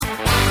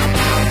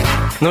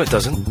No, it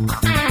doesn't.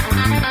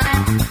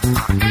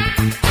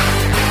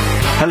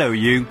 Hello,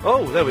 you.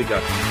 Oh, there we go.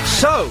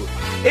 So,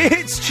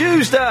 it's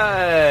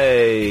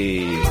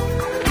Tuesday!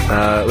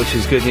 Which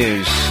is good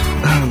news.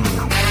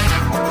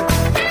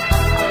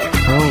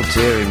 Oh,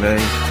 dearie me.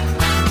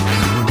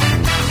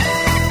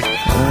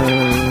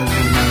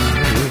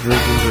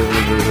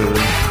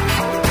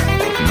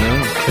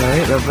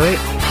 Okay, lovely.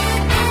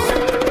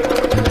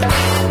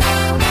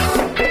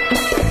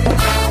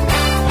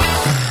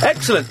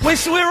 Excellent.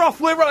 We're off.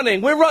 We're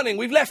running.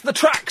 We've left the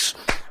tracks.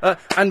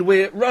 And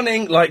we're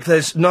running like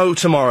there's no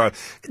tomorrow.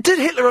 Did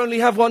Hitler only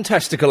have one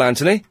testicle,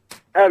 Anthony?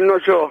 I'm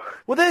not sure.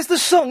 Well, there's the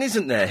song,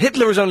 isn't there?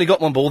 Hitler has only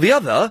got one ball. The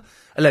other,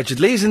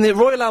 allegedly, is in the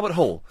Royal Albert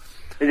Hall.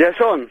 Is that a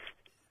song?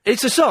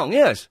 It's a song,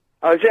 yes.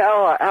 Oh, is it?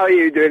 All right. How are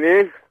you doing,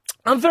 Ian?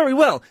 I'm very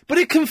well, but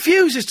it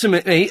confuses to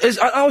me, as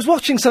I was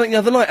watching something the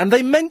other night, and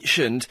they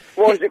mentioned...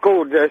 What is it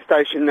called, the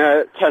station,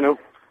 channel?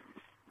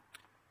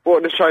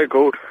 What is the show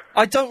called?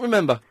 I don't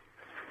remember.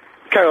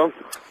 Carry on.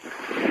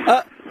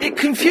 It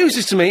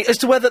confuses to me as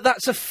to whether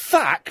that's a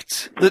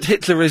fact that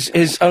Hitler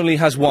is only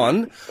has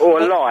one... Or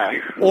a lie.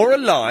 Or a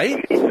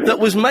lie that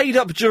was made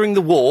up during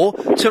the war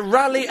to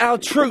rally our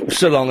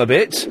troops along a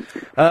bit,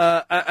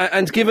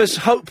 and give us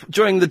hope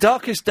during the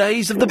darkest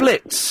days of the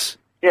Blitz.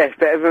 Yes,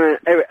 but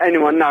if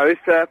anyone knows,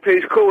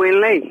 please call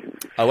in Lee.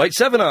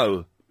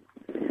 0870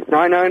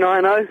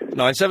 9090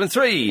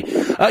 973.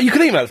 You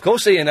can email, of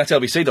course,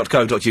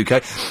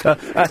 ian@lbc.co.uk.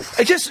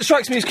 It just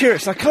strikes me as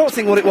curious. I can't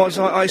think what it was.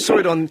 I saw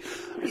it on...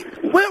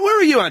 Where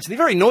are you, Anthony?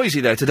 Very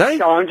noisy there today.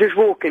 No, I'm just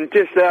walking.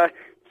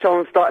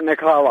 Someone starting their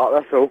car up,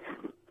 that's all.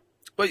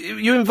 Well,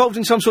 you involved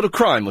in some sort of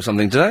crime or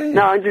something today?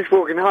 No, I'm just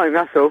walking home,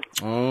 that's all.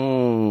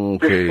 Oh,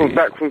 okay. Just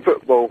back from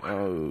football.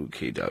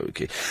 Okie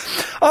dokie.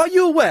 Are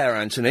you aware,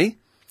 Anthony?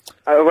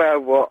 Aware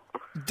of what?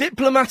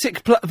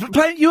 Diplomatic...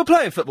 You were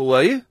playing football,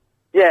 were you?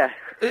 Yeah.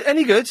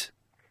 Any good?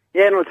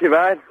 Yeah, not too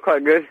bad.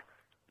 Quite good.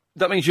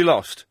 That means you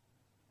lost?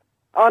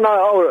 Oh,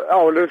 no.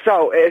 The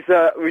result is,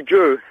 we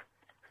drew.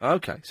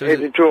 Okay. So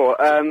it's a draw.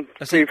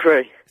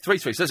 3-3.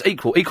 3-3. So that's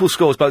equal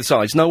scores both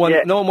sides. No one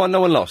won,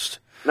 no one lost.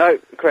 No,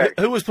 correct.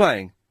 Who was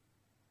playing?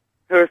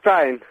 Who was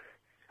playing?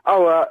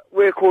 Oh,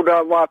 we're called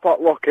Wipeout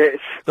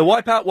Rockets. The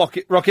Wipeout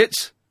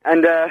Rockets?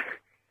 And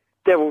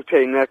Devil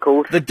Team, they're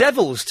called. The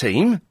Devil's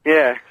Team?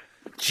 Yeah.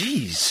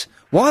 Jeez.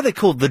 Why are they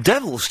called the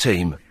Devil's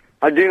Team?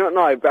 I do not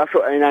know, but I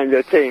thought they named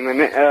their team,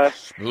 and it,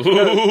 Spooky!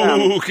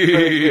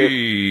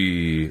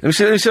 Let me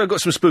see, I've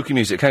got some spooky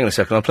music. Hang on a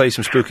second, I'll play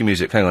some spooky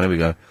music. Hang on, here we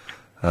go.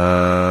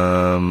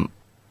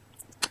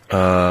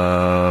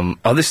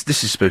 Oh, this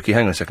is spooky.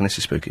 Hang on a second, this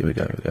is spooky. Here we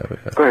go.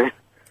 Right.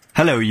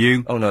 Hello,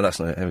 you. Oh, no, that's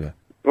not it. Here we go.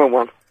 Wrong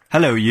one.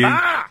 Hello, you.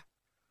 Ah!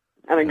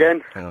 And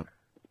again. Hang on.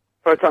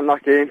 First time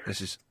lucky. This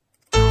is...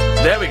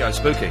 There we go,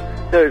 spooky.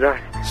 There we go.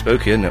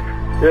 Spooky, isn't it?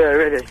 Yeah,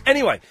 really.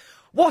 Anyway,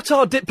 what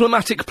are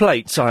diplomatic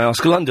plates, I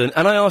ask London,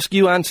 and I ask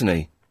you,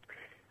 Anthony?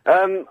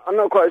 I'm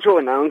not quite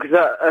sure now, because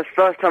that's the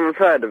first time I've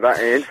heard of that,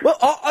 Ian. Well,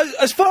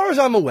 as far as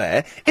I'm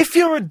aware, if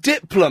you're a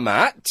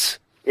diplomat...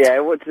 Yeah,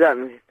 what does that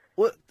mean?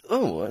 What?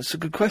 Oh, that's a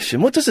good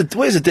question. What is a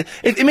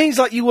it means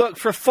like you work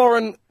for a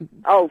foreign...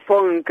 Oh,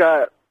 foreign,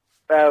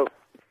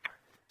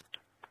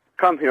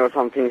 company or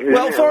something.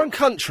 Well, foreign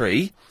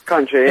country.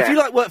 Country, yeah. If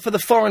you, work for the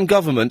foreign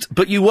government,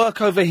 but you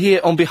work over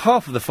here on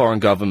behalf of the foreign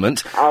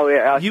government... Oh,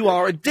 yeah. You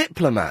are a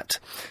diplomat.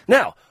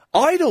 Now,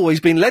 I'd always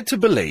been led to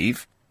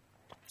believe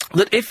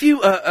that if you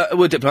were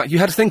a diplomat, you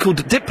had a thing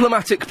called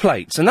diplomatic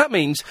plates, and that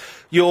means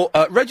your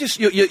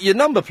your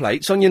number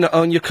plates on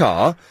your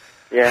car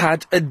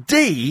had a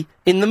D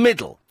in the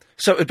middle.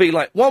 So it'd be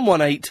like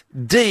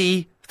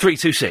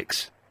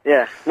 118D326.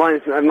 Yeah, my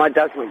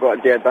dad's not got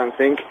a D, I don't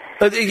think.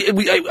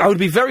 I would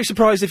be very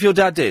surprised if your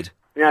dad did.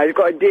 Yeah, he's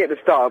got a D at the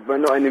start, but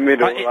not in the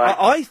middle.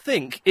 I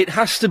think it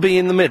has to be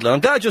in the middle. I'm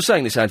glad you're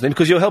saying this, Anthony,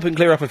 because you're helping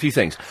clear up a few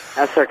things.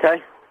 That's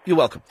okay. You're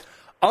welcome.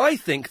 I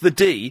think the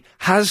D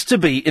has to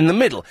be in the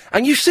middle.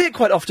 And you see it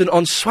quite often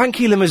on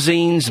swanky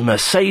limousines,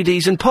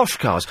 Mercedes and posh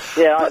cars.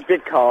 Yeah,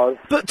 big cars.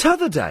 But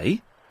t'other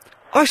day,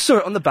 I saw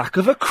it on the back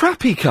of a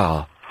crappy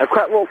car.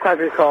 What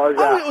crappy car is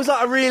that? Oh, it was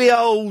like a really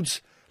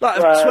old... Like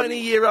a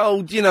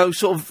 20-year-old,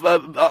 sort of,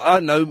 I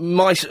don't know,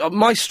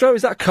 Maestro,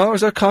 is that a car?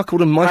 Is there a car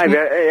called a Maestro?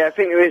 Maybe, yeah, I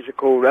think there is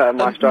called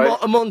Maestro.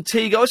 A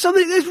Montego or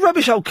something. This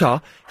rubbish old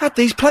car had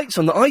these plates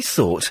on that I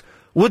thought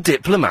were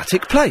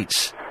diplomatic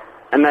plates.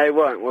 And they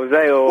weren't, was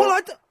they, or...?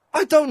 Well,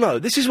 I don't know.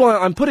 This is why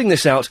I'm putting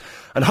this out,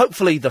 and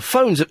hopefully the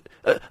phones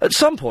at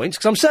some point,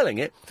 because I'm selling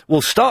it,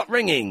 will start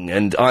ringing,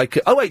 and I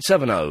can...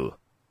 0870...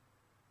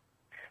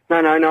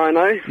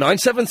 9090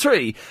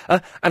 973,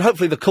 and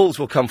hopefully the calls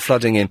will come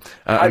flooding in,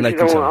 and they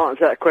can someone will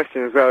answer that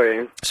question as well,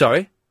 Ian.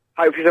 Sorry?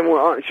 Hopefully someone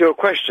will answer your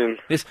question.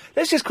 Yes.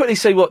 Let's just quickly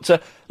see what,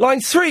 line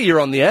 3,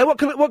 you're on the air. What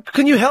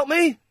can you help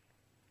me?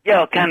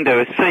 Yeah, I can do.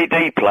 A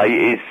CD plate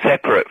is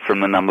separate from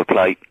the number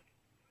plate.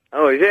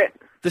 Oh, is it?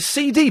 The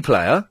CD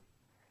player?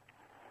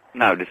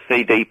 No, the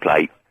CD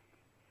plate.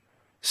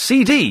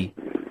 CD?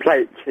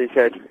 Plate, he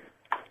said.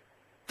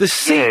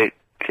 Yeah,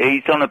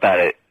 he's on about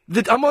it.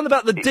 I'm on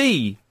about the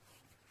D.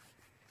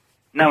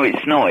 No,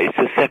 it's not. It's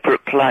a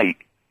separate plate.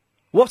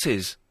 What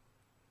is?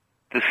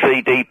 The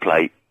CD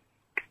plate.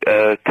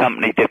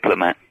 Company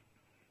Diplomat.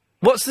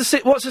 What's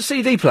a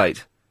CD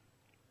plate?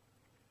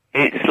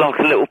 It's like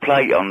a little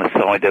plate on the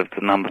side of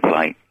the number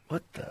plate.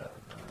 What the... Hang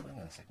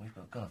on a second,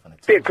 we've gone off on a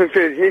Bit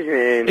confusing, isn't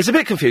it? It's a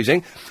bit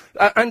confusing.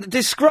 And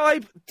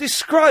describe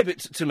it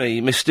to me,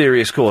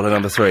 mysterious caller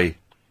number 3.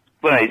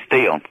 Well, it's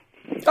Dion.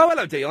 Oh,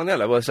 hello, Dion.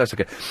 Hello. Well, that's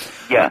okay.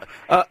 Yeah.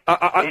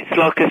 It's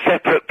like a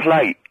separate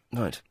plate.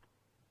 Right.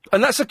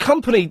 And that's a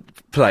company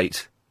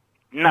plate?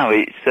 No,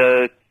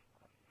 it's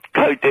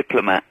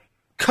co-diplomat.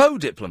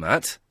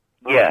 Co-diplomat?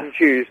 Yeah. I'm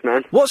confused,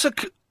 man. What's a...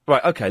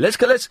 Right, okay, let's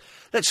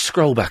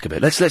scroll back a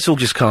bit. Let's all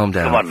just calm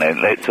down. Come on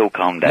then, let's all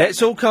calm down.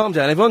 Let's all calm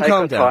down. Everyone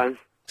calm down.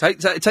 Time.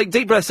 Take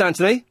deep breaths,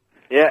 Anthony.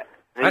 Yeah.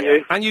 And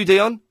you? And you,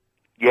 Dion?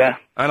 Yeah.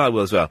 And I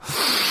will as well.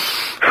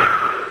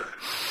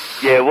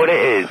 Yeah, what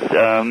it is,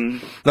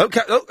 No,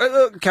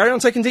 carry on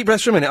taking deep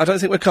breaths for a minute. I don't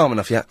think we're calm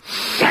enough yet.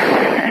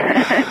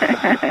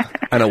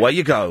 And away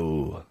you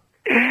go.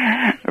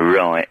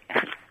 Right.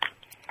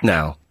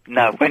 Now.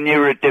 No, when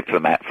you're a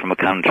diplomat from a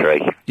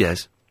country...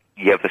 Yes.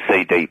 You have a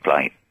CD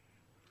plate.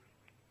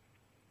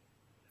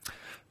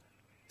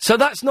 So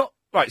that's not...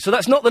 Right, so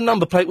that's not the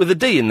number plate with a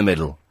D in the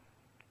middle?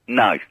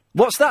 No.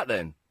 What's that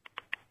then?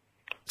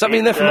 Does that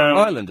mean they're from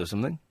Ireland or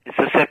something? It's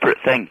a separate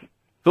thing.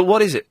 But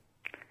what is it?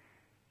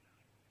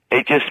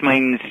 It just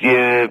means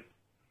you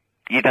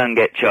don't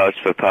get charged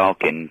for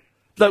parking.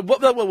 No, what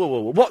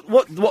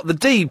the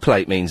D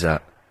plate means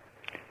that?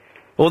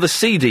 Or the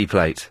CD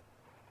plate?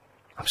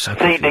 I'm so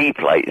confused. CD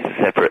plate is a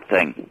separate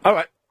thing. All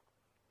right.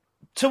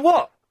 To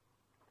what?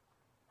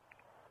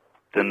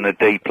 Than the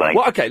D plate.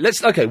 Well,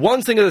 okay,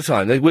 one thing at a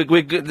time. We're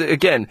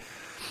again...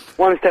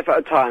 One step at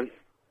a time.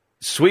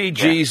 Sweet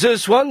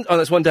Jesus,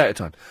 that's one day at a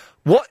time.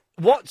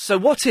 So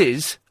what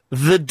is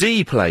the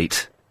D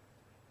plate?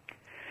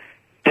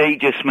 D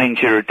just means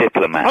you're a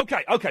diplomat.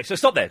 Okay, so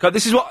stop there.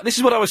 This is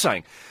what I was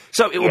saying.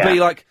 So it will be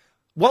like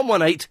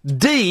 118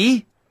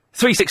 D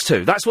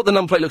 362. That's what the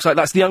number plate looks like.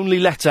 That's the only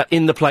letter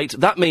in the plate.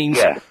 That means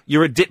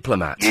you're a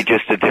diplomat. You're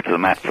just a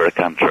diplomat for a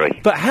country.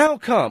 But how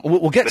come?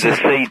 We'll get to the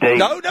CD.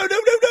 No.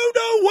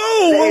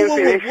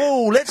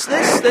 Whoa. Let's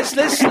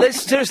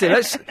seriously,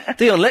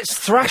 Dion, let's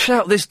thrash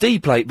out this D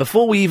plate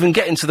before we even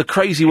get into the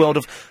crazy world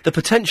of the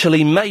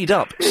potentially made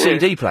up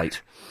CD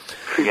plate.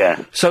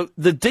 Yeah. So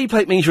the D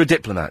plate means you're a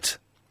diplomat.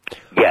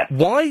 Yeah.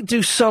 Why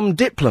do some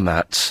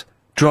diplomats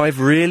drive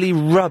really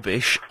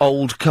rubbish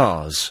old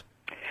cars?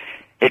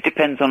 It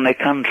depends on their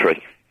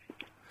country.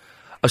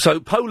 So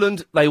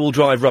Poland, they will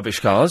drive rubbish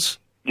cars.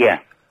 Yeah.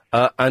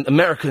 And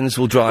Americans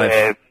will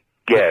drive...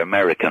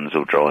 Americans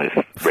will drive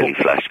really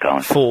flash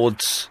cars.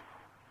 Fords.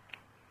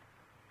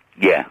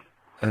 Yeah.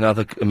 And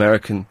other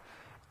American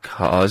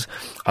cars.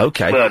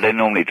 Okay. Well, they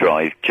normally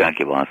drive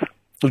Jaguars.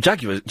 Well,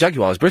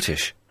 Jaguar's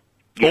British.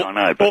 Yeah, I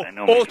know, but they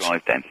normally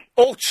drive them.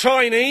 Or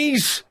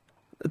Chinese!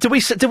 Did we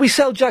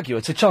sell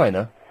Jaguar to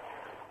China?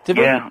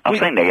 I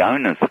think they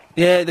own us.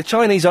 Yeah, the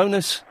Chinese own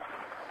us.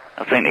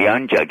 I think they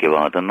own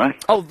Jaguar, don't they?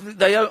 Oh,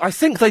 I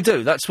think they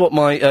do. That's what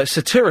my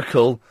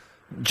satirical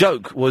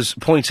joke was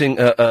pointing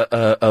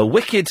a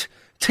wicked,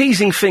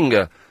 teasing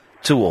finger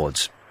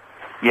towards.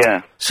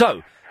 Yeah.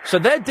 So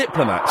they're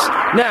diplomats.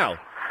 Now,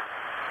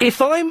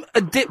 if I'm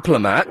a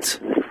diplomat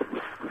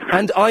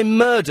and I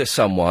murder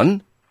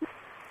someone,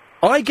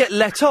 I get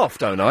let off,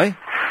 don't I?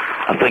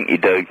 I think you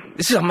do.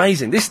 This is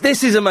amazing.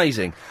 This is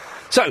amazing.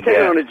 So,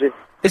 technology.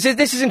 This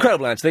is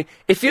incredible, Anthony.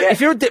 If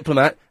you're a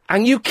diplomat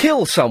and you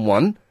kill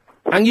someone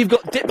and you've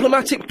got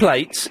diplomatic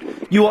plates,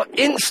 you are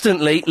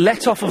instantly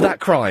let off of that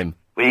crime.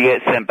 Well, you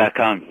get sent back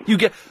home.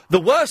 The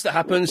worst that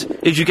happens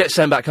is you get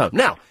sent back home.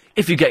 Now,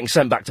 if you're getting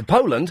sent back to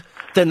Poland,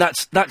 then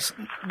that's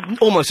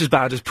almost as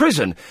bad as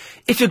prison.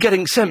 If you're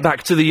getting sent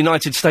back to the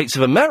United States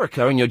of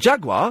America in your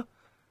Jaguar,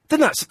 then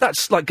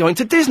that's like going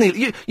to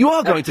Disney. You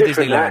are going to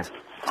Disneyland.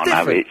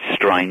 I know, it's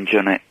strange,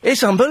 isn't it?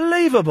 It's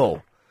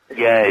unbelievable.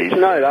 Yeah, it's...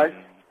 No, though.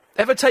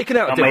 Ever taken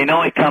out...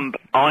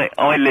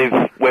 I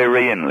live where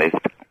Ian lived.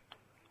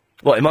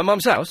 What, in my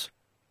mum's house?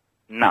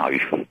 No.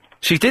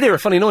 She did hear a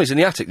funny noise in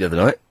the attic the other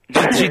night.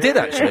 She did,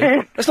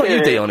 actually. That's not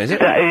you, Dion, is it? Is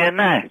that Ian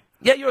there?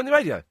 Yeah, you're on the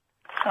radio.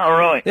 Oh,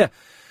 right. Yeah.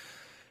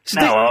 So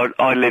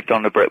I lived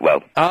on the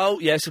Brickwell. Oh,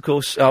 yes, of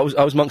course. I was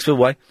Monksville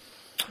Way.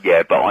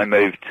 Yeah, but I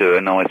moved to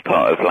a nice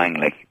part of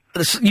Langley.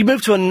 You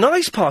moved to a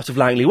nice part of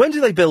Langley. When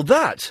did they build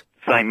that?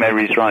 St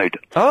Mary's Road.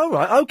 Oh,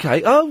 right,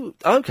 okay. Oh,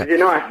 okay. You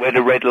know where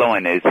the Red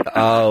Line is.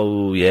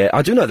 Oh, yeah.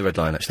 I do know the Red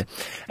Line, actually.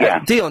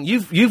 Yeah. Dion,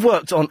 you've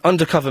worked on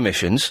undercover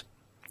missions.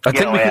 I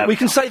think we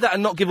can say that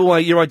and not give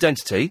away your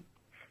identity.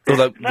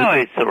 Although no,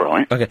 it's all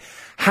right. Okay.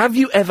 Have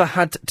you ever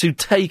had to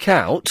take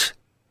out,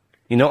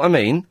 you know what I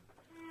mean,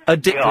 a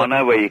diplomat? Yeah, I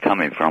know where you're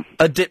coming from.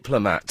 A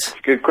diplomat.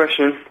 Good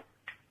question.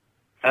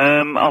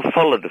 I've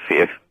followed a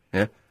few.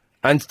 Yeah.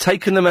 And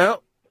taken them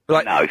out?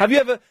 Like, no. Have you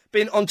ever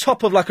been on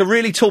top of, like, a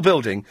really tall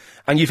building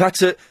and you've had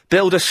to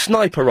build a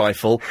sniper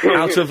rifle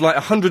out of, like,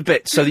 100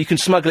 bits so that you can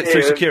smuggle it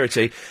through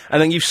security, and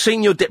then you've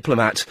seen your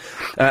diplomat,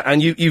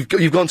 and you've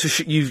gone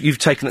to you've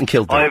taken it and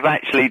killed them? I've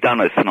actually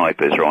done a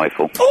sniper's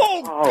rifle.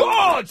 Oh,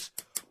 God!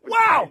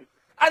 Wow!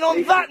 And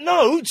on that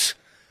note,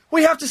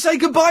 we have to say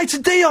goodbye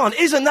to Dion.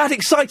 Isn't that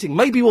exciting?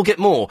 Maybe we'll get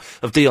more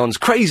of Dion's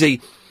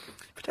crazy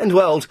pretend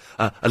world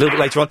a little bit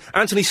later on.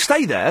 Anthony,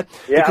 stay there,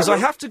 because I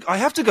have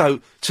to go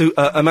to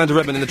Amanda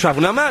Redman in the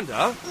travel. Now,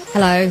 Amanda.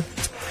 Hello.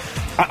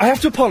 I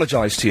have to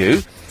apologise to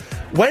you.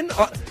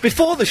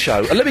 Before the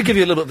show, let me give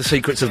you a little bit of the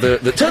secrets of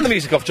the turn the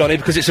music off, Johnny,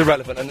 because it's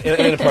irrelevant and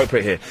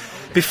inappropriate here.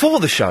 Before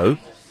the show,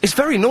 it's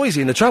very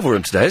noisy in the travel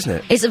room today, isn't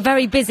it? It's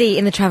very busy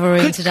in the travel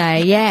room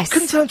today, yes.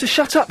 Couldn't tell him to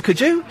shut up,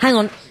 could you? Hang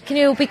on, can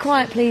you all be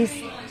quiet,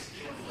 please?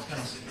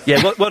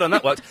 Yeah, well done,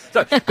 that worked.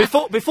 So,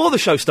 before the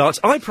show starts,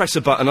 I press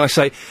a button, I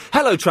say,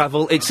 hello,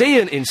 travel, it's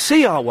Ian in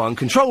CR1,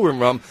 control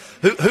room,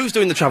 who's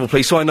doing the travel,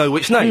 please, so I know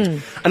which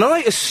name. And I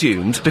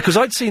assumed, because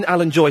I'd seen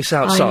Alan Joyce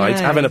outside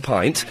having a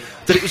pint,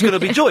 that it was going to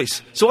be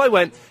Joyce. So I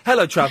went,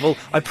 hello, travel,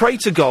 I pray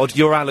to God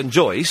you're Alan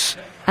Joyce.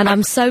 And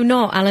I'm so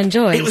not Alan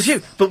Joyce. It was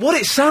you. But what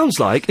it sounds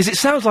like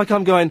is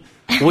I'm going,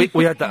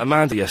 we had that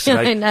Amanda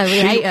yesterday. I know, we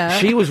hate her.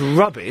 She was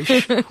rubbish.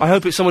 I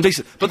hope it's someone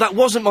decent. But that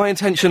wasn't my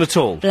intention at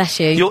all. Bless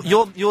you.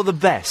 You're the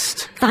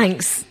best.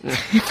 Thanks.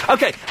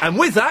 OK, and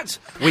with that,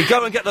 we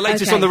go and get the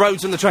latest on the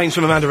roads and the trains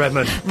from Amanda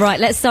Redman. Right,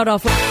 let's start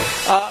off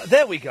with...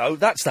 there we go.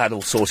 That's that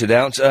all sorted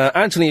out.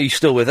 Anthony, are you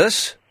still with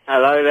us?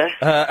 Hello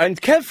there.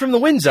 And Kev from the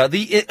Windsor,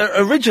 the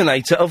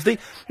originator of the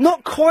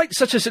not quite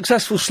such a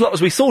successful slot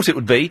as we thought it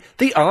would be,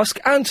 the Ask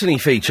Anthony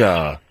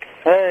feature.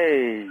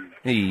 Hey.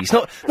 He's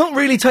not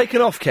really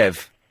taken off,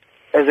 Kev.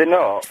 Is it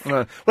not?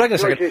 Well, hang on a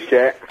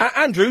second.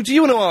 Andrew, do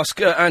you want to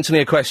ask Anthony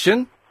a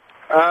question?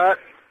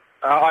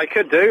 I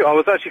could do. I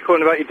was actually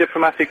calling about your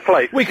diplomatic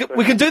plate. We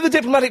can do the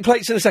diplomatic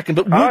plates in a second,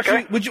 but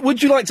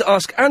would you like to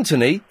ask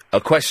Anthony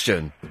a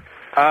question?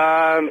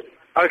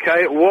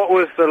 Okay, what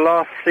was the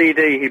last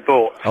CD he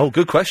bought? Oh,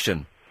 good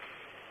question.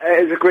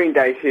 It was a Green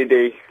Day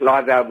CD,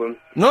 live album.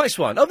 Nice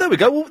one. Oh, there we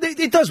go. Well,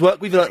 it does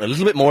work. We've learned a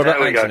little bit more about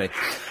Anthony.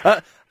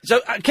 So,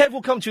 Kev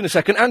will come to you in a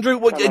second. Andrew,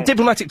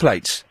 diplomatic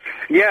plates?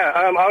 Yeah,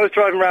 I was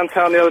driving around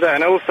town the other day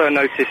and I also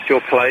noticed your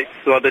plates,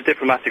 or the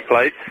diplomatic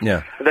plates.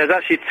 Yeah. There's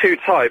actually two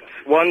types.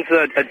 One's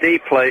a D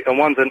plate and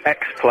one's an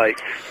X plate.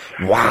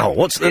 Wow,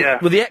 with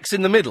the X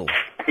in the middle?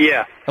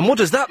 Yeah. And what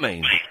does that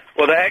mean?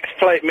 Well, the X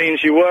plate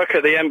means you work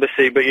at the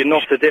embassy, but you're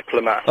not a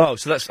diplomat. Oh,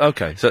 so that's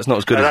okay. So that's not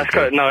as good as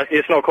no,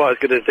 it's not quite as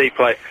good as D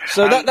plate.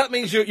 So that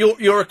means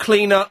you're a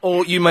cleaner,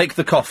 or you make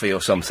the coffee,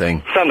 or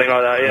something. Something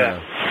like that, yeah.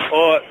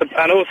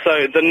 And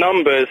also the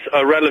numbers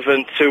are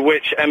relevant to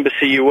which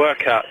embassy you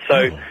work at.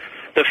 So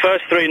the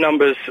first three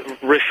numbers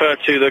refer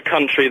to the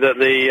country that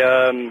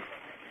the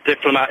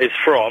diplomat is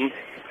from.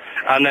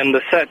 And then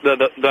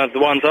the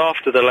ones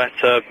after the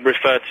letter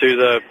refer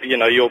to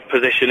your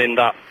position in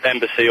that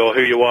embassy or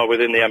who you are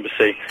within the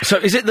embassy. So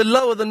is it the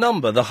lower the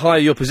number, the higher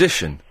your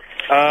position?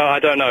 I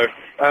don't know.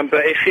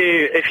 But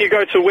if you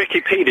go to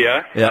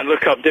Wikipedia and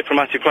look up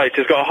diplomatic plates,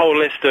 it's got a whole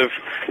list of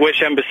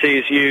which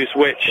embassies use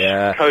which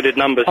coded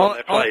numbers on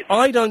their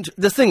plates.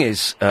 The thing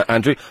is,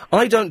 Andrew,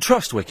 I don't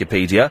trust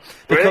Wikipedia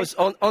because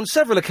on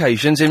several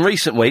occasions in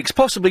recent weeks,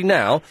 possibly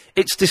now,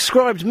 it's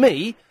described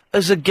me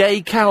as a gay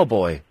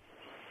cowboy.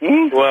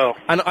 Well,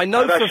 and I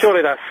know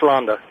surely that's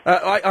slander.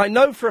 I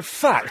know for a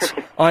fact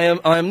I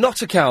am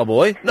not a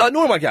cowboy. No,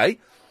 nor am I gay.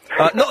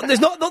 Not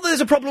that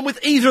there's a problem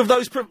with either of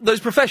those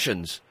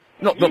professions.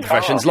 Not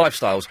professions,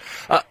 lifestyles.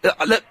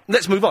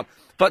 Let's move on.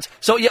 But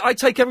so I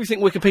take everything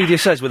Wikipedia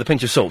says with a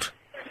pinch of salt.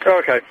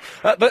 Okay.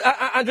 But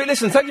Andrew,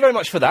 listen, thank you very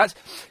much for that.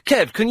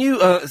 Kev, can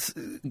you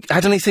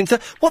add anything to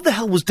what the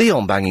hell was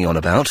Dion banging on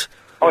about?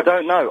 I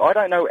don't know. I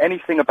don't know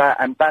anything about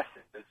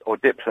ambassadors or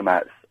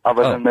diplomats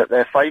other than that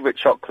their favourite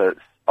chocolates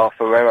are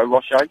Ferrero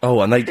Rocher. Oh,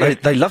 and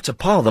they love to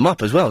pile them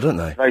up as well, don't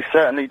they? They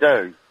certainly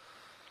do.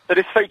 So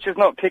this feature's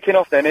not kicking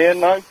off then, Ian,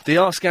 no? The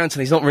Ask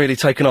Anthony's not really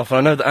taken off, and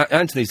I know that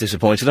Anthony's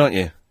disappointed, aren't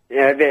you?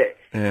 Yeah, a bit.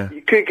 Yeah.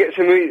 You could get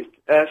some music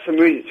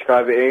to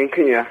go with it, Ian,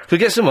 couldn't you? Could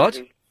get some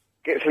what?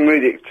 Get some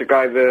music to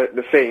go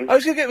the theme. I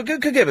was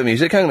could get the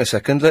music. Hang on a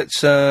second. Let's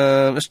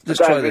try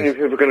this.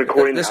 People are going to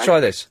call in. Let's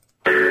try this.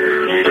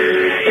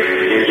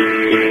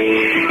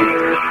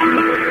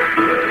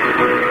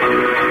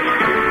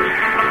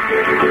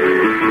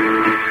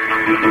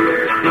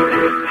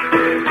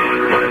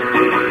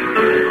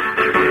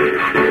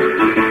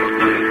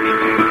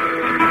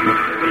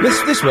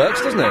 This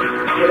works, doesn't it?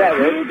 Yeah, that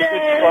works.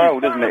 Good trial,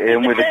 doesn't it,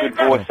 Ian, with a good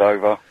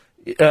voiceover?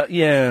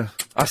 Yeah.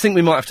 I think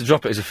we might have to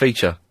drop it as a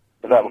feature.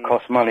 But that would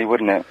cost money,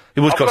 wouldn't it? It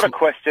would cost. I've got a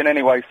question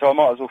anyway, so I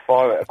might as well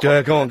fire it.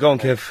 Yeah, go on,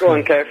 Kev. Go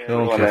on,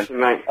 Kev.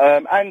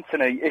 Then.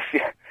 Anthony,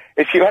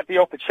 if you had the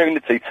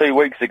opportunity 2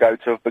 weeks ago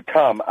to have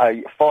become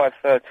a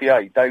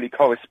 538 daily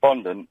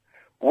correspondent,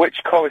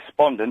 which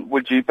correspondent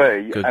would you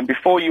be? Good. And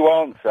before you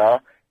answer,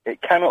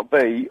 it cannot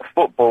be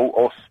football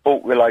or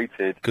sport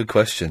related. Good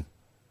question.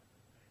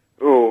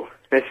 Oh,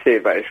 let's see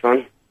about this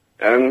one.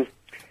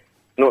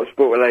 Not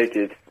sport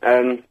related.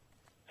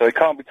 So it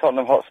can't be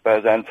Tottenham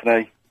Hotspurs,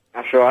 Anthony.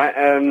 That's right.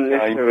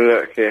 Let's have a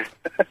look here.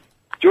 Do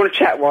you want to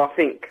chat while I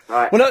think?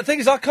 Right. Well, no, the thing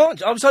is, I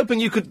can't. I was hoping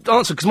you could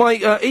answer, because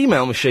my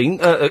email machine,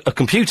 a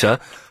computer,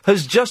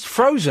 has just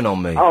frozen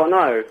on me. Oh,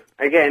 no.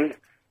 Again.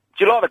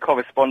 Do you like the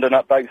correspondent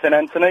updates then,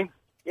 Anthony?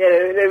 Yeah,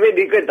 they're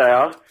really good, they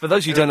are. For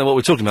those of you who don't know what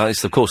we're talking about,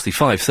 it's, of course, the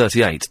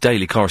 5:38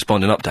 daily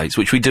correspondent updates,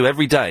 which we do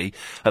every day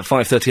at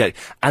 5:38,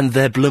 and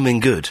they're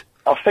blooming good.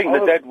 I think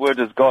the deadwood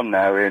has gone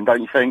now, Ian,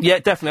 don't you think? Yeah,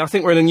 definitely. I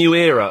think we're in a new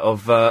era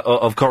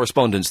of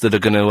correspondents that are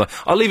going to...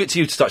 I'll leave it to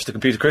you to touch the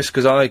computer, Chris,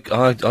 because I've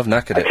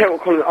knackered I it. tell you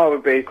what I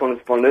would be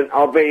correspondent.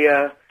 I'll be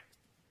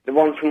the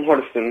one from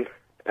Hoddesdon,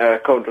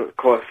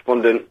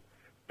 correspondent,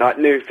 like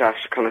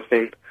newsflash kind of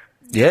thing.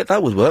 Yeah,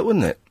 that would work,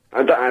 wouldn't it?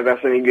 I don't know if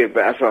that's any good,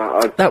 but that's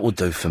what That would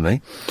do for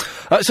me.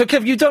 So,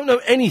 Kev, you don't know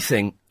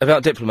anything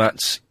about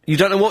diplomats. You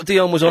don't know what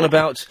Dion was on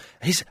about.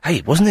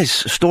 Wasn't his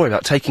story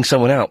about taking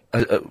someone out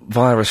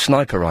via a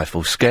sniper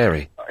rifle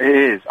scary?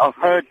 It is. I've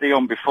heard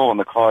Dion before on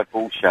the Clive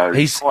Ball show.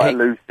 He's quite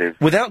elusive.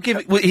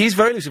 He's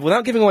very elusive.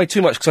 Without giving away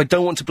too much, because I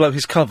don't want to blow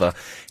his cover,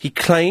 he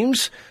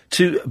claims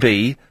to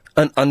be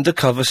an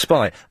undercover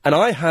spy. And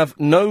I have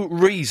no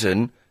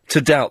reason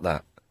to doubt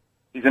that.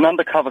 He's an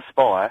undercover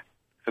spy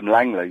from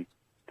Langley.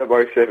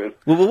 007.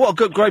 Well, what a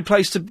good, great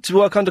place to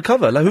work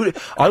undercover. Like,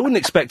 I wouldn't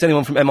expect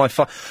anyone from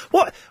MI5.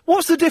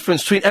 What's the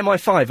difference between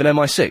MI5 and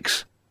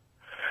MI6?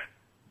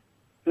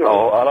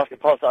 Oh, I'll have to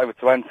pass it over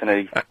to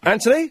Anthony.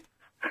 Anthony?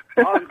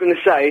 I was going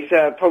to say,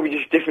 it's probably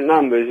just different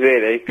numbers,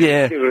 really.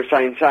 Yeah. Still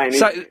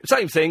the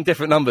Same thing,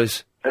 different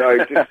numbers.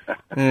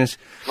 Yes.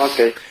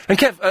 Okay. And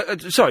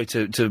Kev, sorry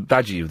to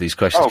badger you with these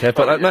questions, Kev,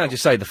 but may I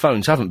just say the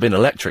phones haven't been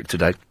electric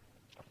today.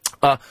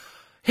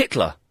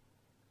 Hitler.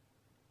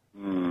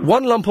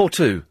 One lump or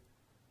two?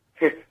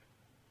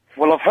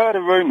 Well, I've heard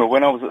a rumour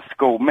when I was at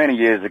school many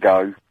years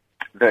ago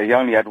that he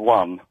only had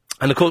one.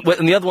 And of course,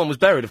 and the other one was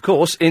buried, of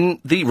course,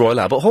 in the Royal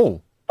Albert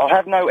Hall. I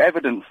have no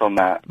evidence on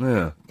that.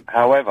 Yeah.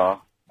 However,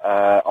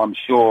 I'm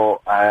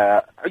sure...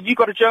 you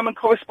got a German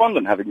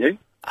correspondent, haven't you?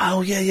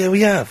 Oh, yeah,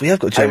 we have. We have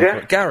got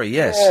German. Gary,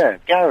 yes. Yeah,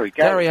 Gary.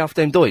 Gary auf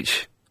dem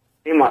Deutsch.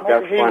 He might be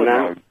able to find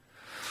out.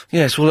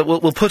 Yes,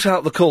 we'll put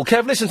out the call.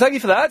 Kev, listen, thank you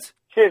for that.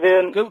 Cheers,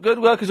 Ian. Good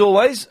work as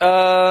always.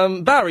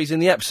 Barry's in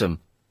the Epsom.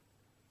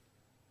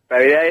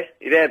 Barry,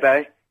 you there,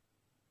 Barry?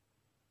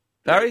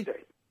 Barry?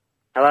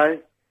 Hello?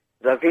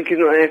 I think he's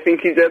not there. I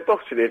think he's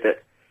bottled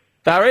it.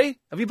 Barry,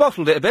 have you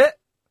bottled it a bit?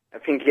 I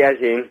think he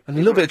has, Ian. And a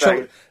little bit of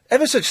trouble.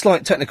 Ever such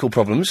slight technical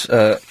problems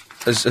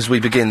as we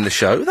begin the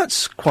show.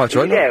 That's quite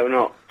all right. Yeah or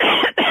not?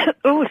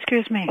 Oh,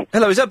 excuse me.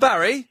 Hello, is that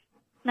Barry?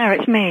 No,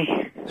 it's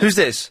me. Who's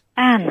this?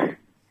 Anne.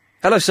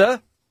 Hello, sir.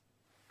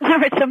 No,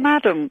 it's a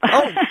madam.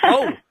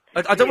 Oh.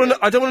 I don't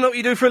want to know what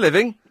you do for a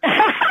living.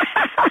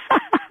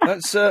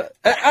 That's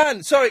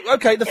Anne. Sorry.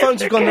 Okay, the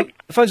phones have gone.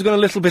 The phones have gone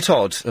a little bit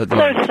odd. At the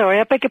moment. Sorry.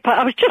 I beg your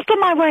pardon. I was just on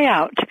my way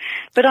out,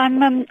 but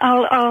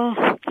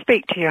I'll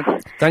speak to you.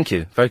 Thank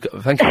you. Thank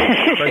you.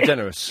 Very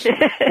generous.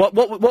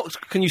 What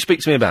can you speak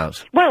to me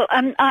about? Well,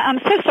 I'm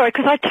so sorry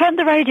because I turned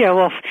the radio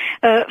off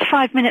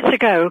 5 minutes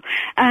ago,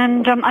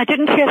 and I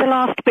didn't hear the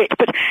last bit.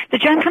 But the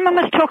gentleman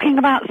was talking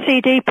about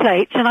CD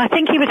plates, and I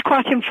think he was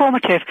quite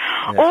informative.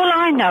 Yeah. All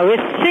I know is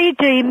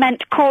CD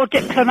meant Corps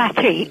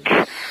Diplomatique.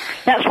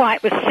 That's why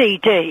it was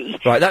CD.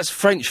 Right, that's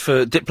French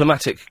for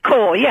diplomatic.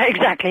 Corps, yeah,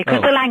 exactly.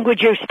 Because the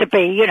language used to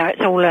be,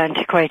 it's all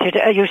antiquated.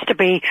 It used to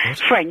be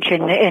French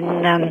in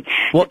the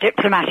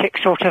diplomatic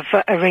sort of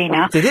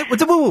arena. Did it?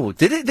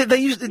 Did they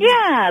use?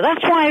 Yeah,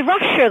 that's why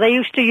Russia, they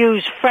used to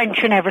use French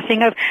and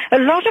everything. A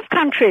lot of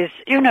countries,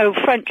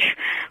 French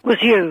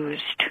was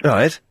used.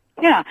 Right.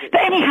 Yeah,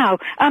 but anyhow,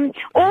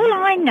 all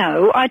I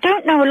know, I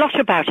don't know a lot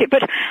about it,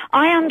 but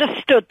I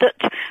understood that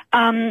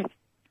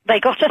they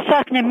got a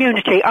certain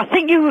immunity. I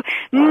think you,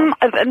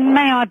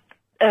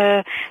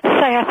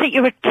 I think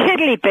you were a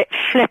tiddly bit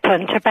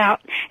flippant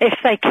about if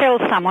they kill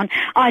someone.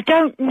 I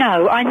don't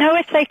know. I know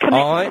if they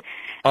commit...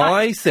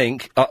 I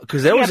think,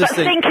 because there was a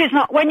thing... think is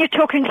not... When you're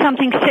talking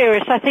something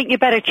serious, I think you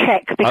better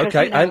check, because...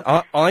 Okay, and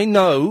I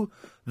know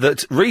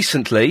that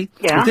recently,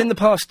 within the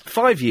past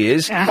 5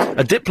 years,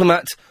 a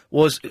diplomat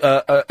was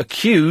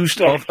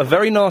accused of a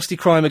very nasty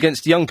crime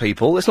against young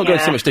people. Let's not go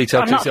into so much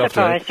detail. I'm not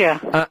surprised,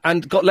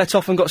 and got let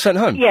off and got sent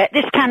home. Yeah,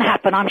 this can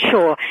happen, I'm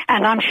sure.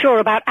 And I'm sure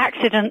about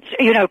accidents,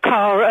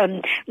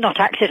 not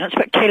accidents,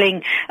 but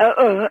killing,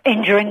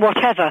 injuring,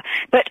 whatever.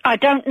 But I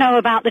don't know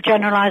about the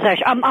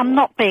generalisation. I'm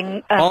not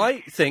being...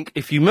 I think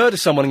if you murder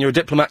someone and you're a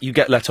diplomat, you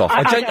get let off.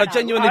 I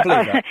genuinely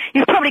believe that.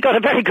 You've probably got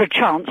a very good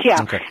chance,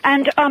 yeah. Okay.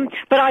 And,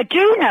 but I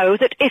do know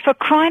that if a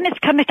crime is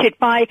committed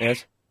by...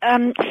 Yes.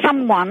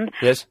 Someone,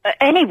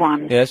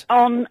 anyone, yes.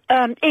 on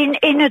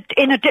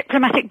in a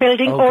diplomatic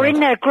building or in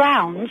their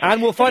grounds.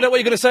 And we'll find out what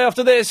you're going to say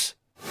after this.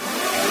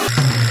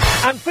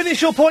 And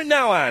finish your point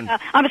now, Anne.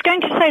 I was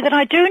going to say that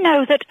I do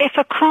know that if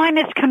a crime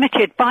is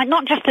committed by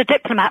not just a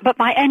diplomat, but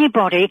by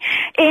anybody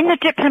in the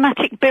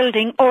diplomatic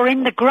building or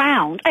in the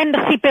ground,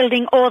 embassy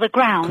building or the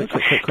grounds,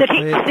 it's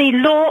the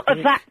law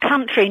of that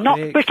country, not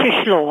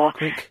British law,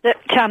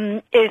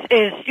 that is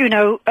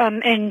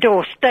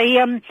endorsed. They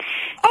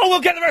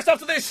we'll get the rest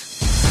after this.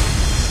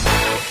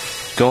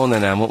 Go on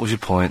then, Anne. What was your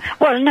point?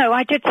 Well, no,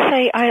 I did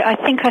say I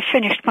think I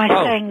finished by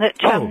saying that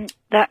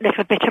that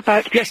little bit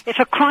about if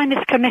a crime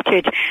is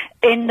committed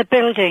in the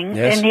building,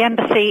 Yes. in the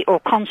embassy or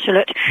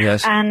consulate,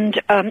 Yes.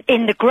 and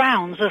in the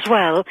grounds as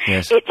well,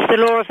 Yes. it's the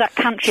law of that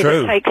country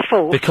True. that takes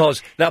force.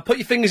 Because, now put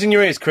your fingers in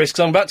your ears, Chris,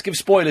 because I'm about to give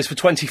spoilers for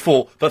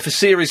 24, but for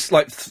series,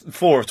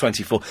 4 of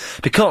 24.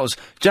 Because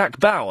Jack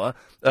Bauer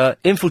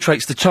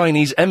infiltrates the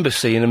Chinese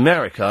embassy in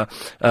America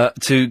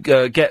to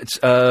get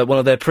one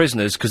of their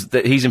prisoners, because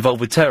he's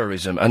involved with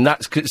terrorism, and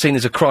that's seen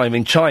as a crime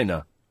in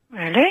China.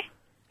 Really?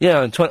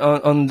 Yeah,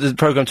 on the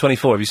programme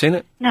 24. Have you seen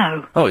it?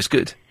 No. Oh, it's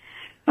good.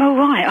 Oh,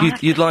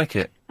 right. You'd like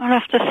it. I'll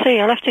have to see.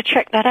 I'll have to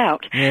check that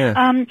out. Yeah.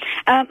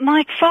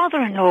 My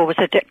father-in-law was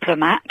a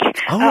diplomat.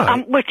 Oh,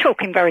 right. We're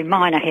talking very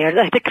minor here.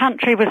 The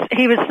country was,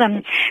 he was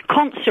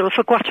consul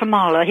for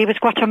Guatemala. He was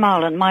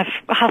Guatemalan. My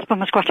husband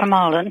was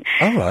Guatemalan.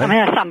 Oh, right. I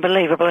mean, that's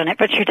unbelievable, isn't it?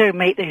 But you do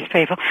meet these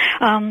people.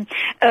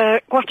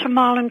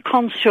 Guatemalan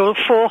consul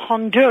for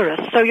Honduras.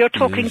 So you're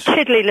talking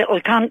tiddly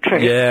little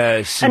country.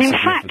 Yes. And in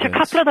fact, a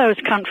couple of those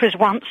countries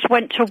once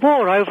went to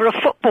war over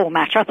a football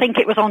match. I think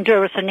it was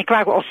Honduras and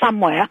Nicaragua or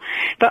somewhere.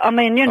 But, I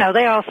mean, you know,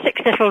 they are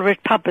 6 little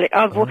republics.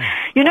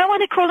 You know why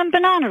they call them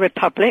banana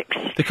republics?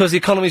 Because the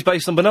economy's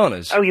based on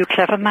bananas. Oh, you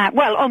clever man.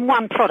 Well, on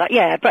one product,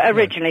 yeah, but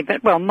originally,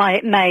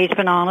 maize,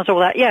 bananas, all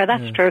that. Yeah,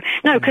 that's true.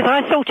 No, because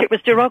I thought it was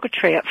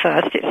derogatory at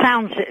first. It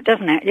sounds it,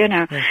 doesn't it? You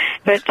know. Yeah.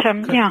 But,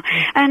 yeah.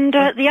 And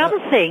the other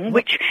thing,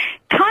 which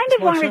kind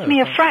of worries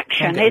me a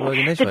fraction,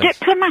 is the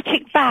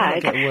diplomatic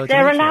bag.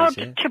 They're allowed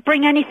to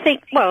bring anything,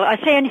 well, I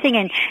say anything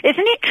in.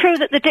 Isn't it true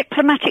that the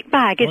diplomatic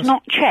bag is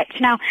not checked?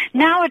 Now,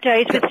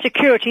 nowadays with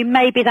security,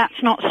 maybe that's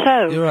not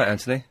so. You're right,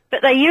 Anthony.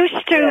 But they used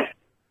to...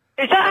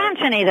 Is that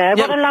Anthony there?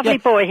 What a lovely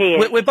boy he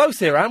is. We're both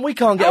here, Anne. We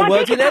can't get a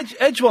word in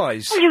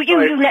edgewise. Oh,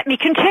 you let me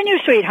continue,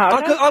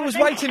 sweetheart. I was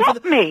waiting for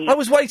I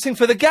was waiting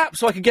for the gap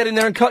so I could get in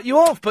there and cut you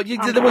off, but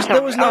there was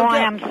no gap. I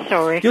am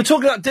sorry. You're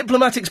talking about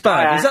diplomatic's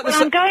bag. Is that the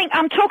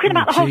I'm talking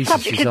about the whole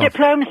subject of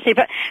diplomacy,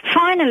 but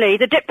finally,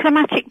 the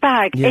diplomatic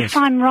bag, if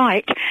I'm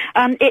right,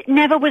 it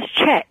never was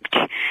checked.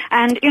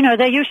 And, you know,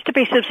 there used to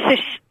be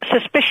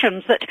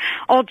suspicions that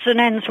odds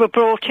and ends were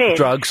brought in.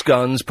 Drugs,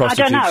 guns,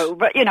 prostitutes. I don't know,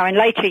 but, you know, in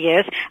later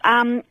years.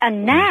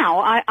 And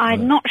now,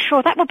 I'm not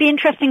sure. That would be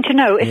interesting to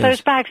know if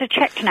those bags are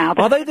checked now.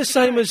 Are they the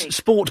same as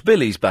Sport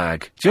Billy's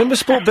bag? Do you remember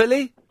Sport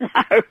Billy?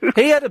 No.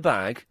 He had a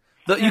bag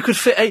that you could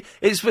fit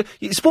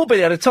Sport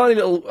Billy had a tiny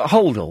little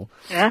holdall.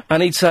 Yeah.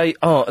 And he'd say,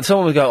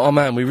 someone would go, oh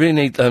man, we really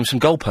need some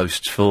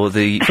goalposts for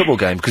the football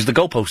game because the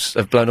goalposts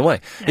have blown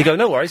away. Yeah. He'd go,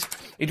 no worries.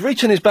 He'd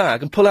reach in his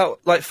bag and pull out,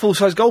 like,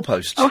 full-size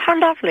goalposts. Oh, how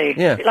lovely.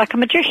 Yeah. Like a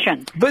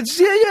magician. But,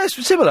 yeah, it's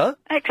similar.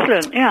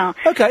 Excellent, yeah.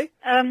 Okay.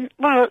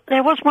 Well,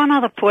 there was one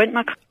other point.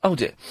 Oh,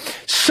 dear.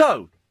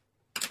 So,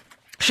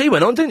 she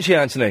went on, didn't she,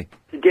 Anthony?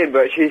 She did,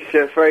 but she's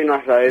a very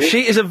nice lady.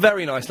 She is a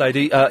very nice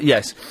lady,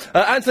 yes.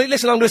 Anthony,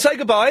 listen, I'm going to say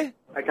goodbye.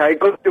 Okay,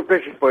 got 2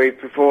 questions for you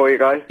before you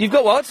go. You've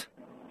got what?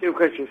 2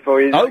 questions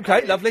for you.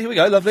 Okay, lovely, here we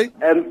go, lovely.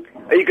 Are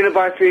you going to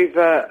buy through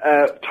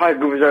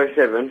Tiger Woods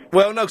 07?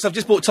 Well, no, because I've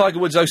just bought Tiger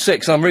Woods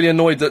 06, and I'm really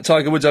annoyed that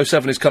Tiger Woods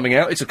 07 is coming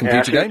out. It's a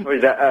computer game. I told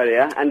you that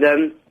earlier. And,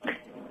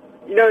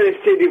 you know the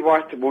CD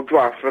writable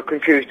drive for a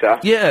computer?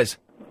 Yes.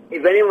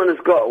 If anyone has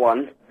got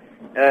one,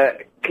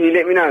 can you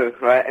let me know,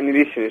 right, any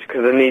listeners,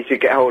 because I need to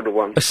get hold of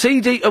one. A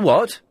CD, a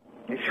what?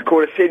 It's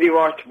called a CD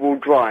writable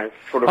drive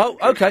for the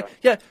computer. Okay,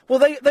 yeah. Well,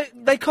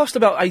 they cost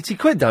about 80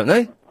 quid, don't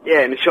they?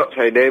 Yeah, in the shops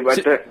they do,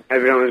 but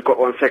everyone's got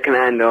one second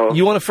hand or...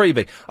 You want a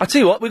freebie? I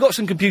tell you what, we've got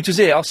some computers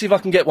here. I'll see if I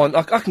can get one.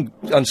 I can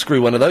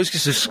unscrew one of those,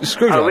 just a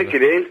screwdriver. Oh,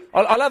 wicked, Ian.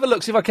 I'll have a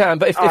look, see if I can,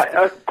 but if...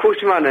 Course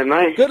you might then,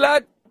 mate. Good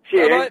lad.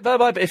 Cheers.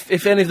 Bye-bye. But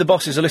if any of the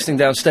bosses are listening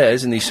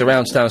downstairs in these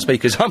surround sound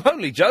speakers, I'm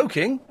only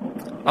joking.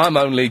 So,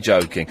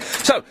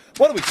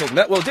 what are we talking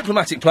about? Well,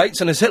 diplomatic plates,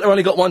 and has Hitler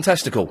only got one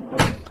testicle?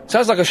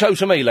 Sounds like a show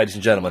to me, ladies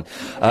and gentlemen.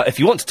 If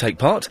you want to take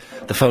part,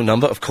 the phone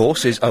number, of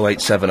course, is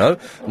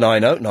 0870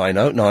 90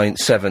 90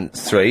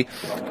 973.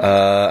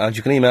 And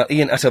you can email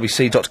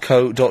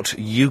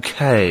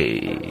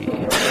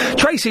ian@lbc.co.uk.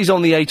 Tracy's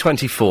on the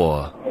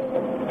A24.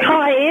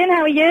 Hi, Ian,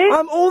 how are you?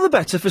 I'm all the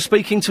better for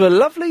speaking to a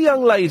lovely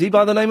young lady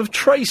by the name of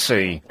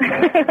Tracy.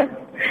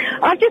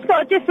 I've just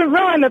got a different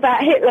rhyme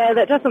about Hitler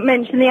that doesn't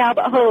mention the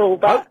Albert Hall,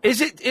 but... Oh,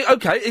 is it?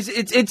 Okay,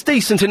 it's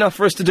decent enough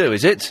for us to do,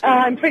 is it?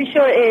 I'm pretty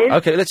sure it is.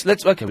 Okay,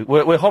 okay,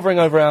 we're hovering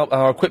over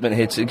our equipment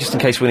here just in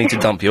case we need to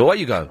dump you. Away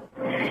you go.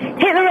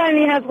 Hitler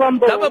only has one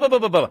ball.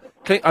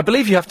 I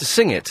believe you have to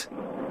sing it.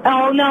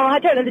 Oh, no, I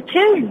don't know the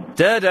tune.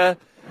 Da-da,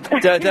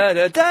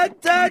 da-da-da,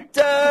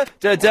 da-da-da,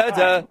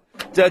 da-da-da.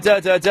 Da da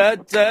da da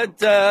da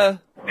da.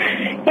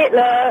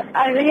 Hitler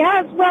only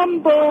has one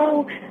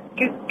ball.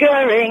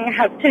 Goering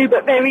has 2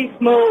 but very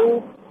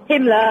small.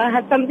 Himmler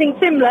has something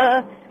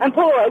similar. And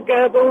poor old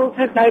Goebbels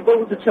has no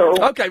balls at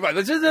all. Okay, right,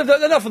 that's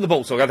enough of the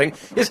ball talk, I think.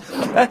 Yes,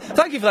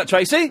 thank you for that,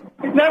 Tracy.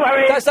 No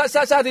worries.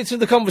 That's added to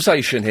the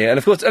conversation here. And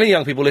of course, any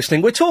young people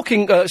listening, we're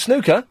talking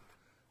snooker.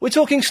 We're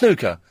talking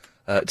snooker,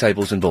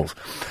 tables and balls.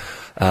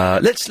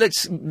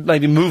 Let's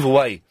maybe move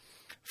away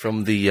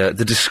from the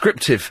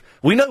descriptive.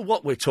 We know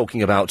what we're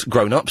talking about,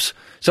 grown-ups,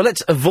 so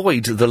let's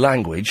avoid the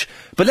language.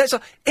 But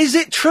is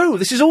it true?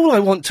 This is all I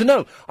want to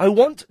know. I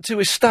want to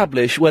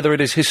establish whether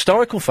it is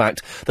historical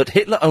fact that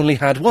Hitler only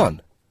had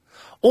one.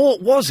 Or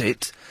was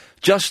it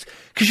just...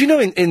 Because, you know,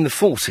 in the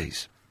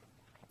 40s,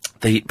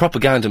 the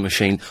propaganda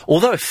machine,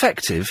 although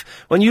effective,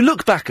 when you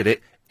look back at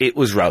it, it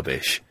was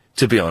rubbish,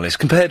 to be honest,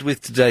 compared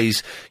with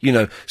today's, you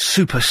know,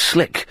 super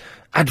slick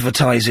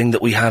advertising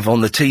that we have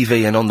on the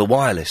TV and on the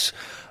wireless.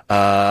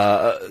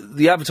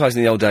 The advertising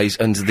in the old days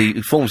and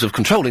the forms of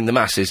controlling the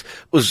masses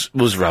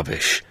was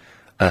rubbish.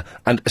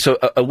 And so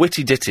a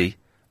witty ditty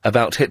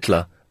about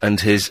Hitler and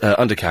his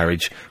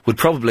undercarriage would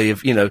probably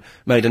have, you know,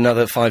 made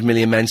another 5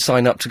 million men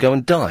sign up to go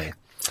and die.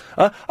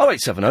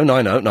 0870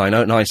 90 90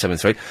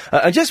 973.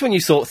 And just when you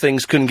thought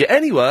things couldn't get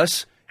any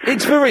worse,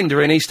 it's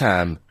Verinda in East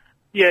Ham.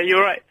 Yeah,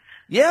 you're right.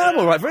 Yeah, I'm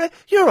all right, Verinda.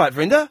 You're all right,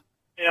 Verinda?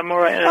 Yeah, I'm all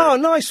right. Oh,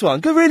 nice one.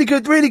 Good,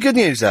 really good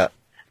news, that.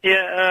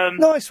 Yeah,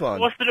 nice one.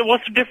 What's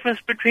the difference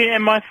between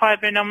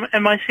MI5 and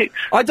MI6?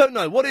 I don't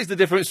know. What is the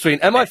difference between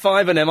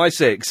MI5 and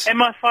MI6?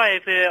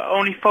 MI5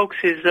 only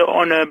focuses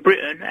on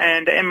Britain,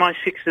 and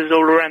MI6 is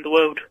all around the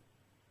world.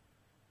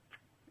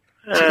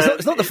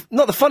 It's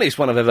not the funniest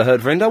one I've ever heard,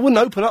 Verinda. I wouldn't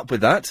open up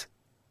with that.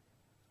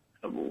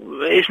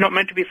 It's not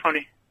meant to be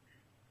funny.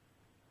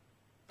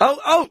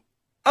 Oh,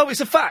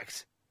 it's a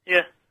fact?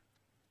 Yeah.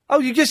 Oh,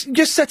 you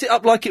just set it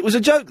up like it was a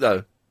joke,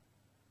 though?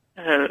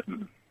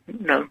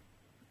 No.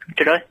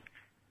 Did I?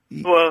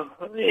 Well,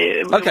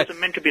 it wasn't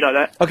meant to be like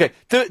that. Okay,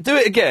 do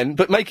it again,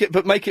 but make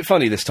it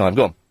funny this time.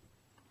 Go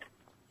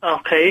on.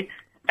 Okay.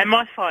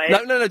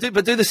 MI5... No,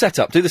 do the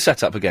setup. Do the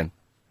setup again.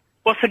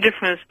 What's the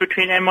difference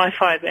between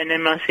MI5 and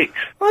MI6?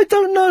 I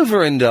don't know,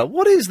 Verinda.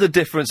 What is the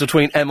difference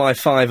between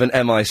MI5 and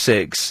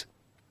MI6?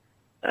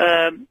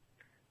 I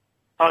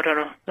don't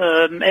know.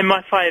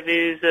 MI5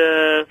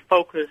 is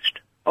focused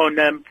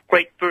on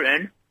Great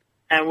Britain,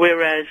 and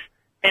whereas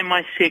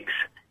MI6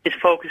 is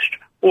focused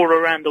all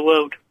around the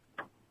world.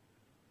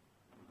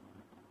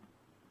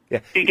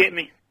 Yeah. Do you get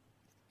me?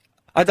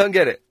 I don't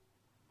get it.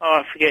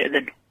 Oh, I forget it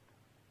then.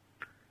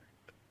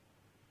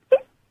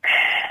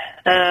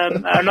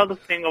 Another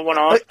thing I want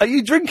to ask... Are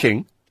you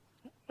drinking?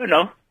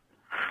 No.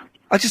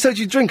 I just heard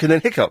you drink and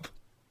then hiccup.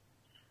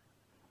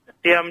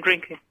 Yeah, I'm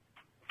drinking.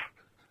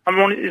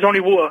 It's only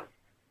water.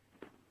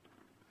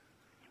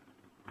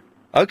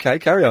 Okay,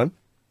 carry on.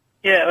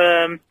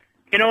 Yeah,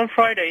 you know, on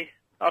Friday,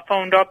 I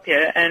phoned up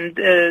here, and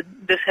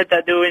they said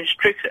that there were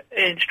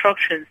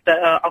instructions that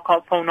I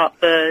can't phone up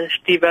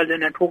Steve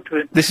Allen and talk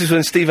to him. This is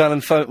when Steve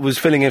Allen was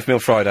filling in for me on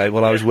Friday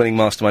while I was winning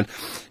Mastermind.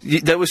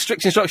 There were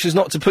strict instructions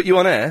not to put you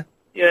on air?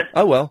 Yeah.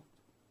 Oh, well.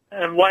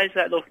 And why is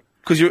that, though?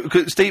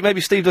 Because maybe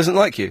Steve doesn't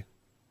like you.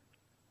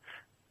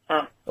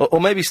 Oh.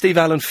 Or maybe Steve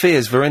Allen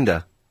fears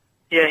Verinda.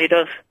 Yeah, he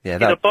does. Yeah,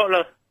 He's a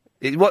bottler.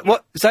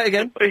 What? Say it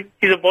again?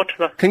 He's a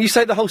bottler. Can you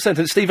say the whole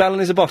sentence? Steve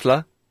Allen is a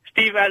bottler?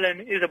 Steve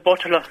Allen is a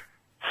bottler.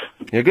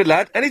 You're a good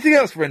lad. Anything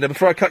else, Verinda,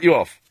 before I cut you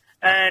off?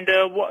 And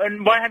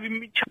why have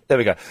you... There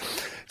we go.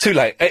 Too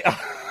late.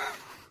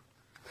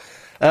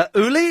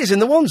 Uli is in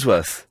the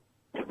Wandsworth.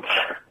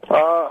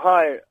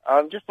 Hi.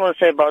 I just want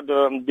to say about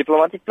the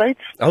diplomatic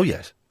plates. Oh,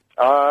 yes.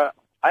 A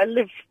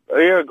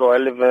year ago, I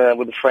lived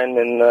with a friend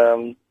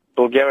in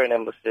Bulgarian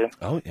embassy.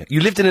 Oh, yeah.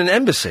 You lived in an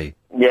embassy?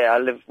 Yeah, I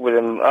lived with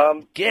him.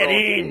 Get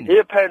in! He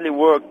apparently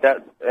worked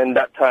in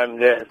that time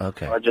there.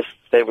 Okay. I just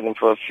stayed with him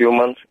for a few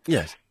months.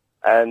 Yes.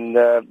 And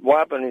what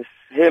happened is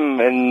him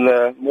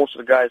and most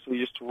of the guys who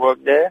used to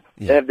work there,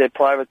 they have their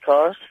private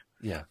cars.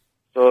 Yeah.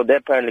 So they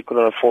apparently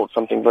couldn't afford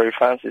something very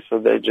fancy, so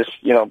they just,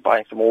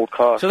 buying some old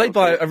cars. So they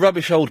buy a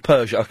rubbish old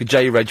Peugeot, like a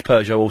J-Reg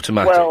Peugeot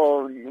automatic?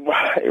 Well,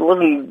 it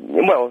wasn't...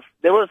 Well,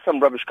 there were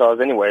some rubbish cars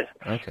anyway.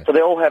 Okay. So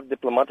they all have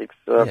diplomatics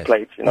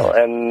plates,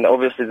 and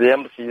obviously the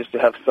embassy used to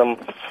have some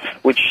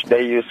which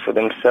they used for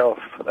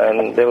themselves,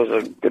 and there was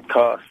a good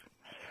cars.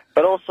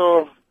 But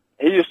also,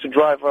 he used to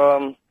drive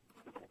a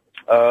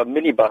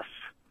minibus.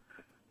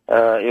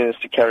 He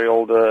used to carry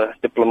all the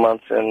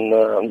diplomats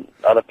and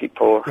other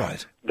people,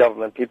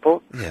 government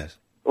people. Yes.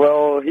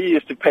 Well, he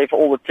used to pay for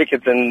all the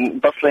tickets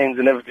and bus lanes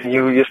and everything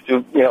you used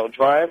to,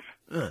 drive.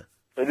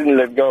 They didn't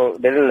let go.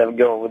 They didn't let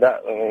go with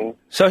that. I mean,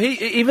 so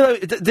even though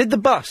did the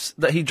bus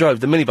that he drove,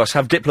 the minibus,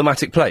 have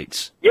diplomatic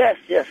plates? Yes.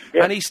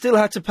 And he still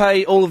had to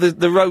pay all of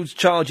the roads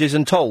charges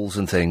and tolls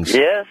and things.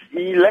 Yes,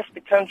 he left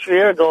the country a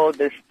year ago.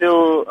 They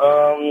still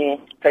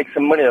take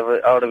some money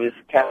out of his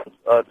account.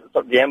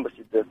 The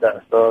embassy did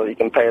that, so he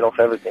can pay it off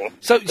everything.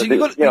 So you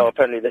got,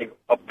 apparently they got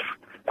up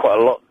quite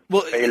a lot.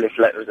 Well, bailiff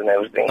letters and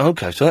everything.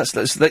 Okay, so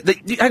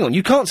hang on.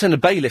 You can't send a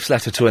bailiff's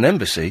letter to an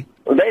embassy.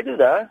 Well, they do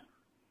that.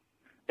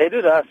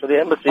 So the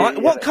embassy...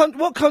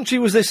 What country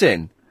was this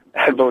in?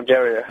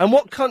 Bulgaria. And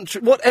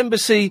what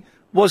embassy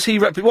was he...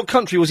 what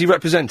country was he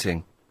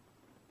representing?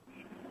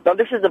 No,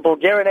 this is the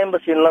Bulgarian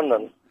embassy in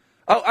London.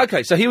 Oh,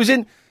 okay, so he was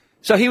in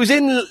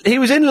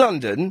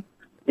London...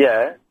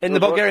 Yeah. In the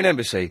Bulgarian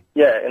embassy?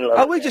 Yeah, in London.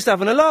 Oh, we're just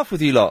having a laugh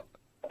with you lot.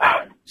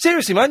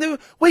 Seriously, man,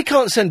 we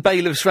can't send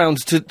bailiffs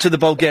round to the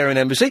Bulgarian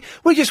embassy.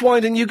 We're just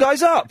winding you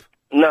guys up.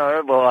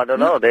 No, well, I don't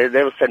know. They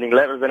were sending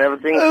letters and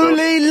everything. so-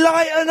 Uli,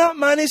 lighten up,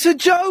 man. It's a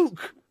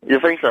joke. You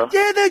think so?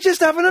 Yeah, they're just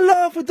having a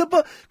laugh with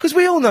the... Because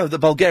we all know that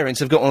Bulgarians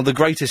have got one of the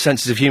greatest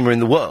senses of humour in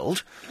the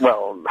world.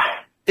 Well,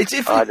 It's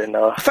I don't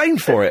know.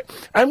 famed for it.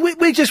 And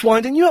we're just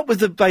winding you up with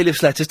the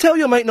bailiff's letters. Tell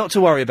your mate not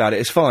to worry about it.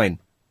 It's fine.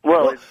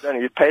 Well,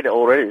 you paid it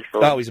already.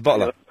 So, Oh, he's a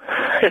bottler.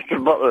 It's a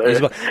bottler.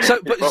 He's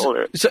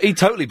a so he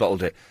totally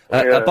bottled it.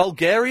 Yeah. A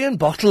Bulgarian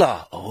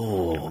bottler.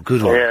 Oh,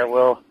 good one. Yeah,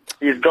 well,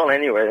 he's gone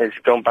anyway. He's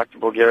gone back to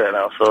Bulgaria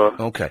now, so...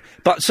 Okay.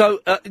 But so,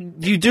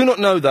 you do not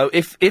know, though,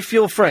 if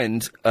your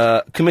friend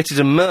committed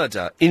a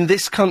murder in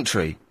this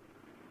country,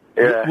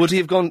 Yeah. would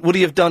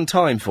he have done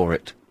time for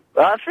it?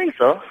 I think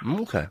so.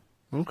 Okay.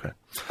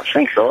 I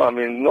think so. I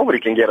mean, nobody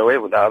can get away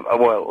with that.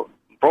 Well,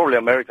 probably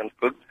Americans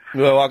could.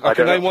 Well, I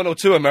can don't name know. one or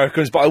two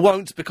Americans, but I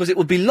won't, because it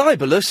would be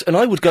libelous, and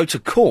I would go to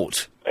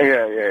court.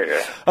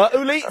 Yeah.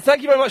 Uli,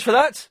 thank you very much for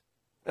that.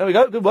 There we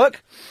go, good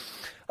work.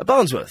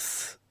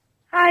 Barnsworth.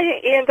 Hi,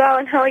 Ian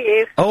Darwin, how are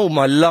you? Oh,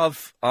 my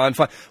love, I'm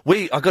fine.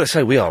 I've got to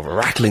say, we are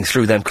rattling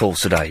through them calls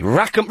today.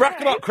 Rack 'em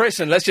up, Chris,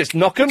 and let's just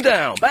knock 'em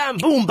down. Bam,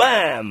 boom,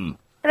 bam.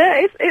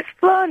 No, it's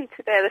flown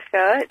today, the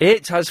show.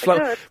 It has flown.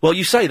 good. Well,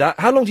 you say that.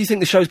 How long do you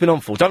think the show's been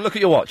on for? Don't look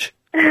at your watch.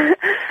 I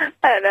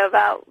don't know,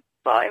 about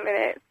 5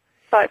 minutes.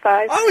 5.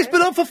 Oh, it's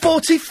been on for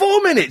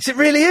 44 minutes. It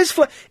really is.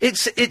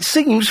 It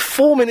seems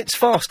 4 minutes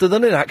faster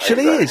than it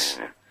actually is.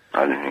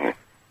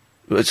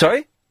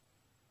 Sorry?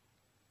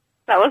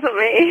 That wasn't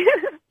me.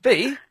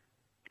 B?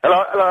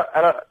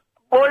 Hello.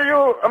 Who are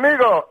you,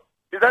 amigo?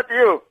 Is that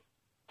you?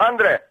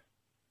 Andre?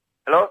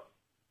 Hello?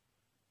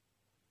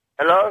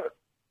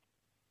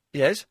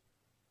 Yes?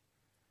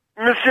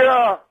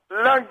 Monsieur,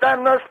 long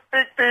time no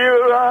speak to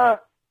you,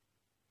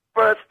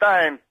 First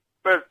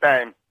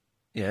time.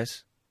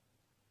 Yes?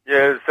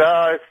 Yes,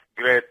 it's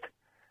great.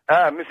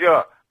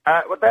 Monsieur,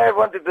 what I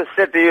wanted to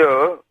say to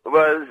you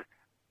was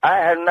I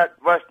have not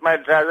washed my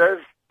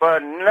trousers for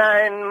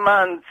 9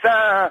 months,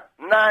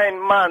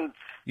 9 months.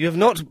 You have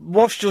not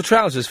washed your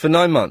trousers for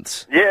 9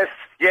 months? Yes.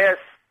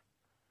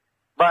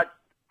 But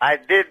I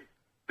did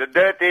the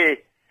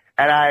dirty,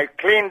 and I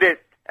cleaned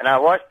it, and I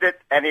washed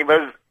it, and it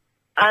was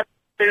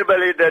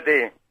unbelievably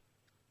dirty.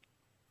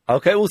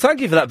 Okay, well,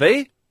 thank you for that,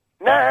 B.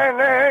 No,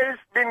 it's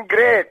been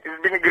great.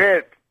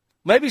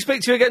 Maybe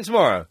speak to you again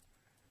tomorrow.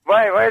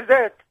 Why is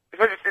that?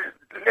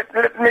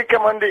 Let me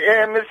come on the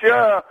air,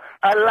 monsieur.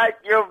 I like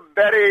your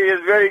berry.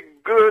 It's very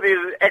good.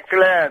 It's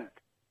excellent.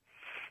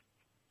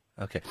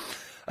 Okay.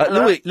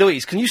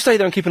 Louise, can you stay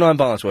there and keep an eye on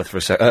Barnsworth for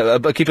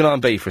a keep an eye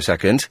on B for a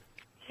second?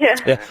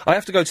 Yeah. I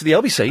have to go to the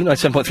LBC,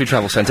 97.3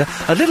 Travel Centre,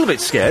 a little bit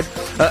scared,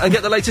 and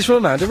get the latest from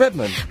Amanda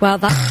Redmond. Well,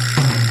 that...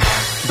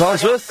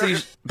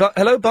 Barnsworth,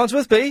 hello,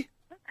 Barnsworth, B?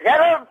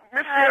 Hello,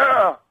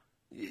 monsieur.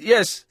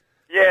 Yes.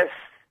 Yes.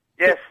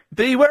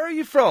 B, where are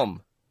you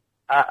from?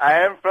 I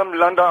am from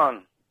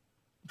London.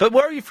 But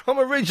where are you from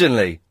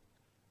originally?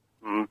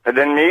 But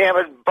then me, I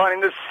was born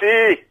in the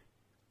sea.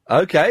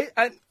 Okay,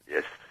 and...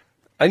 Yes.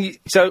 And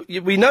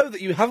we know that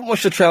you haven't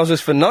washed your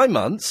trousers for 9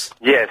 months.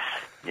 Yes.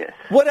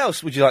 What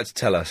else would you like to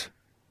tell us?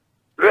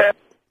 Well, I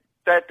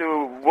tried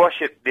to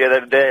wash it the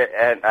other day,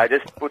 and I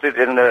just put it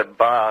in the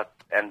bath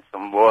and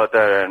some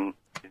water, and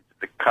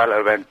the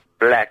color went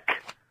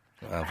black.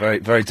 Wow, very,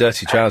 very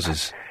dirty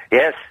trousers.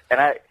 Yes, and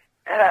I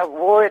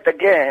wore it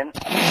again,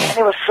 and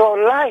it was so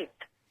light.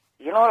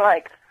 You know,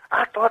 like,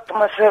 I thought to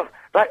myself,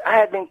 like I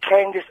had been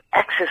carrying this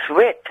excess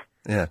weight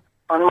Yeah.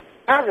 on my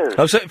trousers.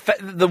 Oh, so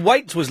the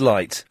weight was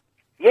light?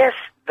 Yes,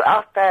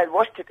 after I had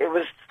washed it, it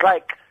was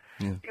like,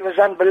 it was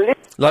unbelievable.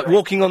 Like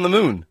walking on the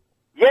moon?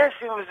 Yes,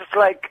 it was just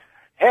like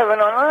heaven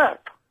on earth.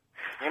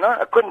 You know,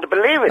 I couldn't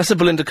believe it. That's a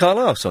Belinda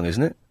Carlisle song,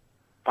 isn't it?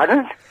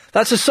 Pardon?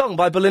 That's a song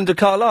by Belinda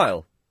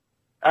Carlisle.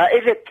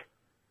 Is it?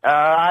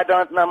 I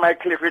don't know my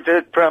Cliff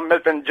Richard from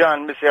Milton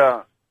John,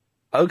 monsieur.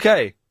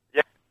 Okay.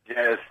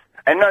 Yes.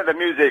 I know the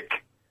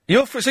music.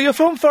 So you're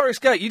from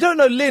Forest Gate. You don't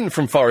know Lynn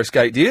from Forest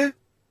Gate, do you?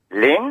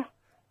 Lynn?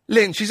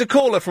 Lynn, she's a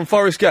caller from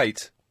Forest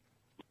Gate.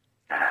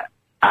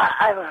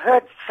 I've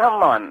heard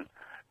someone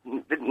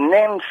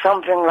name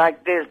something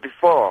like this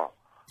before,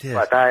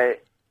 but I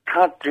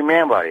can't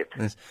remember it.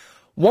 Yes.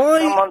 Why?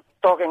 Someone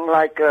talking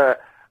like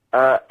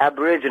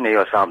Aborigine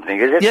or something,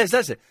 is it? Yes,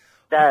 that's it.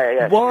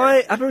 Yes.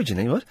 Why?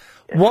 Aborigine, what?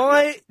 Yes.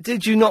 Why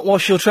did you not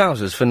wash your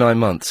trousers for 9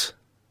 months?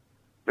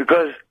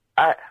 Because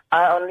I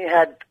only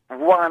had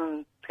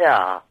one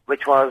pair,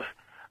 which was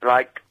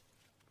like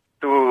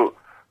I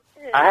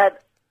had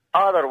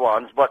other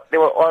ones, but they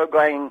were all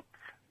going...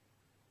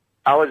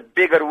 I was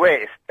bigger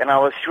waist, and I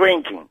was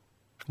shrinking.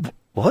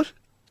 What?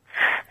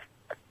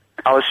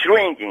 I was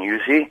shrinking, you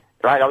see?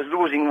 Like I was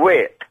losing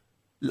weight.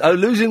 Oh,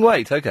 losing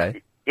weight,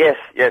 okay. Yes,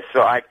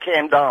 so I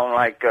came down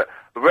like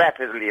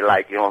rapidly,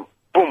 like, you know,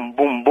 boom,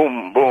 boom,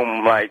 boom,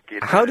 boom, like...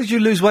 How did you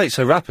lose weight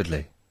so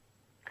rapidly?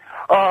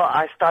 Oh,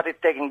 I started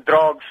taking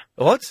drugs.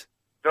 What?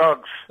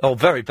 Drugs. Oh,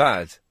 very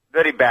bad.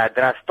 Very bad,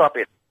 then I stopped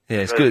it.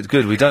 Yes,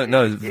 good, we don't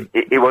know...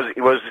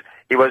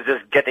 It was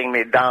just getting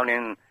me down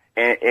in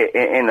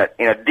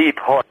a deep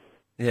hole.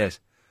 Yes.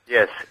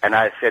 Yes, and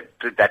I said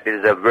that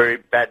is a very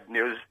bad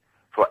news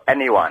for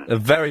anyone.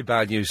 Very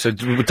bad news. So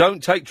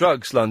don't take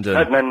drugs, London.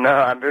 No,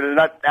 I will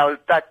not. I will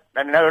touch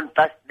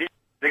this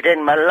again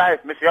in my life,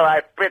 monsieur.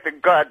 I pray to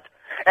God.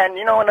 And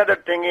you know another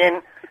thing,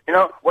 Ian, you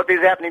know what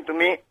is happening to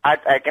me?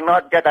 I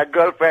cannot get a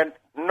girlfriend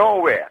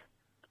nowhere.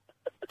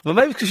 Well,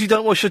 maybe because you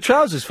don't wash your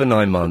trousers for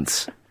 9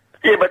 months.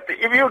 Yeah, but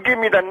if you give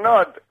me the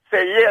nod,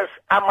 say yes,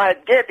 I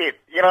might get it.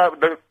 You know,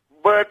 the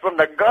word from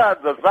the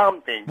gods or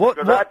something. What?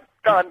 I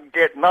can't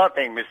get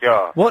nothing,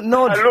 monsieur. What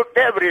nod? I looked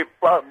every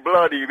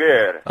bloody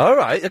there. All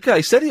right,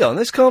 okay, steady on.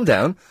 Let's calm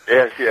down.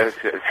 Yes.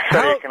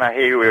 Sorry, can I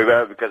hear you very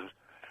well because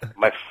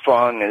my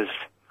phone is...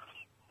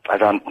 I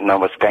don't know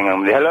what's going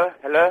on.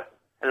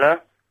 Hello?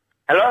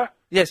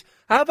 Yes.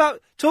 How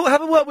about...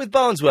 have a word with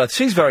Barnsworth.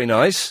 She's very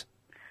nice.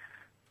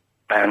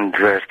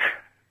 Barnsworth.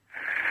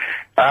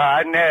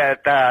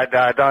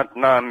 I don't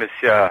know,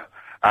 monsieur.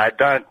 I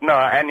don't know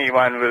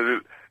anyone will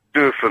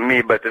do for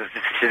me, but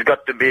she's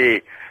got to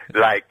be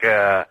like,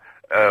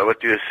 what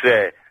do you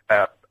say,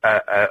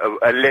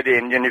 a lady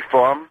in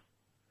uniform.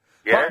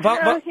 Yeah?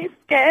 No, he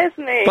scares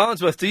me.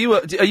 Barnsworth,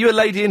 are you a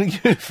lady in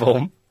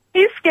uniform?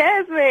 He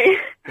scares me.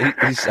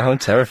 I'm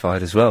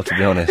terrified as well, to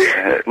be honest.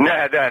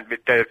 No, don't be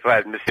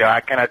terrified, monsieur. I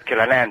cannot kill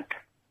an ant.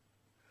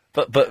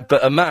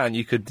 But a man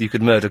you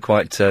could murder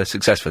quite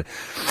successfully.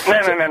 No,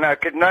 I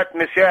could not,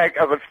 monsieur.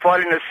 I would fall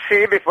in the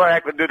sea before I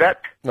could do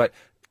that. Right.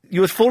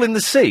 You would fall in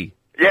the sea?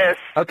 Yes.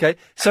 Okay.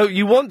 So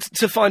you want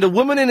to find a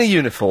woman in a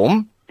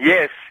uniform?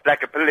 Yes,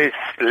 like a police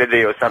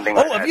lady or something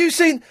like that. Oh, have you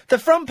seen the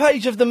front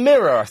page of the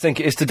Mirror, I think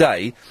it is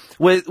today,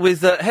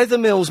 with Heather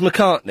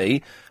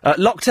Mills-McCartney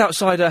locked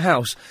outside her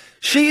house?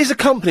 She is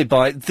accompanied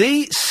by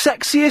the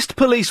sexiest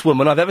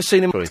policewoman I've ever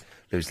seen in...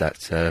 Lose that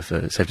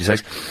for safety's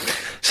sake.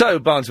 So,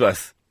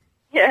 Barnsworth...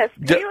 Yes,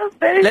 he was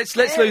very Let's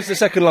lose the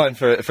second line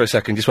for a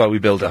second, just while we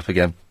build up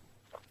again.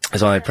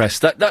 As I press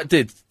that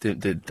did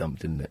dump,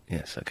 didn't it?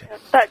 Yes, okay.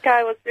 That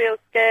guy was real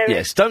scary.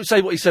 Yes, don't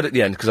say what he said at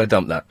the end because I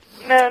dumped that.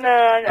 No,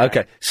 I know.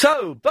 Okay,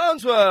 so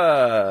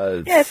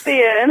Barnsworth. Yes,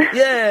 Ian.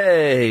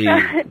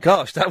 Yay!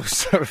 Gosh, that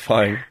was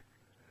terrifying.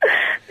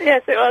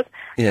 Yes, it was.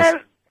 Yes.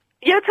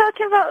 You're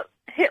talking about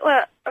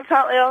Hitler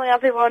apparently only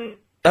having one.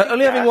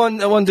 Only having one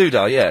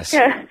doodah, yes.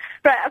 Yeah.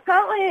 Right,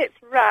 apparently it's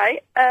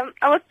right.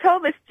 I was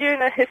told this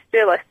during a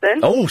history lesson.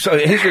 Oh, so a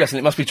history lesson,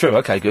 it must be true.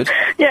 Okay, good.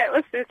 Yeah, it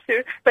was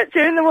true. But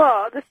during the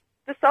war, the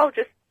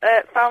soldiers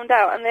found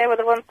out, and they were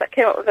the ones that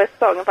came up with this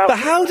song about... But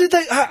how did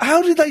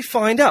they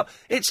find out?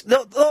 It's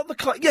not the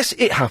kind... Yes,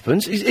 it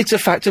happens. It's a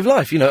fact of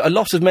life. You know, a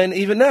lot of men,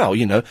 even now,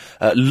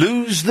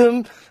 lose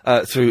them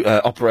through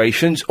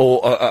operations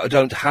or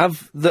don't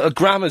have...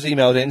 Grammar's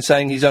emailed in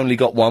saying he's only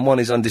got one. One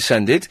is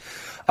undescended.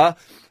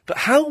 But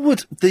how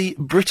would the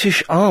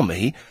British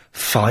Army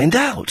find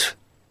out?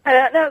 I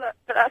don't know,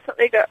 but that's what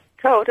they got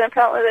told, and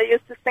apparently they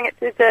used to sing it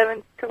to the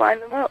Germans to line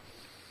them up.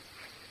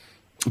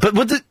 But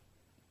would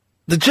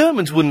the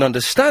Germans wouldn't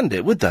understand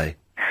it, would they?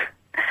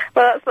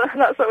 Well,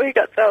 that's what we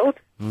got told.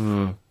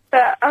 Mm.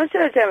 But I'm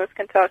sure the Germans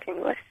can talk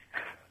English.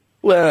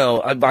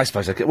 Well, I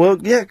suppose I can. Well,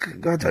 yeah,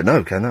 I don't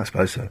know, can I? I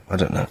suppose so. I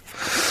don't know.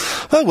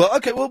 Oh, well,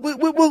 okay, well,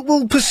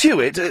 we'll pursue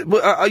it.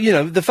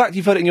 The fact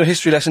you've heard it in your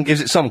history lesson gives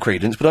it some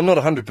credence, but I'm not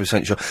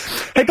 100% sure.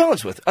 Hey,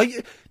 Barnsworth,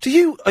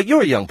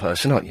 you're a young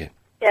person, aren't you?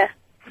 Yeah.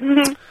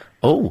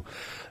 Oh.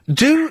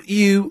 Do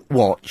you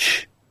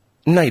watch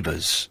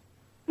Neighbours?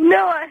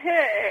 No, I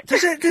heard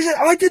it.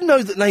 I didn't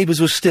know that Neighbours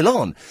was still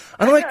on,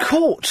 and I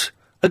caught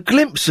a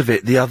glimpse of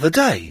it the other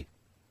day.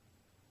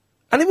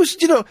 And it was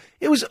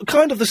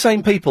kind of the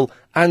same people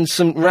and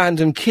some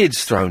random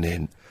kids thrown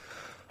in.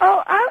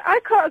 Oh,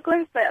 I caught a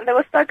glimpse of it, and they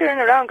were staggering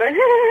around going,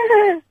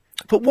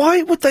 But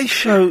why would they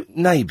show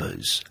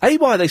Neighbours?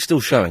 Why are they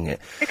still showing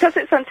it? Because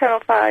it's on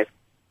Channel 5.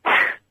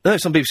 No,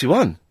 it's on BBC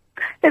One.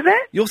 Is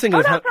it? You're thinking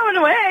of... that's Home and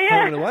Away, yeah.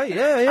 Home and Away,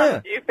 yeah.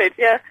 I'm stupid,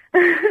 yeah.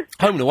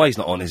 Home and Away's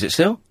not on, is it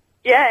still?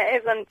 Yeah,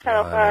 it is on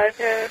Channel 5,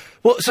 yeah.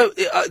 Well, so,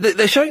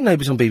 they're showing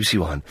Neighbours on BBC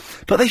One,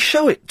 but they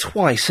show it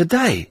twice a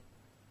day.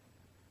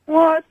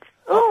 What?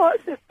 Oh,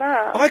 what's this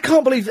about? I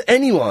can't believe that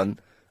anyone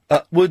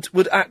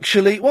would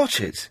actually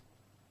watch it.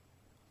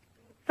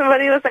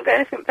 Somebody who hasn't got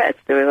anything better to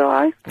do with their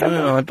life.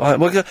 No,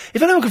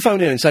 if anyone can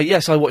phone in and say,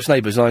 yes, I watch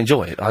Neighbours and I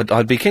enjoy it,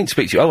 I'd be keen to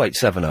speak to you.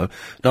 0870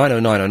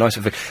 9090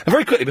 973. And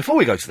very quickly, before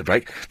we go to the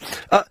break,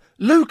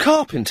 Lou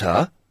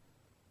Carpenter...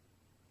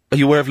 Are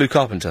you aware of Lou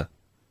Carpenter?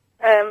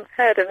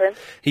 Heard of him.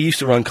 He used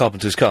to run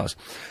Carpenter's cars.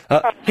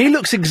 He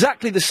looks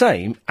exactly the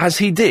same as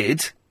he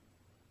did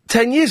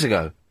 10 years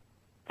ago.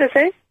 Does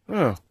he?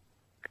 Oh.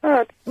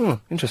 God.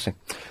 Oh, interesting.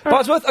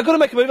 Barnsworth, I've got to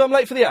make a move. I'm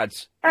late for the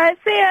ads. Alright,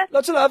 see ya.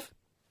 Lots of love.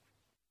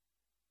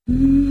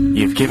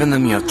 You've given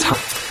them your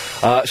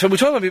time. So we're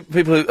talking about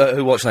people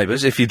who watch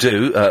Neighbours. If you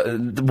do,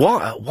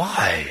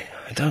 why?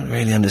 I don't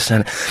really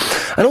understand it.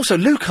 And also,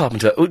 Lou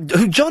Carpenter,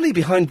 who Johnny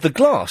Behind the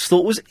Glass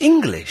thought was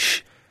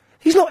English.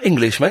 He's not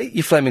English, mate,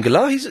 you flaming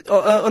galah. He's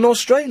an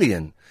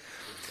Australian.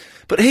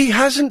 But he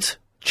hasn't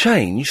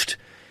changed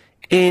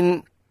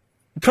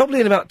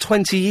probably in about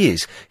 20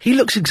 years. He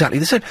looks exactly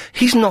the same.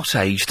 He's not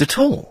aged at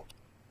all.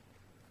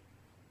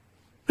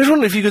 I was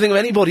wondering if you could think of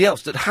anybody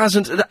else that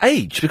hasn't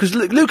aged, because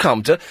Lou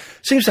Carpenter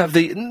seems to have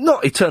the,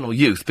 not eternal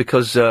youth,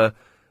 because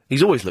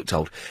he's always looked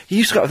old. He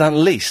used to go with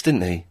Annalise,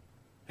 didn't he?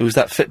 Who was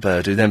that fit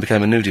bird who then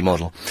became a nudie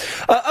model.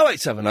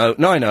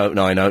 0870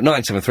 9090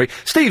 973.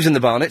 Steve's in the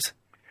Barnet.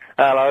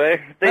 Hello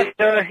there.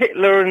 The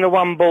Hitler and the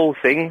one ball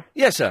thing.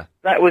 Yes, sir.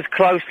 That was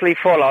closely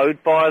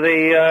followed by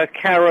the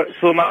carrots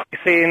will make you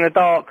see in the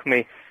dark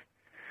myth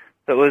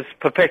that was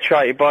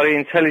perpetuated by the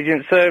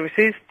intelligence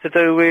services to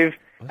do with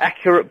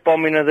accurate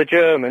bombing of the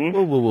Germans.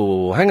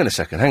 Whoa. Hang on a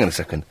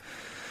second.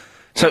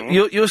 So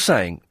you're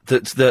saying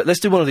that let's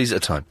do one of these at a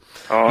time.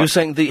 You're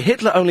saying the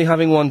Hitler only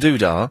having one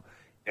doodah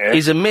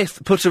is a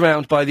myth put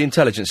around by the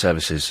intelligence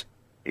services?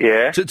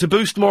 Yeah. To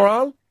boost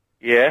morale?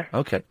 Yeah.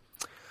 Okay.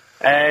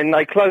 And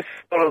they closely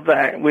followed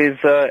that with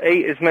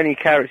eat as many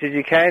carrots as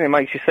you can, it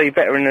makes you see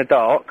better in the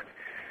dark.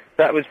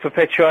 That was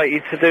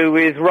perpetuated to do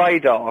with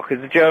radar,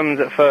 because the Germans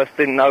at first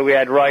didn't know we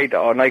had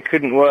radar, and they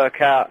couldn't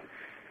work out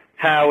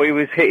how he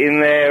was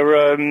hitting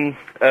their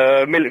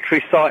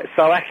military sites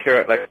so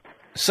accurately.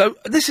 So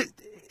this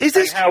is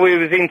this how he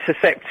was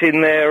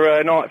intercepting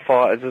their night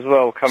fighters as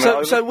well coming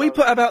over. So we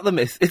put about the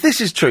myth. If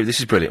this is true, this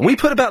is brilliant. We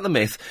put about the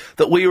myth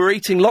that we were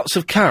eating lots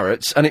of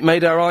carrots and it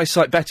made our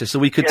eyesight better, so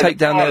we could take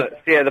down their.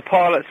 Yeah, the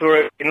pilots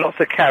were eating lots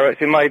of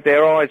carrots. It made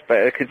their eyes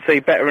better. Could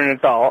see better in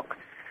the dark.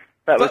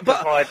 That was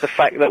beside the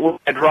fact that we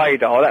had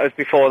radar. That was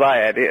before they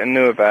had it and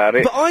knew about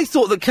it. But I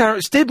thought that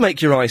carrots did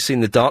make your eyes see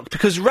in the dark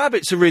because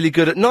rabbits are really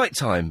good at night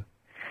time.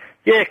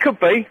 Yeah, it could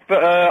be,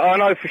 but I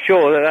know for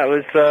sure that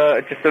was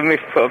just a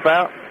myth put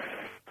about.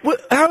 Well,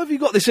 how have you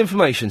got this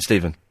information,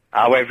 Stephen?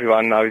 Oh,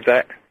 everyone knows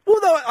that. Well,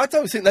 no, I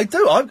don't think they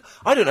do.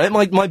 I don't know.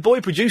 My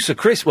boy producer,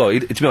 Chris, well,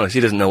 to be honest, he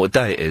doesn't know what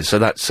day it is, so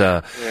that's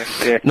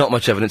not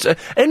much evidence.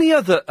 Any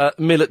other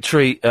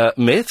military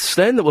myths,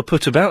 then, that were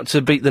put about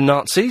to beat the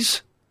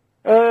Nazis?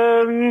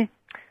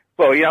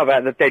 Well, you know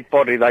about the dead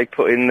body they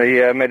put in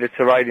the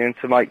Mediterranean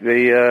to make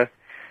the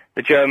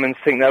Germans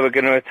think they were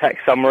going to attack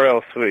somewhere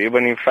else,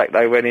 when in fact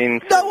they went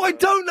in. No, I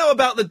don't know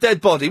about the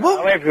dead body.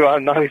 What? Oh,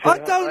 everyone knows it. I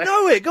don't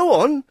know it.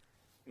 Go on.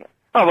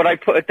 Oh, well, they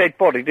put a dead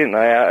body, didn't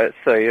they, out at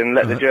sea and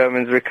let the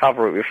Germans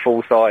recover it with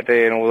false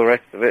ID and all the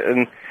rest of it,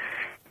 and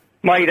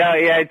made out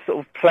he had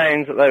sort of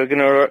plans that they were going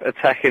to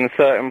attack in a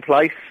certain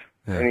place,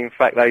 and in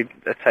fact they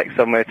attacked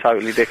somewhere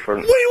totally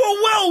different. We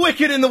were well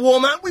wicked in the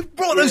war, man. We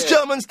brought those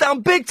Germans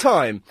down big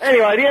time.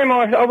 Anyway,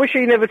 the I wish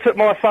he never took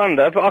my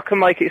thunder, but I can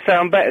make it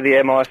sound better, the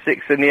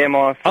MI6 than the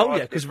MI5. Oh,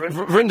 yeah, because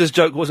Verinda's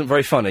joke wasn't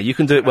very funny. You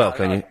can do it well,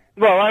 can you?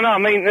 Well, I know, I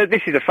mean,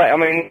 this is a fact. I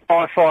mean,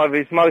 I5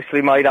 is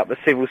mostly made up of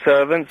civil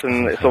servants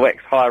and it's all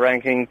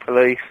ex-high-ranking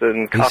police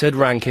and... He said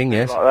ranking,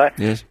 yes. Like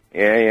that. Yes.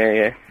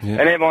 Yeah.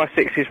 And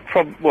MI6 is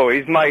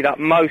is made up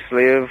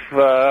mostly of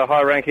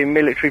high-ranking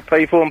military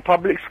people and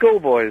public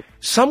schoolboys.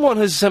 Someone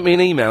has sent me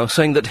an email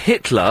saying that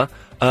Hitler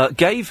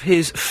gave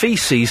his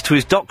faeces to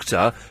his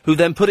doctor, who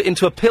then put it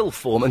into a pill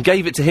form and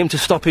gave it to him to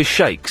stop his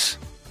shakes.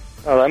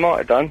 Oh, they might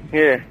have done,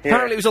 yeah.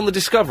 Apparently it was on the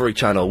Discovery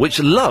Channel, which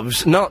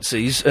loves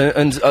Nazis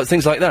and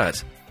things like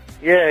that.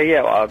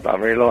 Yeah, well, I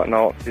don't really like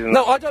Nazis.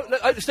 No, I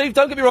don't... Steve,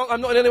 don't get me wrong,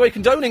 I'm not in any way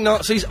condoning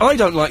Nazis, I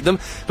don't like them,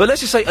 but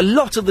let's just say a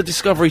lot of the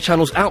Discovery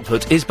Channel's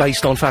output is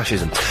based on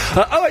fascism.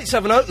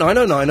 0870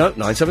 9090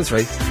 973.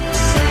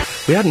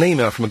 We had an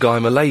email from a guy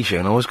in Malaysia,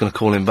 and I was going to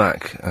call him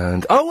back,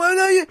 and... Oh, well,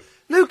 no,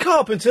 Lou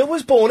Carpenter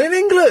was born in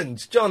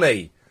England,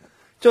 Johnny.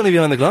 Johnny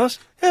behind the glass.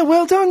 Yeah,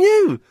 well done,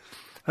 you.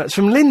 That's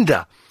from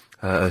Linda.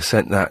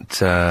 Sent that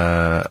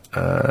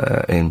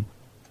in.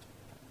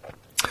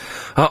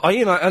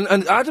 Ian,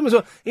 and Adam as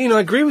well. Ian, I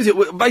agree with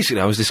you.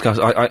 Basically, I was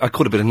discussing. I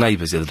caught a bit of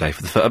Neighbours the other day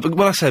for the first.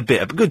 When I say a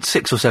bit, a good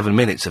 6 or 7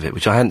 minutes of it,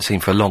 which I hadn't seen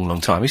for a long, long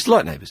time. I used to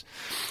like Neighbours,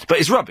 but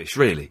it's rubbish,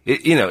 really.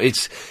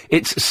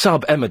 It's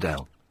sub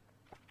Emmerdale.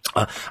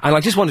 And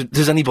I just wondered,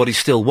 does anybody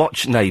still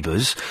watch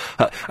Neighbours?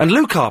 And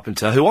Lou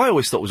Carpenter, who I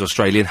always thought was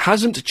Australian,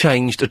 hasn't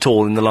changed at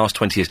all in the last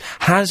 20 years.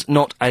 Has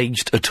not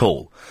aged at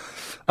all.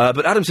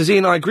 But Adam says,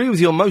 Ian, I agree with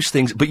you on most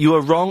things, but you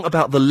are wrong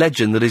about the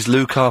legend that is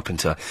Lou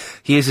Carpenter.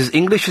 He is as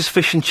English as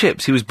fish and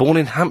chips. He was born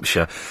in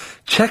Hampshire.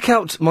 Check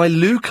out my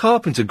Lou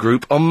Carpenter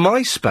group on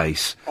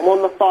MySpace. I'm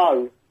on the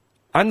phone.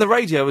 And the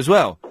radio as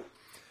well.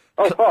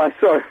 Oh, hi,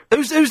 sorry.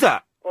 Who's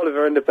that?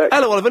 Oliver in the back.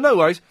 Hello, Oliver, no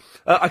worries.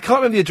 I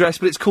can't remember the address,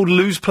 but it's called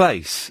Lou's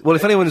Place. Well,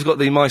 if anyone has got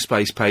the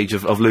MySpace page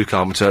of Lou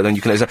Carpenter, then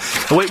you can...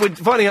 We're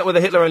finding out whether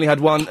Hitler only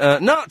had one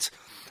nut.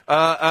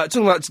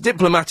 Talking about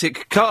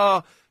diplomatic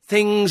car...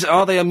 things,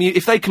 are they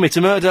if they commit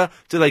a murder,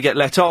 do they get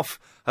let off?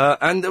 That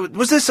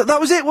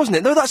was it, wasn't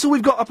it? No, that's all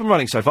we've got up and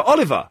running so far.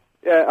 Oliver?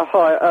 Yeah,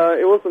 hi,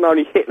 it wasn't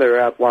only Hitler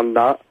who had one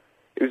nut,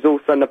 it was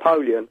also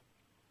Napoleon.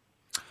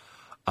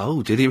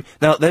 Oh, did he?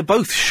 Now, they're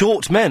both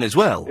short men as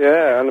well.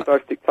 Yeah, and they're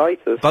both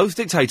dictators. Both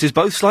dictators,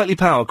 both slightly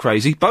power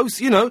crazy,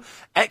 both,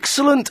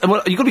 excellent, and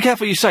well, you've got to be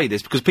careful you say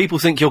this, because people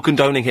think you're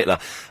condoning Hitler.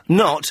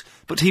 Not,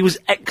 but he was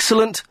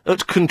excellent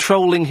at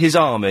controlling his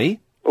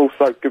army.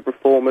 Also good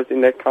reformers in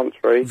their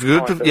country.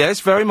 Good, yes,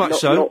 very much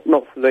so.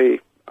 Not for the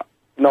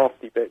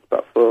nasty bits,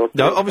 but for...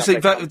 No, obviously,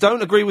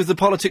 don't agree with the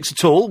politics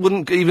at all.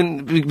 Wouldn't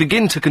even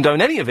begin to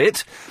condone any of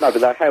it. No,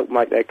 but they help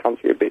make their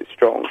country a bit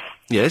strong.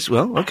 Yes,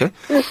 well, okay.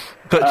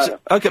 But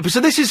so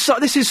this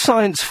is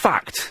science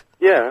fact.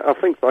 Yeah, I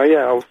think so,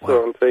 yeah. I saw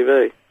it on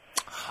TV.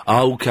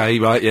 Okay,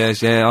 right,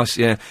 yes,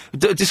 yeah.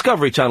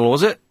 Discovery Channel,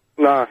 was it?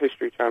 No,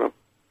 History Channel.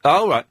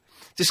 Oh, right.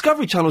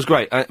 Discovery Channel's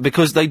great,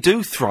 because they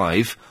do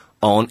thrive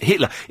on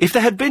Hitler. If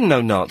there had been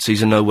no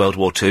Nazis and no World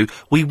War II,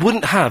 we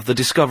wouldn't have the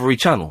Discovery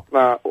Channel.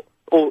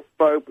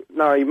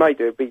 No, you may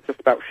do. It'd be just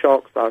about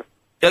sharks, though.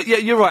 Yeah,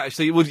 you're right,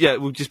 actually.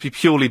 It would just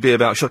purely be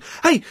about sharks.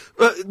 Hey,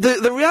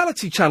 the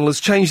Reality Channel has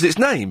changed its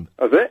name.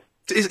 Has it?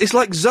 It's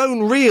like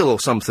Zone Real or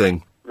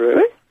something.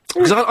 Really?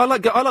 Because I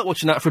like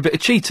watching that for a bit of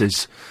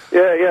Cheaters.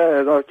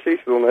 Yeah, no,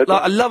 Cheaters on there.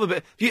 I love a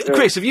bit.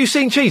 Chris, have you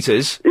seen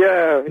Cheaters?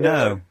 Yeah.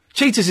 No.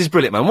 Cheaters is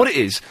brilliant, man. What it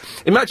is,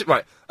 imagine.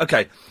 Right,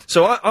 okay.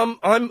 So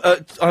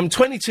I'm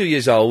 22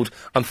 years old.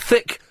 I'm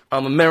thick.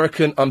 I'm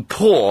American. I'm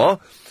poor.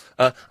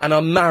 And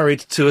I'm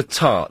married to a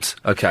tart,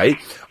 okay?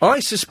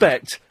 I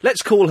suspect,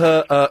 let's call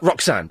her,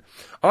 Roxanne.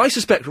 I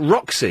suspect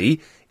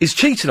Roxy is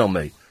cheating on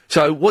me.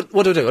 So, what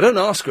do? I don't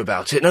ask her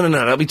about it. No,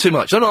 that'll be too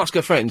much. I don't ask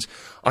her friends.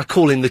 I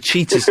call in the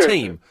Cheaters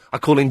team. I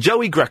call in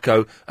Joey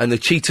Greco and the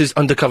Cheaters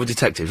undercover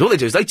detectives. All they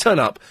do is they turn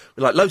up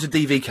with, like, loads of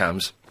DV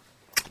cams.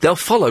 They'll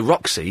follow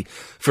Roxy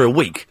for a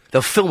week.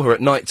 They'll film her at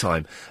night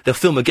time. They'll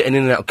film her getting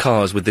in and out of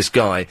cars with this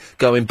guy,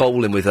 going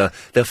bowling with her.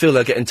 They'll film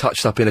her getting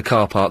touched up in a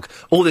car park.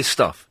 All this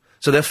stuff.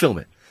 So they'll film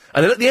it.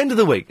 And then at the end of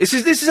the week, this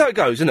is how it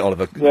goes, isn't it,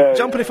 Oliver? Yeah,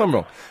 Jump in if I'm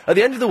wrong. At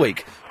the end of the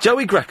week,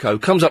 Joey Greco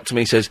comes up to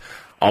me and says,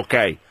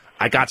 "Okay,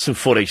 I got some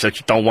footage that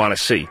you don't want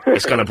to see.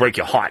 It's going to break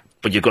your heart,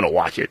 but you're going to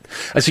watch it."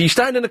 And so you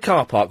stand in a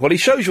car park while he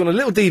shows you on a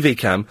little DV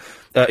cam,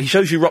 he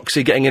shows you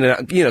Roxy getting in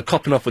and out,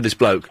 copping off with this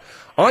bloke.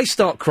 I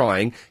start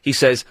crying. He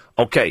says,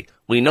 "Okay,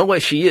 we know where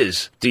she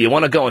is. Do you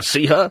want to go and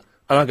see her?"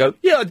 And I go,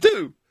 "Yeah, I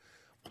do."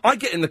 I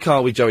get in the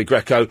car with Joey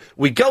Greco.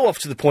 We go off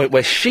to the point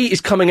where she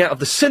is coming out of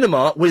the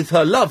cinema with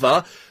her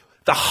lover.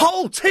 The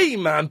whole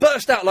team, man,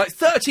 burst out, like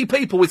 30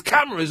 people with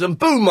cameras and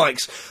boom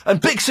mics and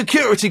big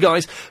security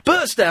guys,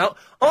 burst out.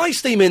 I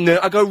steam in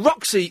there. I go,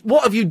 "Roxy,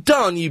 what have you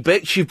done, you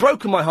bitch? You've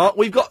broken my heart.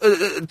 We've got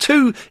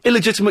 2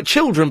 illegitimate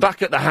children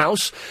back at the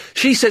house."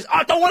 She says,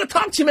 "I don't want to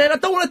talk to you, man. I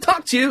don't want to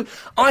talk to you."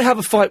 I have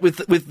a fight with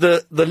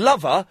the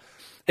lover.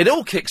 It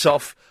all kicks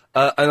off,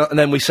 and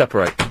then we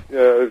separate.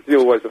 Yeah,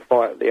 there's always a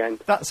fight at the end.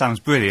 That sounds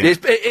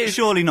brilliant. It is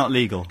surely not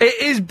legal.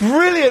 It is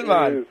brilliant,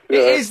 man. It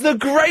is the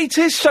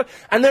greatest show.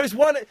 And there is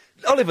one...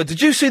 Oliver, did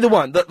you see the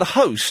one that the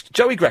host,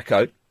 Joey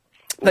Greco...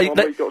 He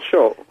got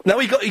shot? No,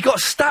 he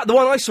got stabbed. The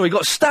one I saw, he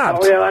got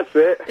stabbed. Oh, yeah, that's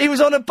it. He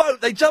was on a boat.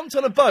 They jumped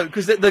on a boat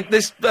because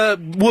this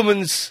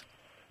woman's...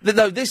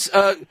 this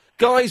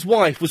guy's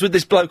wife was with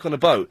this bloke on a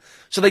boat.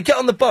 So they get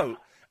on the boat...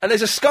 And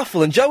there's a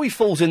scuffle, and Joey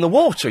falls in the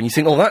water, and you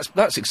think, "Oh,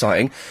 that's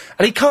exciting."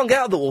 And he can't get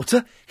out of the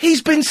water.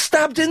 He's been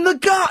stabbed in the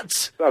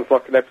gut. Sounds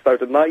like an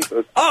episode of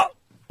Neighbours. Oh,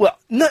 well,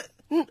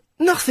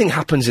 nothing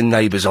happens in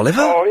Neighbours, Oliver.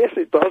 Oh, yes,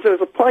 it does. There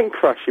was a plane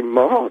crash in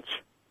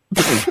March.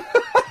 It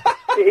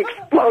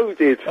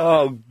exploded.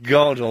 Oh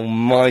God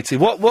Almighty!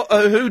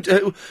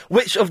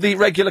 Which of the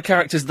regular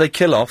characters did they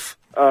kill off?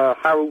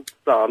 Harold's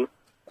son.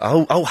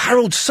 Oh,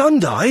 Harold's son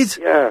died?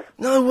 Yeah.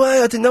 No way,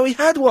 I didn't know he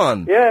had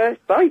one. Yeah,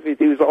 David,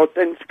 he was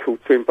identical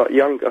to him, but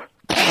younger.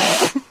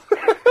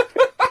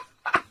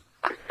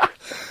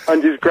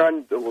 And his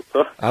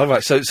granddaughter. Oh,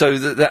 right, so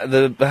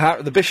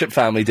the Bishop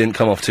family didn't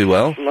come off too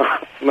well?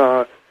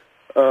 No.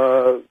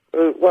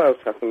 What else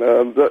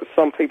happened?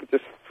 Some people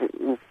just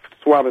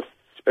swam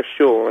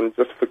ashore and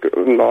just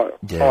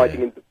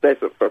hiding in the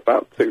desert for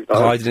about 2 days.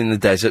 Hiding in the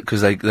desert, because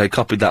they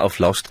copied that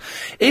off Lost.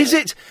 Is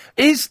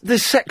the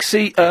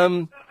sexy,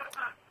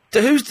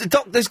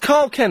 there's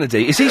Carl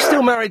Kennedy. Is he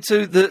still married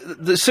to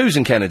the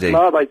Susan Kennedy?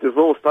 No, they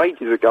divorced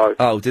ages ago.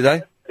 Oh, did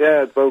they?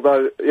 Yeah,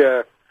 although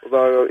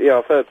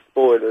I've heard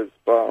spoilers,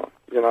 but,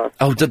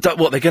 Oh,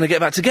 what, they're going to get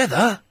back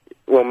together?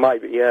 Well,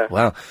 maybe, yeah.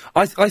 Wow.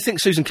 I think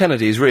Susan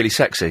Kennedy is really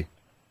sexy.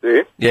 Do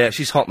you? Yeah,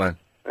 she's hot, man.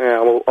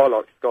 Yeah, well, I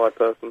like Sky,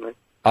 personally.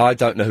 I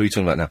don't know who you're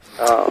talking about now.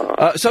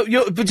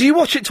 But do you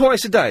watch it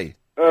twice a day?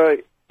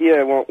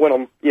 Yeah,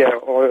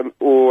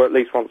 or at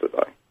least once a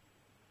day.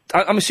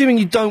 I'm assuming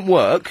you don't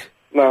work?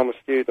 No, I'm a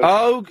student.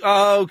 Oh,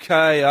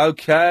 okay,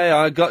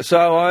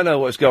 I know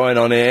what's going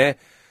on here.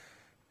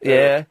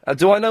 Yeah.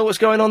 Do I know what's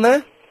going on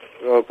there?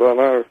 I don't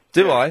know.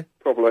 Do I?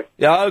 Probably.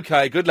 Yeah,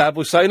 okay, good lad,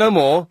 we'll say no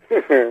more.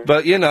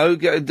 But,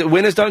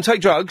 winners don't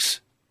take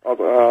drugs. I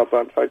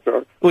don't take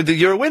drugs. Well,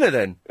 you're a winner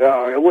then?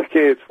 Yeah,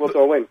 wicked. What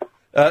do I win?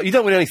 You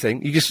don't win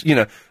anything. You just,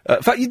 in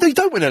fact, you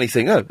don't win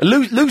anything, no.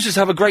 Losers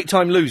have a great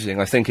time losing,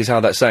 I think, is how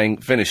that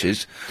saying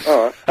finishes.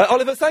 All right.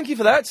 Oliver, thank you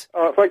for that.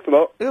 All right, thanks a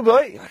lot. Good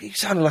boy. You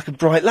sounded like a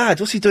bright lad.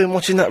 What's he doing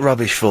watching that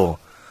rubbish for?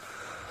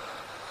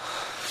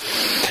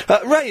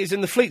 Ray is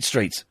in the Fleet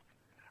Street.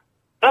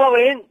 Hello,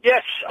 Ian.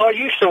 Yes, I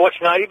used to watch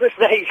Neighbours.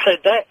 Now you said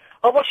that.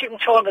 I watch it from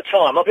time to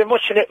time. I've been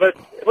watching it for,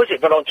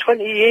 been on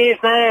 20 years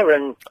now,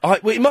 and...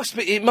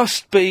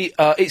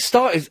 It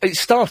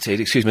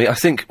started, I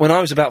think, when I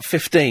was about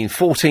 14,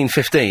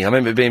 15. I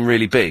remember it being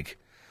really big.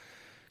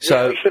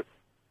 So,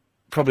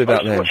 probably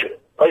about then.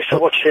 I used to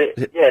watch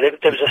it. Yeah,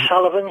 there was a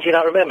Sullivans. You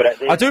don't remember that,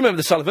 do you? I do remember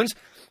the Sullivans.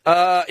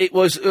 It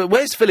was,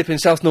 where's Philip in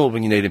South Norwood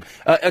when you need him?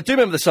 I do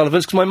remember the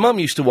Sullivans because my mum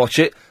used to watch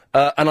it,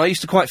 and I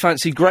used to quite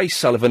fancy Grace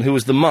Sullivan, who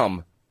was the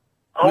mum.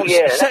 Oh,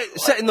 yeah.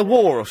 Set in the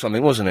war or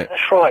something, wasn't it?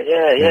 That's right,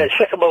 yeah.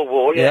 Second World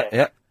War,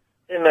 yeah.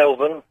 In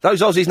Melbourne.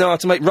 Those Aussies know how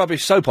to make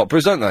rubbish soap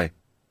operas, don't they?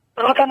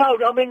 I don't know.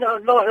 I mean,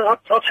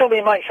 I'll tell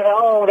me mates,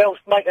 they'll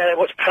make that,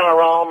 watch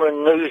Panorama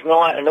and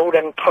Newsnight and all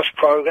them posh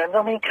programs.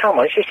 I mean, come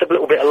on, it's just a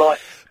little bit of light.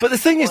 But the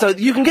thing is, though,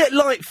 you can get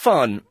light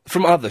fun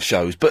from other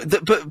shows, but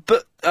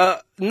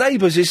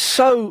Neighbours is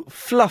so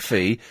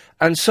fluffy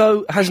and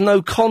so has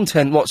no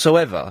content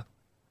whatsoever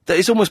that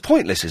it's almost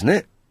pointless, isn't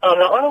it? Oh,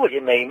 no, I know what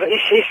you mean, but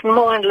it's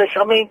mindless.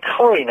 I mean,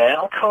 Corrie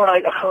now,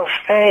 I can't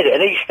stand it.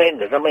 And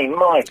EastEnders, I mean,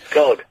 my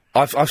God.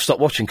 I've stopped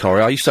watching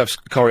Corrie. I used to have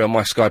Corrie on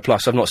my Sky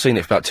Plus. I've not seen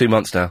it for about 2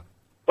 months now.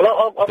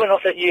 Well, I went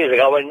off it years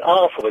ago when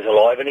Arthur was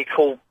alive, and he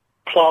called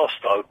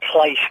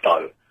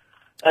Plaistow.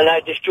 And they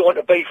had this joint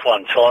of beef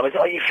one time.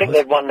 You think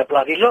they'd won the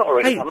bloody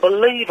lottery?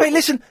 Unbelievable. Hey,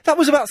 listen, that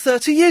was about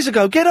 30 years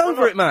ago. Get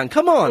over it, man.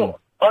 Come on.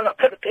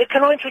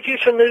 Can I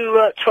introduce a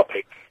new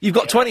topic? You've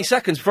got 20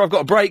 seconds before I've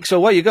got a break, so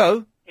away you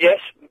go. Yes.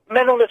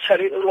 Men on the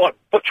telly look like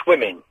butch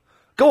women.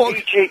 Go on.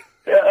 E.g.,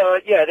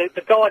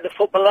 the guy, the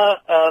footballer,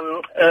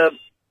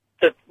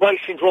 the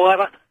racing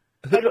driver.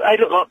 They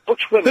look like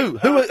butch women.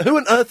 Who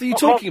on earth are you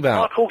talking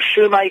about? Michael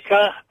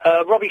Schumacher,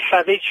 Robbie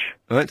Savage.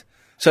 Right.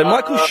 So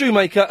Michael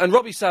Schumacher and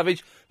Robbie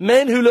Savage,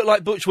 men who look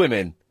like butch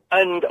women.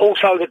 And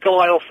also the guy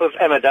off of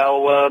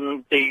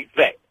Emmerdale, the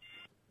vet.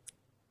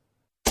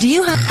 Do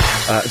you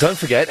have... don't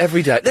forget,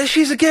 every day... There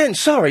she is again,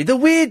 sorry. The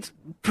weird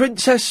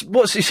princess...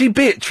 Is she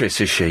Beatrice,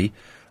 is she?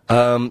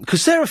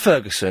 Because Sarah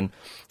Ferguson,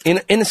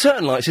 in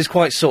certain lights, is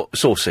quite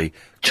saucy.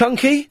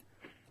 Chunky,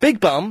 big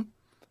bum,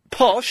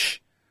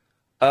 posh,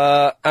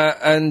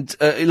 and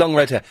long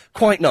red hair.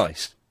 Quite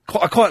nice.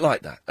 I quite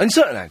like that. In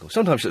certain angles.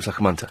 Sometimes she looks like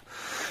a munter.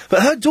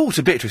 But her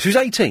daughter, Beatrice, who's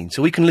 18,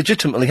 so we can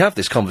legitimately have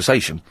this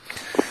conversation,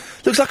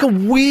 looks like a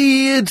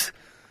weird...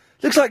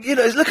 Looks like,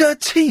 look at her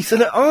teeth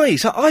and her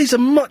eyes. Her eyes are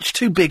much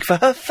too big for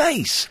her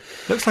face.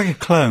 Looks like a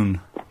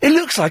clone. It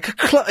looks like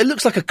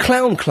a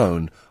clown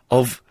clone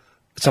of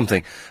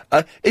something.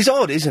 It's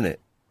odd, isn't it?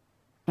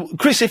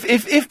 Chris,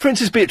 if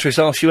Princess Beatrice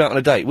asked you out on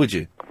a date, would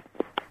you?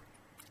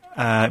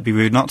 It'd be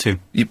rude not to.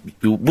 You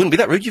wouldn't be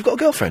that rude. You've got a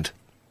girlfriend.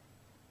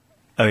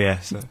 Oh,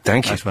 yes.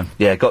 Thank you. Nice one.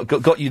 Yeah,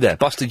 got you there.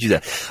 Busted you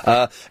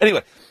there.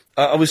 Anyway,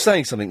 I was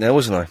saying something there,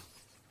 wasn't I?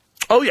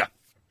 Oh, yeah.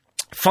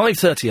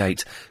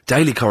 5:38,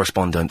 Daily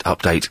Correspondent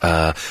update.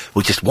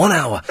 We're just 1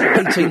 hour,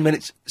 18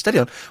 minutes. Steady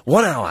on.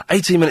 1 hour,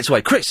 18 minutes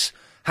away. Chris,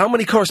 how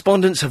many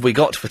correspondents have we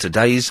got for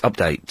today's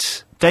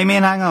update?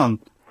 Damien, hang on.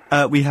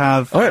 We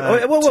have all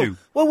right, two.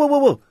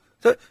 Whoa.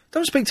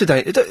 Don't speak to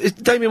Damien. Is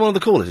Damien one of the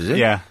callers, is he?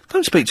 Yeah.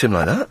 Don't speak to him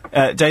like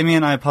that.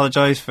 Damien, I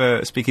apologise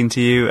for speaking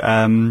to you.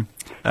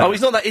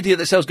 He's not that idiot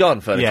that sells garden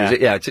furniture, is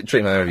it? Yeah, treat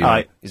him however you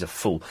want. He's a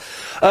fool.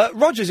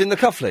 Roger's in the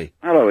Cuffley.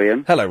 Hello,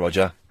 Ian. Hello,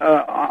 Roger.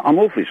 I'm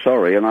awfully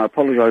sorry, and I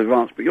apologise in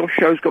advance, but your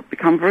show's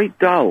become very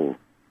dull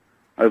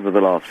over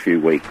the last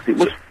few weeks. It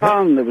was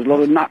fun, there was a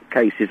lot of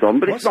nutcases on,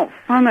 but it's not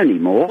fun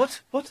anymore.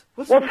 What's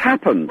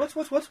happened?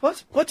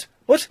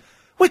 What?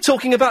 We're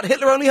talking about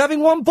Hitler only having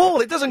one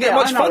ball. It doesn't get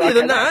much funnier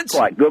than that. That's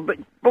quite good,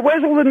 but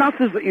where's all the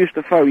nutters that used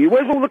to phone you?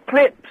 Where's all the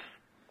clips?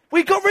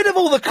 We got rid of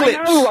all the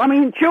clips. I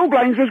mean,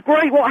 Chilblains was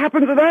great. What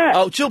happened to that?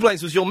 Oh,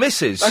 Chilblains was your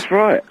missus. That's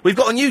right. We've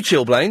got a new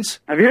Chilblains.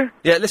 Have you?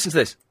 Yeah, listen to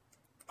this.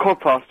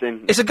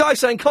 Codpasting. It's a guy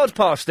saying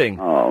codpasting.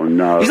 Oh,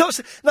 no. He's not...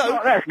 No,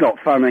 that's not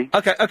funny.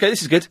 Okay,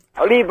 this is good.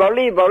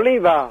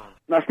 Oliva.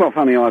 That's not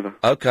funny either.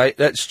 Okay,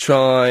 let's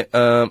try...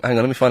 hang on,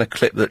 let me find a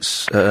clip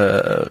that's...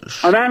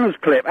 An Anna's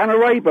clip. Anna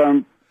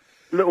Rayburn...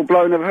 Little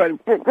blow, never heard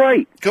it.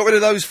 Great. Got rid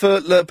of those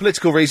for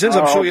political reasons.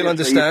 I'm sure you'll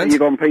understand. You've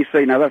gone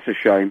PC now. That's a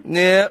shame.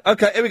 Yeah.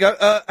 Okay. Here we go.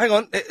 Hang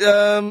on.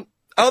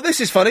 This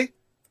is funny.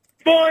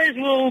 Boys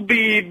will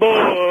be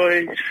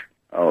boys.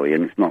 Oh,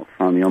 Ian, it's not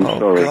funny. I'm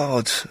sorry.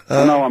 God.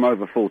 I know I'm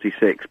over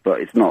 46,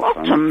 but it's not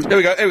funny. Here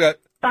we go.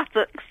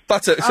 Buttocks.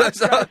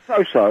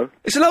 So.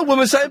 It's an old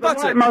woman saying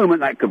buttocks. At the right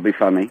moment, that could be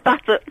funny.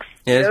 Buttocks.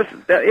 Yes.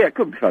 Yeah, it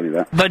could be funny,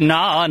 that.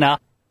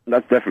 Banana.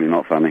 That's definitely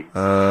not funny.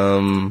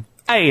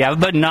 Hey, a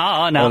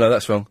banana. Oh, no,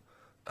 that's wrong.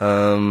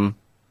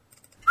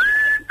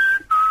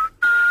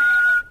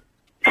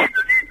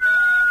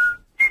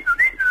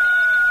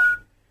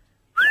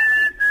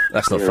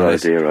 That's not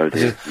funny. Oh,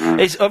 dear.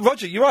 It's,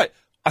 Roger, you're right.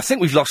 I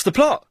think we've lost the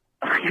plot.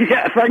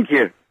 Yeah, thank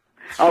you.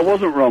 I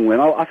wasn't wrong then.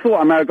 I thought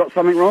I may have got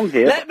something wrong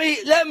here. Let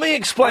me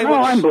explain. I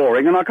know I'm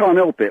boring and I can't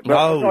help it, but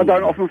I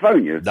don't often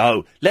phone you.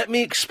 No, let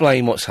me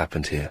explain what's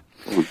happened here.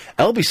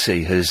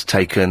 LBC has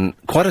taken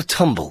quite a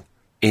tumble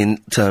in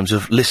terms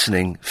of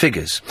listening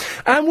figures.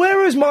 And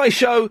whereas my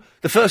show,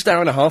 the first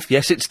hour and a half,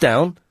 yes, it's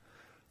down,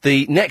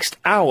 the next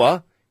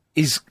hour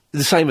is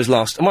the same as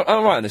last... I'm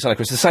right on this, aren't I,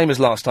 Chris? The same as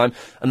last time,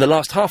 and the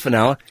last half an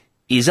hour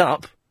is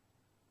up.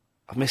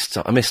 I missed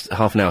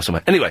half an hour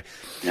somewhere. Anyway,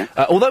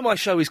 although my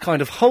show is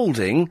kind of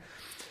holding,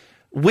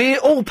 we're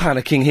all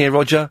panicking here,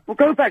 Roger. Well,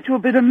 go back to a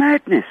bit of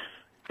madness.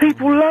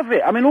 People love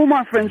it. I mean, all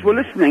my friends were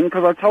listening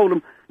because I told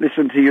them,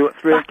 listen to you at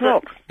 3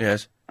 o'clock.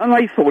 Yes. And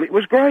they thought it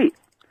was great.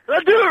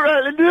 I do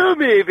really do,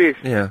 maybe.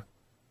 Yeah.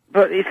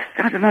 But it's,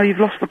 I don't know, you've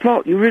lost the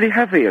plot. You really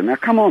have, Ian. Now,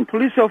 come on,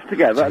 pull yourself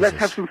together. Let's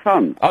have some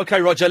fun.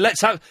 Okay, Roger,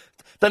 let's have...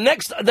 The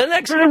next... A bit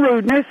of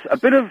rudeness, a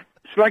bit of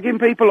slagging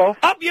people off.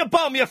 Up your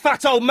bum, you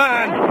fat old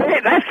man!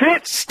 That's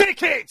it!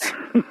 Stick it!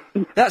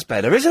 That's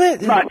better, isn't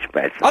it? Much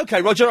better.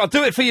 Okay, Roger, I'll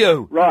do it for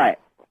you. Right.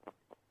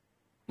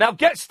 Now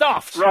get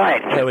stuffed!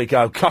 Right. There we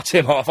go, cut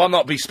him off. I'll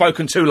not be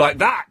spoken to like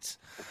that.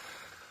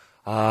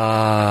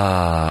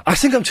 I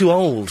think I'm too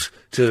old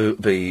to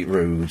be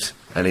rude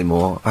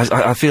anymore.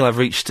 I feel I've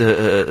reached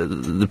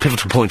the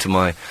pivotal point of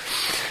my...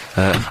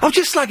 I'm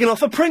just slagging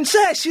off a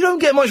princess. You don't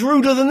get much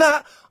ruder than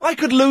that. I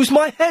could lose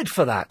my head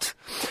for that.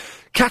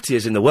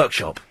 Katya's in the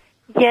workshop.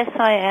 Yes,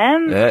 I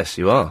am. Yes,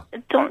 you are.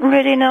 Don't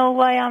really know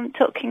why I'm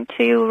talking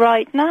to you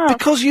right now.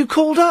 Because you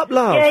called up,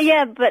 love.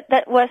 Yeah, but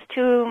that was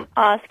to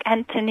ask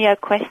Anthony a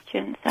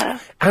question, so...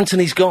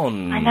 Anthony's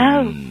gone. I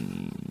know.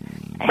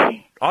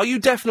 Are you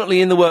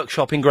definitely in the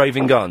workshop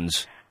engraving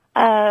guns?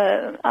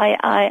 I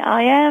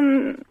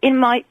am in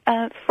my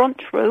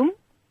front room,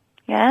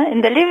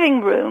 in the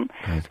living room,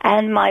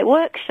 and my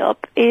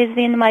workshop is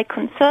in my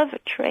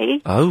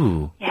conservatory.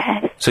 Oh.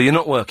 Yes. So you're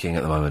not working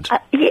at the moment?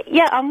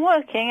 Yeah, I'm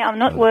working. I'm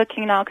not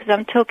working now because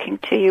I'm talking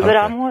to you, but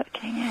I'm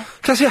working, yeah.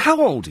 Cassie, how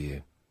old are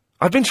you?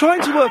 I've been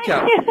trying to work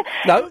out...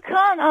 No? You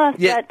can't ask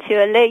that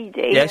to a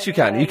lady. Yes, you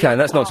can. You can.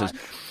 That's nonsense.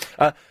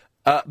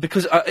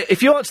 Because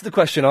if you answer the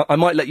question, I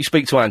might let you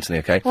speak to Anthony,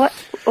 okay? What?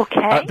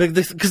 Okay.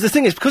 Because the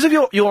thing is, because of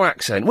your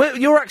accent...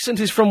 your accent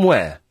is from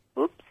where?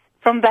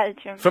 From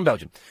Belgium. From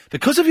Belgium.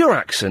 Because of your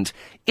accent,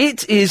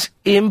 it is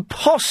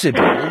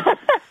impossible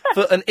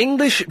for an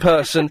English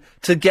person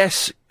to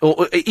guess,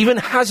 or even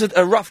hazard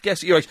a rough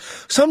guess at your age.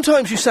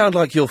 Sometimes you sound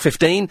like you're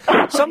 15,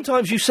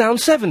 sometimes you sound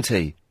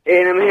 70.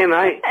 Ian, I'm here,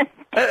 mate.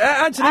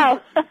 Anthony...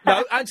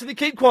 No, Anthony,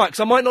 keep quiet,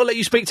 because I might not let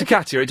you speak to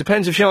Katya. It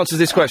depends if she answers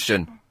this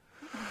question.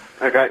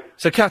 Okay.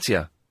 So,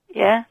 Katya.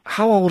 Yeah?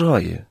 How old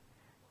are you?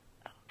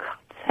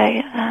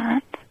 Say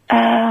that.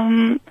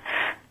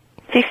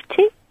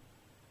 50?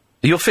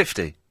 You're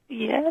 50?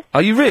 Yes.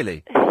 Are you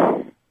really?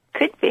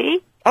 Could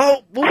be.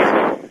 Oh,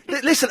 well,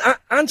 listen,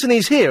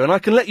 Anthony's here, and I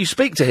can let you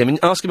speak to him and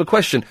ask him a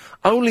question,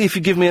 only if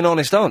you give me an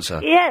honest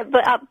answer. Yeah,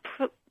 but I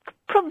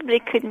probably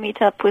could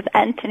meet up with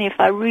Anthony if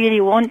I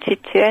really wanted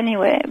to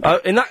anyway.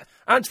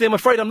 Anthony, I'm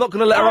afraid I'm not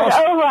going to let her ask...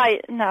 Oh,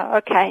 right. No,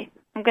 okay.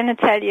 I'm going to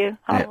tell you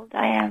how old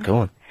I am. Go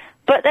on.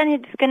 But then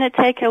it's going to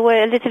take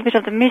away a little bit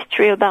of the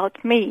mystery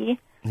about me.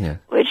 Yeah.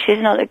 Which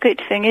is not a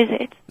good thing, is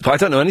it? But I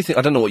don't know anything.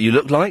 I don't know what you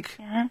look like.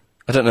 Yeah.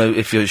 I don't know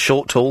if you're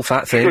short, tall,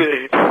 fat,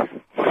 thin.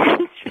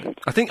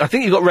 I think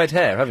you've got red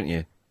hair, haven't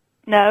you?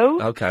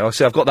 No. Okay, I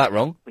see. I've got that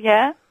wrong.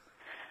 Yeah.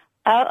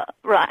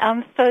 Right,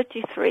 I'm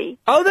 33.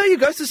 Oh, there you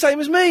go. It's the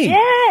same as me.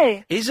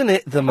 Yay! Isn't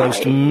it the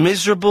most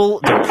miserable,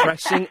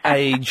 depressing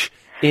age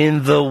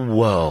in the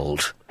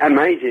world?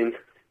 Amazing.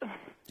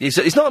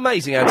 It's not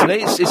amazing,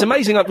 Anthony. It's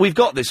amazing that we've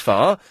got this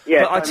far.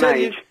 Yeah, but I tell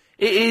you,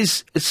 it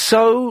is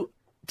so...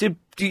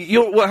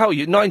 how are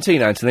you?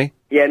 19, Anthony?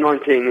 Yeah,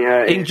 19,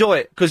 yeah. Enjoy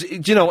it, because,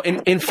 do you know,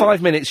 in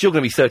 5 minutes you're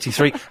going to be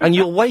 33, and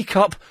you'll wake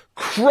up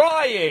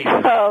crying!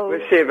 Oh.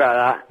 We'll see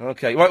about that.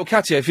 Okay, right, well,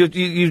 Katya, if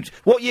you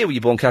what year were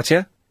you born,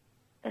 Katya?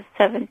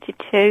 72,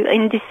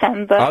 in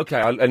December.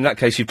 Okay, in that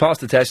case, you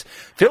passed the test.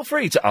 Feel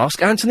free to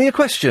ask Anthony a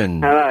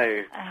question.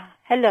 Hello.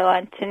 Hello,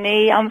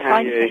 Anthony. I'm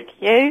fine, thank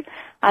you.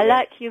 I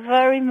like you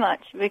very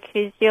much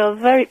because you're a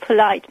very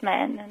polite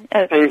man.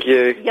 And thank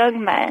you.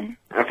 Young man.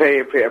 I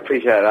very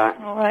appreciate that.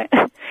 All right.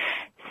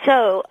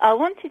 So, I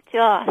wanted to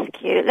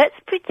ask you, let's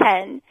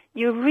pretend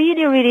you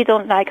really, really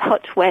don't like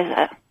hot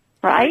weather,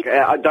 right? Okay,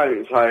 I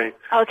don't, so...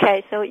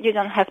 Okay, so you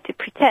don't have to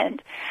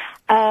pretend.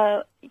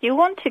 You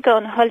want to go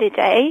on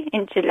holiday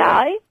in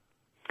July.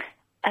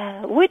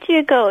 Would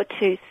you go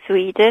to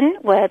Sweden,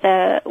 where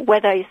the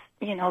weather is,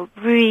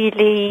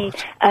 really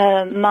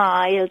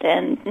mild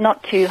and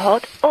not too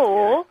hot,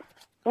 or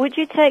would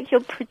you take your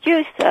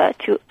producer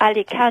to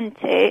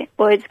Alicante,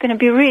 where it's going to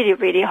be really,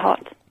 really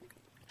hot?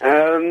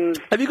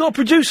 Have you got a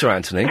producer,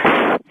 Anthony?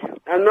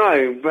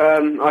 No,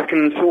 but I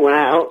can sort one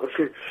out.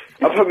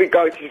 I'll probably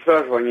go to the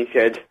first one you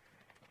said,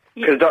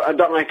 because I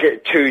don't like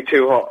it too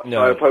hot. No.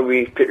 So I'll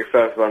probably pick the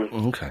first one.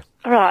 Okay.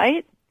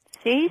 Right.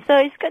 See, so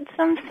it's got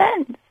some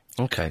sense.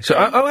 Okay, so,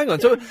 hang on.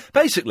 So,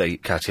 basically,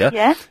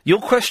 Katya,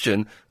 your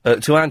question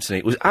to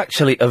Anthony was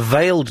actually a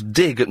veiled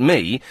dig at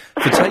me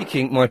for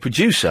taking my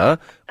producer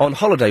on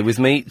holiday with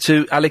me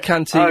to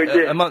Alicante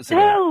a month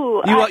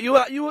ago. No, you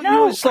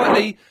were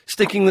slightly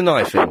sticking the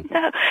knife in.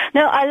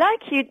 No, I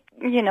like you,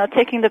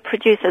 taking the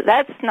producer.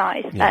 That's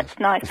nice. Yeah, that's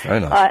nice. Very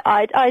nice.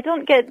 I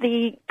don't get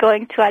the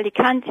going to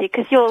Alicante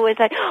because you're always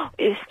like,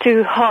 it's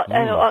too hot.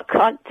 I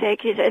can't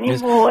take it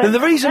anymore. The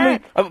reason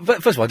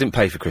first of all, I didn't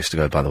pay for Chris to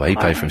go, by the way. He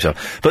paid for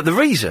himself. But the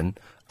reason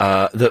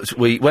that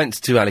we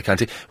went to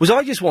Alicante was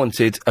I just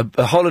wanted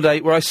a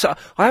holiday where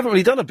I haven't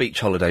really done a beach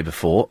holiday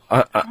before,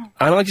 and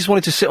I just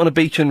wanted to sit on a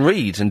beach and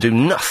read and do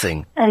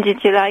nothing. And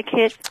did you like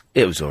it?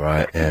 It was all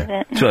right.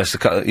 Yeah. To be honest,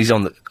 he's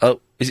on the. Oh,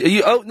 are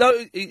you? Oh no,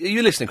 are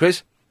you listening,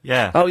 Chris?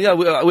 Yeah. Oh yeah,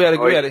 we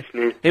had it.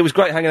 It was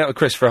great hanging out with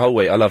Chris for a whole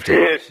week. I loved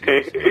it.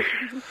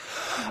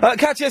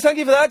 Katya, thank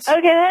you for that.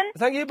 Okay then.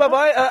 Thank you. Bye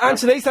bye.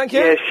 Anthony, thank you.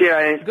 Yes,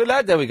 yeah. Good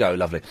lad. There we go.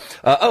 Lovely.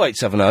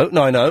 0870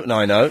 90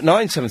 90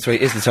 973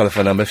 is the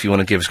telephone number if you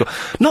want to give us a call.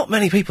 Not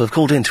many people have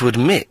called in to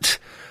admit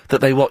that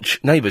they watch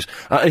Neighbours.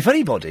 If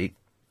anybody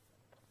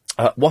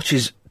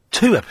watches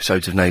 2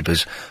 episodes of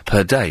Neighbours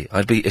per day,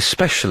 I'd be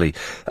especially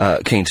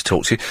keen to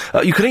talk to you.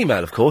 You can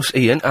email, of course,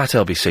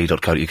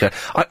 ian@lbc.co.uk.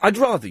 I'd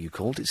rather you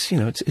called. It's,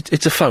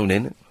 it's a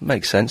phone-in. It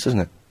makes sense,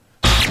 doesn't it?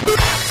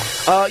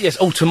 Yes.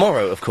 Oh,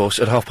 tomorrow, of course,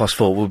 at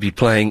 4:30, we'll be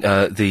playing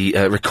the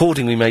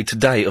recording we made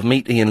today of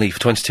Meet Ian Lee for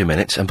 22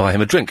 minutes and buy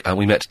him a drink.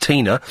 We met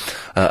Tina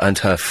and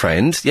her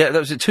friend. Yeah,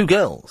 those are 2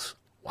 girls.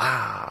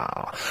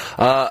 Wow.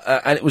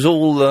 And it was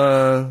all...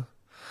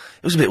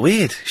 It was a bit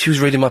weird. She was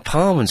reading my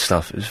palm and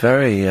stuff. It was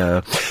very,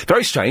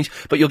 very strange,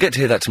 but you'll get to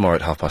hear that tomorrow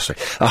at 3:30.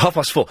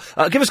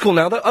 4:30. Give us a call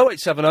now, though,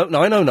 0870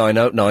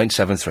 9090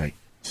 973.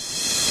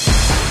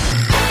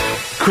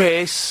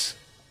 Chris,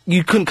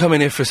 you couldn't come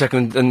in here for a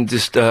second and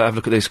just have a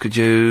look at this, could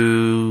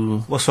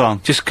you? What's wrong?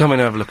 Just come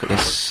in and have a look at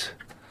this.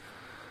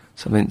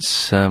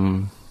 Something's,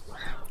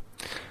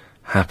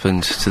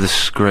 happened to the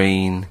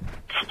screen.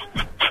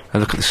 Have a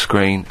look at the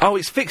screen. Oh,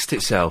 it's fixed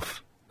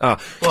itself. Ah,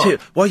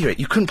 while you're at it,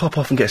 you couldn't pop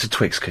off and get us a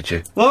Twix, could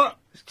you? What?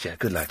 Yeah,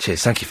 good lad.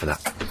 Cheers. Thank you for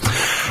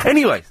that.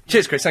 Anyway,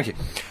 cheers, Chris. Thank you.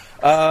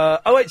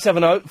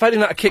 0870,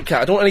 failing that a Kit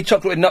Kat. I don't want any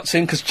chocolate and nuts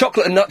in, because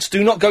chocolate and nuts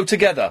do not go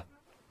together.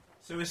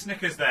 So we're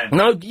Snickers then?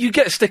 No, you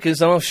get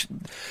Stickers.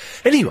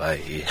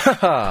 Anyway,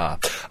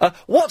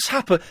 what's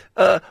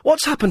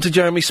happened to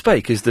Jeremy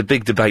Spake is the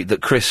big debate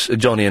that Chris,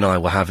 Johnny and I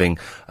were having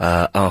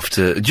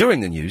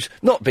during the news.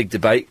 Not big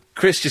debate.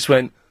 Chris just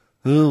went,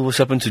 oh, what's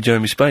happened to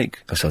Jeremy Spake?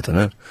 I said, I don't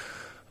know.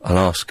 I'll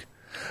ask.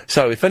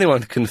 So, if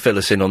anyone can fill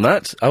us in on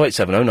that,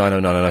 0870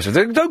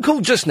 9090. Don't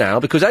call just now,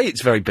 because A,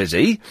 it's very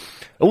busy,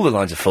 all the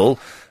lines are full,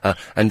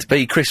 and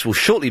B, Chris will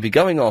shortly be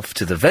going off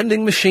to the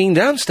vending machine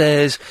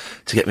downstairs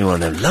to get me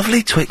one of them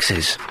lovely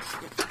Twixes.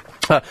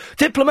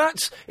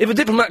 Diplomats. If a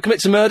diplomat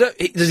commits a murder,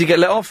 does he get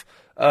let off?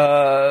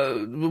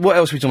 What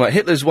else are we talking about?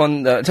 Hitler's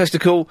one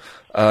testicle,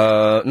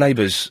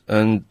 Neighbours,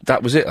 and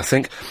that was it, I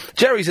think.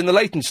 Jerry's in the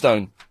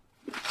Leytonstone.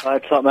 Hi,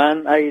 what's up,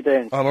 man? How you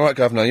doing? I'm alright,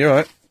 Governor. You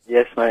alright?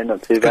 Yes, mate,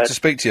 not too bad. Good to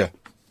speak to you.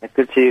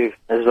 Good to you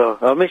as well.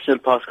 I missed you the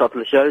past couple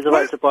of shows. I'd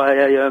like to buy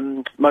a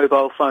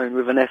mobile phone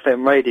with an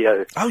FM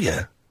radio. Oh,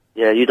 yeah?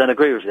 Yeah, you don't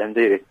agree with them,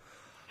 do you?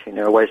 I think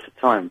they're a waste of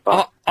time.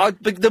 But I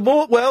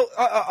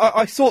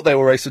thought they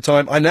were a waste of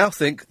time. I now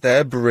think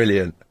they're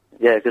brilliant.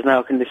 Yeah, because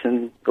now I can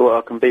listen, or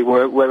I can be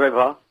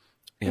wherever.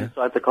 Yeah.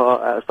 Inside the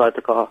car, outside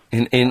the car.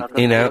 In,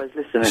 out,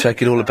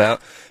 shake it all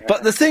about. Yeah.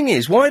 But the thing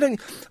is,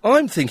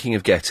 I'm thinking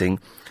of getting...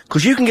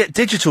 Because you can get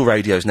digital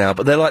radios now,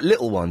 but they're like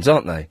little ones,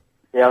 aren't they?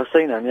 Yeah, I've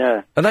seen them,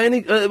 yeah. Are they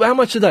any... how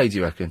much are they, do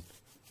you reckon?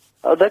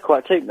 Oh, they're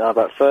quite cheap now,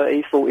 about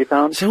 £30,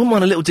 £40. So I wouldn't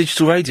mind a little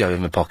digital radio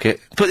in my pocket.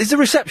 But is the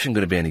reception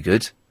going to be any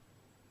good?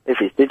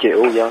 If it's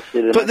digital, yeah.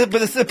 But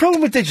the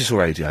problem with digital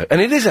radio, and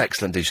it is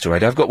excellent digital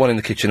radio, I've got one in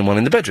the kitchen and one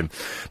in the bedroom,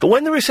 but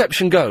when the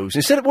reception goes,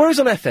 whereas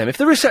on FM, if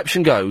the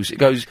reception goes, it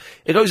goes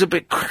a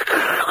bit...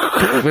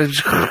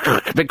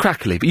 a bit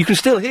crackly, but you can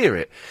still hear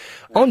it.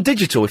 On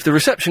digital, if the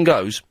reception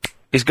goes...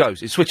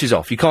 It switches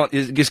off. You can't,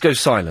 it just goes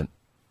silent.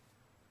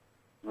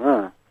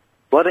 Ah.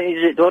 Why don't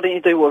you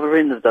do what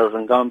Verinda does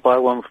and go and buy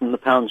one from the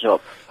pound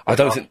shop? I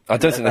don't think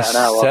they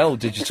sell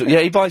digital. Yeah,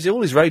 he buys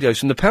all his radios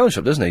from the pound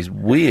shop, doesn't he? He's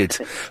weird.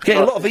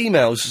 Getting a lot of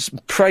emails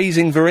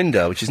praising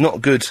Verinda, which is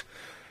not good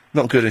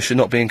and should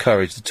not be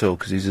encouraged at all,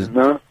 because he's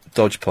a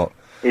dodgepot.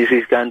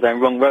 He's going down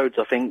wrong roads,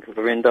 I think,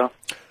 Verinda.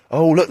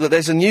 Oh, look,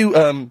 there's a new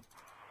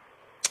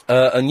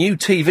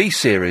TV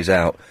series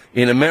out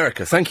in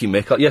America. Thank you,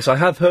 Mick. Yes, I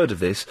have heard of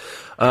this.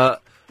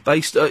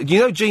 Based, you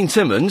know Gene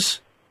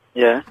Simmons?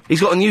 Yeah. He's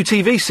got a new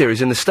TV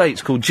series in the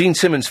States called Gene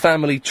Simmons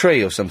Family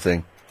Tree or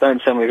something.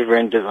 Don't tell me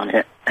Verinda's on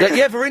it.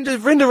 yeah,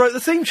 Verinda wrote the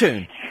theme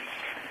tune.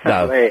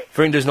 No,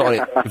 Verinda's not on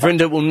it.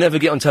 Verinda will never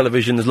get on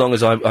television as long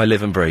as I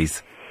live and breathe.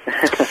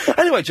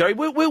 Anyway, Jerry,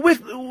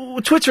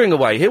 we're twittering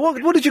away here.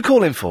 What did you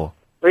call him for?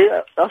 Well,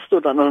 yeah, I still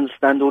don't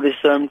understand all this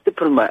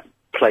diplomat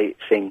plate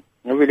thing.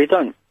 I really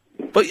don't.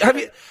 But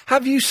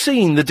have you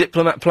seen the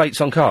diplomat plates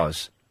on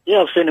cars?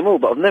 Yeah, I've seen them all,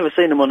 but I've never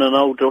seen them on an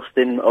old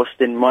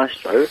Austin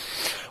Maestro.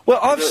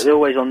 Well, they're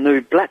always on new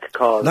black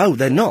cars. No,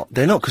 they're not.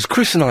 They're not, because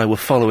Chris and I were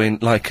following,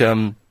 like,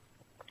 a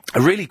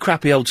really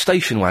crappy old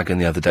station wagon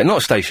the other day. Not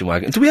a station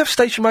wagon. Do we have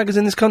station wagons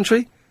in this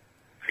country?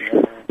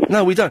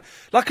 No, we don't.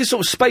 Like a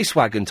sort of space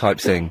wagon type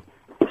thing.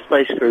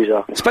 Space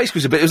Cruiser. Space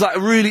Cruiser, but it was like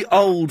a really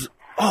old...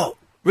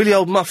 really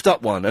old muffed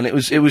up one, and it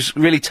was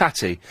really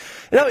tatty.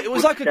 No, it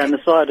was like down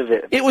the side of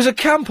it. It was a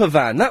camper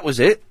van, that was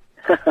it.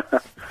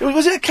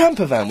 Was it a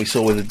camper van we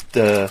saw with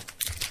the...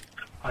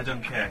 I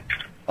don't care.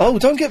 Oh,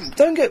 don't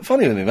get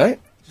funny with me, mate.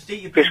 Just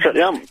eat your... Chris got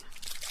the ump.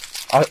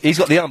 He's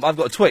got the ump, I've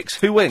got a Twix.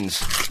 Who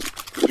wins?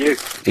 You.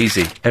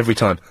 Easy, every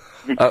time.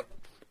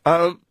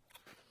 What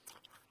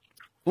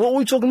were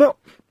we talking about?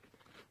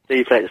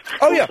 D plates.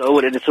 Oh, yeah. Also, I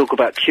wanted to talk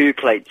about Q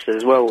plates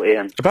as well,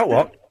 Ian. About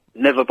what?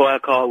 Never buy a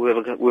car with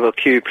a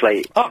Q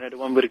plate. You know, the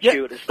one with a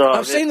Q at the start.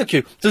 I've seen the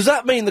Q. Does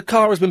that mean the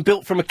car has been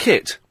built from a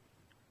kit?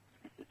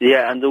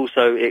 Yeah, and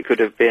also it could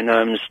have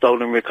been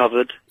stolen,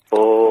 recovered,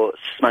 or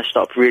smashed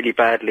up really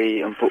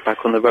badly and put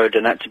back on the road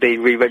and had to be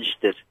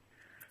re-registered.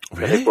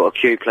 Really? They've got a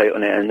Q plate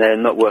on it, and they're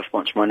not worth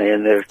much money,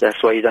 and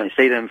that's why you don't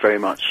see them very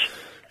much.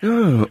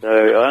 Oh. So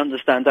I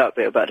understand that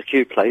bit about the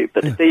Q plate,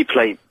 but the D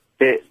plate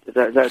bit,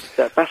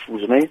 that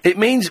baffles me. It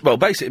means, well,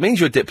 basically, it means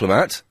you're a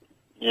diplomat.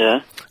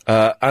 Yeah.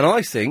 And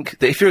I think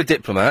that if you're a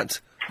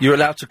diplomat, you're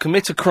allowed to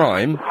commit a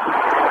crime,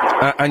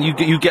 and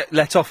you get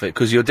let off it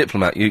because you're a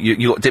diplomat.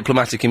 You got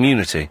diplomatic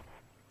immunity.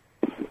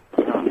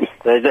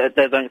 They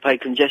don't pay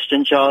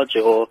congestion charge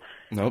or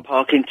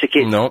parking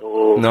tickets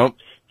or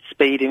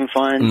speeding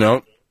fines.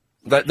 No.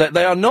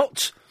 They are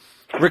not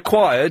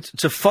required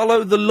to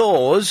follow the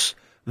laws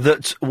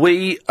that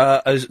we,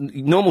 as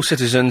normal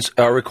citizens,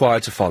 are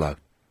required to follow.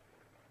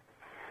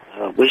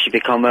 We should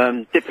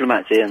become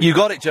diplomats, Ian. You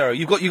got it, Jerry.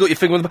 You got your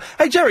finger on the...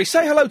 Hey, Jerry,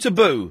 say hello to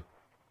Boo.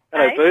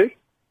 Hello, Boo.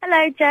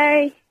 Hello,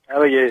 Jerry.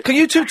 How are you? Can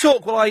you two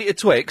talk while I eat a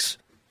Twix?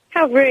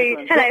 How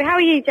rude. Hello, how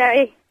are you,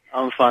 Jerry?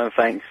 I'm fine,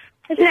 thanks.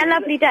 Isn't it a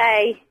lovely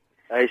day?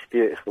 It's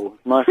beautiful.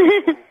 Nice,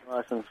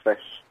 nice and fresh.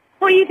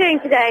 What are you doing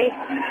today?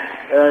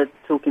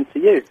 Talking to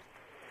you.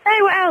 Oh,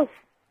 what else?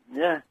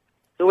 Yeah.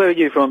 So where are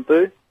you from,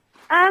 Boo?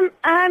 I'm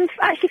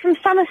actually from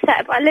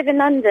Somerset, but I live in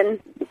London.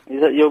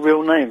 Is that your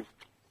real name?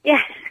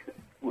 Yes.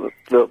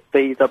 Look,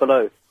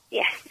 B-O-O?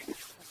 Yes.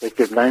 That's a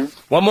good name.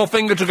 One more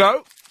finger to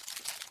go.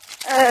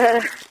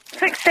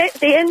 Quick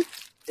fit, Ian.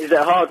 Is it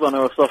a hard one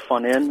or a soft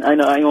one, Ian?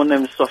 Ain't on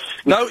them soft...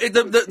 No,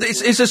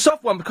 it's a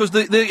soft one because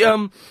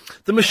the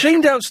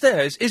machine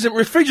downstairs isn't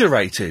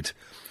refrigerated.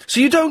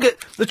 So you don't get...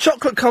 The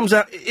chocolate comes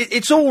out...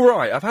 It's all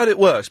right. I've had it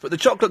worse, but the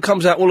chocolate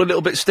comes out all a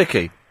little bit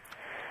sticky.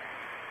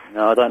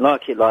 No, I don't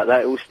like it like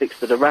that. It all sticks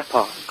to the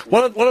wrapper.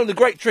 One of the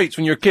great treats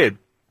when you're a kid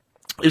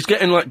is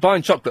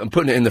buying chocolate and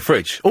putting it in the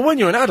fridge. Or when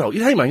you're an adult,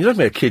 hey man, you don't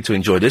be a kid to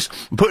enjoy this.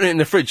 And putting it in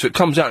the fridge so it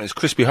comes out and it's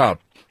crispy hard.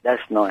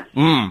 That's nice.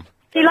 Mmm.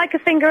 Do you like a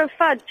finger of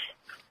fudge?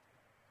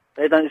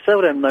 They don't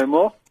sell them no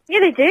more.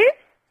 Yeah, they do.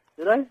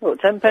 Do they? What,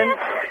 10 pence?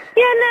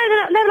 Yeah,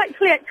 no, they're like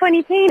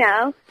 20p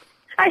now.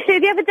 Actually,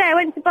 the other day I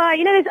went to buy,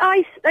 you know,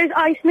 those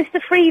ice Mr.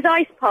 Freeze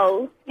ice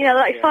poles, you know,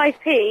 like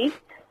 5p.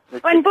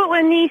 I bought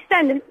one in the East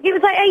End, and it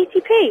was like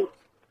 80p.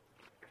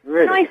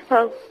 Really? Nice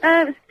pole.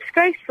 It was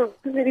disgraceful.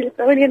 I was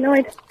really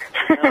annoyed.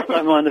 I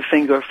don't mind a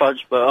finger of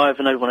fudge, but I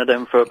haven't had one of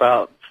them for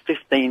about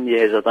 15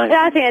 years, I don't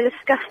Yeah, I think they're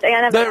disgusting.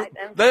 I never liked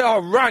them. They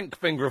are rank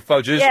finger of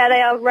fudges. Yeah,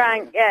 they are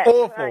rank, yeah.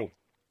 Awful. Right.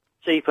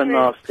 Cheap and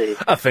nasty.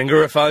 A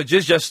finger of fudge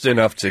is just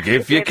enough to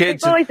give your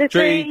kids a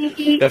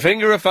treat. A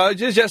finger of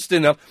fudge is just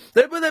enough.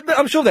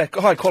 I'm sure they're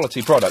high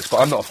quality products, but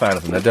I'm not a fan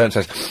of them. They don't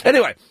taste.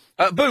 Anyway,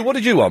 Boo, what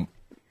did you want?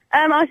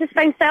 I was just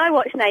going to say I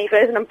watch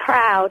Neighbours and I'm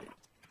proud.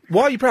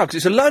 Why are you proud? Because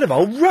it's a load of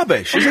old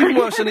rubbish. It's even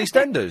worse than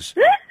EastEnders.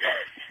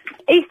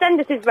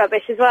 EastEnders is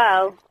rubbish as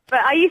well.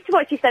 But I used to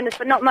watch EastEnders,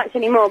 but not much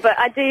anymore. But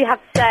I do have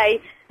to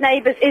say,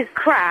 Neighbours is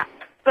crap,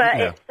 but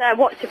it's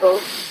watchable.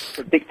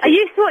 I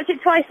used to watch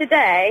it twice a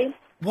day.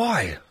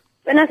 Why?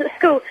 When I was at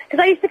school.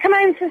 Because I used to come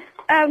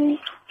home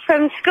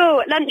from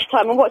school at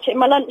lunchtime and watch it in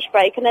my lunch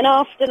break. And then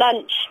after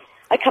lunch,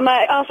 I'd come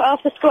out,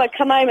 after school, I'd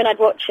come home and I'd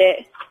watch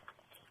it.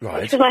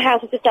 Right. Because my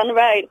house was just down the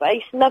road. But I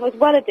used to love, I was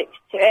well addicted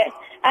to it.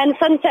 And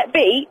Sunset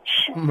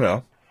Beach.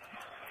 Well.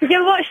 Did you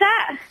ever watch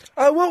that?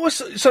 Oh, what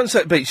was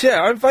Sunset Beach?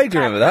 Yeah, I vaguely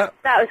remember that.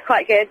 That was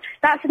quite good.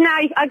 That's now,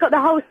 I got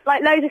the whole,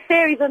 loads of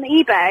series on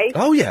eBay.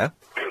 Oh, yeah.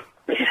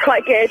 Which is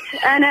quite good.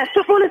 And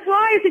Footballers'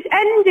 Wives, it's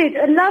ended.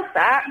 I love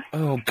that.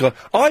 Oh, God.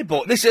 I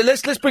bought this.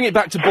 Let's bring it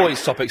back to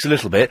boys' topics a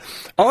little bit.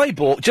 I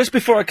bought, just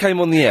before I came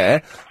on the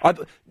air,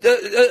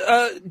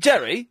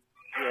 Jerry?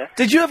 Yeah?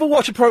 Did you ever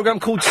watch a programme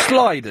called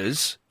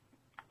Sliders?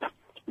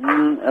 Is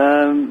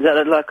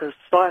that like a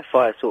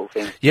sci-fi sort of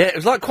thing? Yeah, it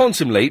was like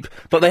Quantum Leap,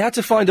 but they had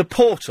to find a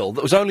portal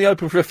that was only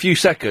open for a few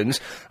seconds,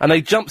 and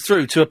they jumped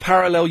through to a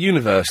parallel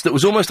universe that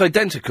was almost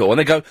identical.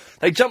 And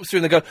they jumped through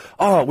and they go,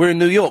 oh, we're in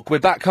New York, we're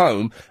back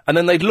home. And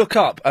then they'd look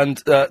up, and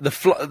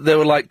there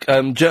were like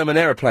German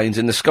aeroplanes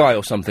in the sky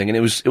or something, and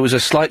it was a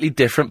slightly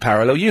different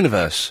parallel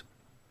universe.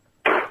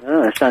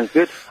 Oh, that sounds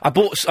good. I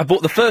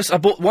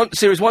bought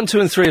series 1, 2,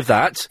 and 3 of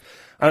that,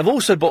 and I've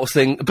also bought a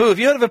thing. Boo, have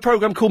you heard of a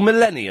program called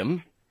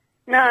Millennium?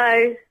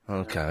 No.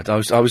 Okay, I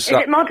was. Is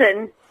it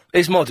modern?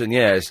 It's modern,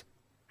 yes.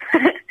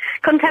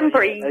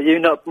 Contemporary? Are you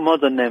not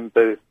modern then,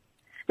 Boo?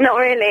 Not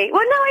really.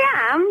 Well, no,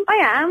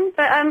 I am,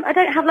 but I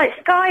don't have,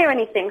 Sky or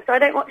anything, so I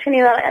don't watch any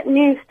of that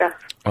new stuff.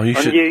 Oh, you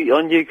should...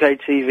 On UK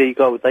TV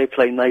Gold, they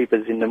play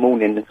Neighbours in the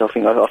morning, and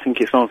I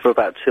think it's on for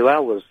about 2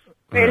 hours.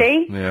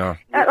 Really? Yeah.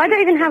 I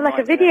don't even have,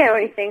 a video or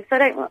anything, so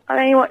I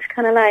only watch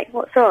kind of,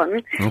 what's on.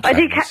 Okay, I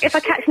do, if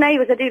I catch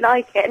Neighbours, I do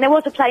like it, and there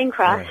was a plane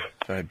crash.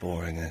 Very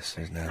boring, this,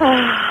 isn't it?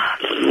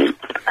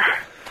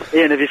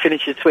 Ian, have you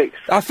finished your Twix?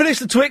 I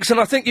finished the Twix,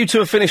 and I think you two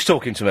have finished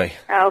talking to me.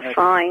 Oh,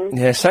 fine.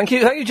 Yes, thank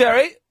you,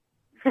 Jerry.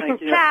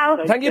 Thank you. Ciao.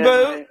 Thank you,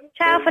 Boo.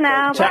 Ciao for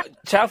now.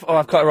 Ciao. Oh,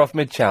 I've cut her off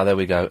mid-chow. There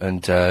we go.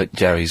 And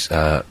Jerry's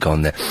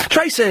gone there.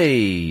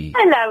 Tracy!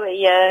 Hello,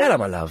 Ian. Hello,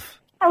 my love.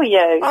 How are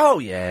you? Oh,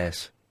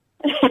 yes.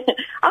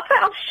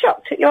 I'm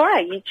shocked at your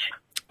age.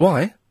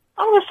 Why?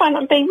 I was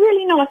finding I'm being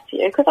really nice to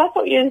you because I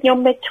thought you were in your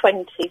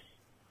mid-20s.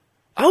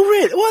 Oh,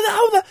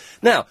 really?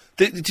 Now,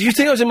 do you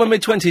think I was in my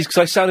mid-20s because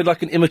I sounded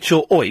like an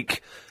immature oik?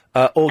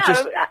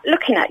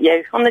 Looking at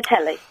you on the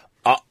telly.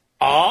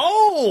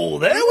 Oh,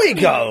 there we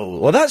go.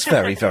 Well, that's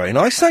very, very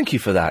nice. Thank you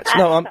for that.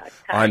 No,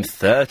 I'm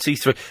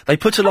 33. They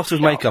put a lot of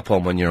makeup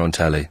on when you're on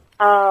telly.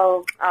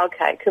 Oh,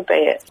 okay, could be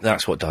it.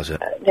 That's what does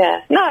it.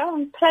 Yeah. No,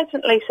 I'm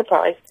pleasantly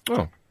surprised.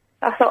 Oh.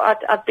 I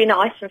thought I'd be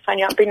nice and phone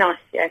you up and be nice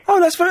to you. Oh,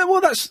 that's very...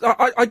 Well,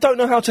 I don't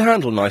know how to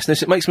handle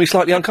niceness. It makes me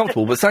slightly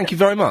uncomfortable, but thank you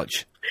very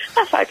much.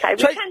 That's okay.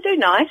 We can do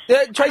nice.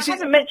 Yeah, Tracy... I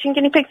haven't mentioned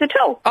guinea pigs at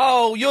all.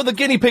 Oh, you're the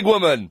guinea pig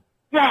woman.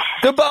 Yeah.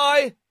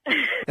 Goodbye.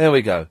 There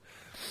we go.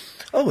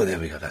 Oh, well, there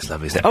we go. That's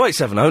lovely, isn't it?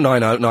 0870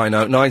 90 90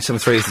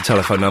 973 is the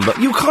telephone number.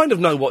 You kind of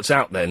know what's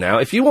out there now.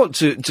 If you want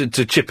to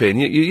chip in,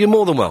 you're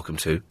more than welcome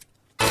to.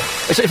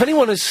 So if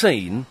anyone has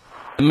seen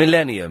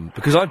Millennium,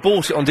 because I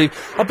bought it on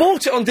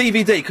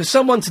DVD because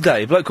someone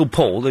today, a bloke called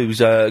Paul, who's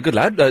a good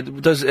lad,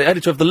 does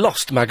editor of the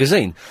Lost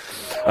magazine,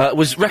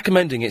 was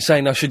recommending it,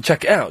 saying I should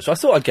check it out. So I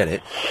thought I'd get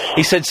it.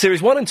 He said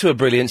Series 1 and 2 are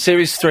brilliant,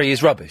 Series 3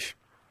 is rubbish.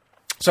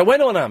 So I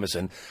went on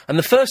Amazon, and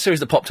the first series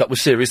that popped up was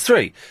Series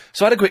 3.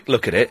 So I had a quick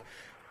look at it,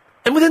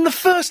 and within the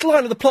first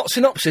line of the plot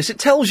synopsis, it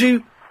tells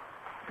you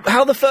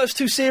how the first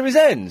two series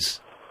ends.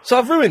 So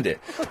I've ruined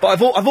it.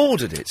 But I've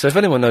ordered it. So if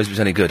anyone knows if it's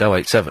any good,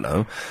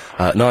 0870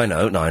 90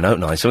 90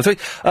 973.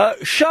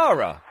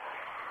 Shara.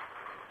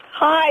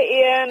 Hi,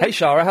 Ian. Hey,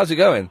 Shara, how's it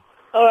going?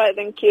 All right,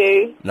 thank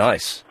you.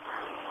 Nice.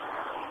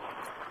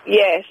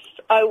 Yes,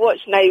 I watch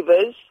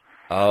Neighbours.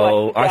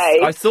 Oh,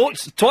 I thought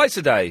twice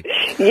a day.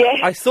 Yes.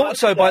 I thought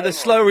so by the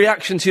slow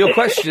reaction to your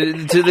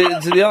question, to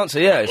the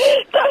answer, yes.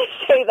 Don't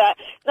say that.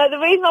 No, the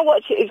reason I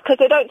watch it is because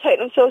they don't take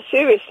themselves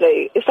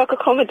seriously. It's like a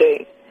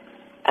comedy.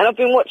 And I've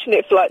been watching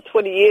it for like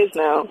 20 years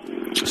now.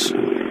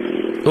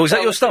 Oh, is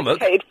that your stomach?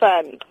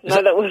 Fan.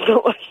 No, that was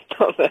not my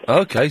stomach.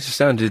 Okay, so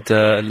sounded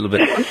a little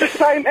bit... It's the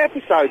same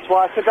episode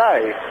twice a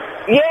day.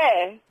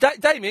 Yeah.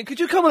 Damien, could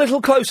you come a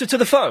little closer to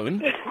the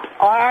phone?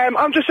 I'm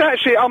outside,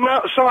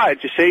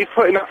 you see,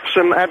 putting up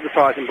some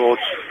advertising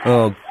boards.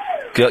 Oh,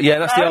 God. Yeah,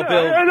 that's the old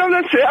bill.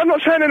 That's it. I'm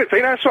not saying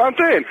anything, that's what I'm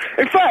doing.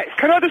 In fact,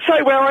 can I just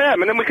say where I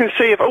am, and then we can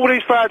see if all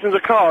these thousands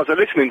of cars are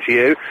listening to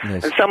you,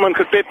 and someone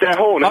could bib their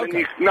horn, and then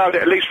you know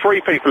that at least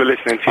 3 people are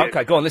listening to you.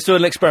 Okay, go on, let's do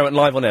an experiment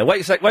live on air.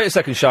 Wait a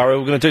second, Shara,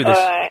 we're going to do this.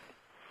 All right.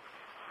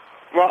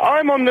 Right,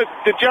 I'm on the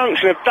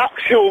junction of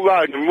Ducks Hill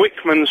Road and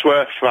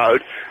Wickmansworth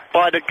Road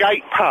by the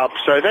Gate Pub,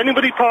 so if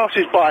anybody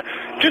passes by,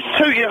 just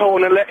toot your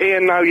horn and let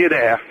Ian know you're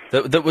there.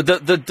 But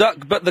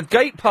the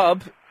Gate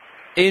Pub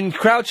in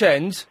Crouch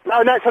End?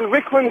 No, it's on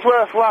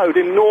Wickmansworth Road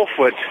in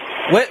Northwood.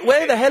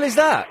 Where the hell is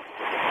that?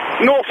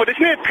 Northwood, it's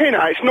near Pinner,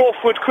 it's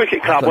Northwood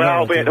Cricket Club, where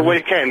I'll be at the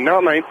weekend, know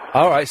what I mean?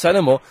 Alright, say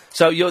no more.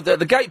 So you're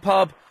the Gate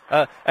Pub,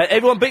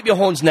 everyone beep your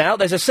horns now,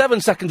 there's a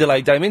 7-second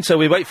delay, Damien, so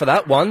we wait for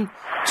that. 1,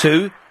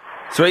 2,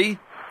 3,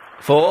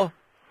 4,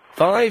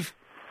 5,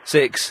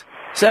 6,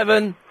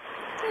 7...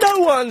 No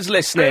one's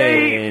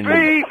listening.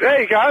 Beep,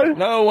 there you go.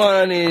 No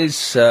one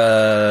is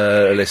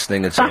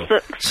listening at all.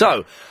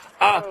 So,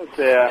 oh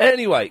dear.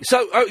 Anyway,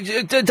 so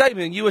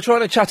Damien, you were trying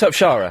to chat up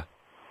Shara.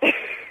 I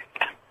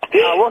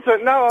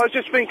wasn't. No, I was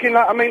just thinking.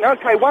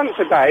 Okay, once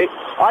a day.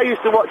 I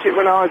used to watch it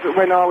when I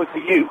was a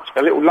youth,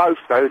 a little loaf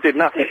though, who did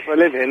nothing for a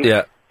living.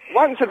 Yeah.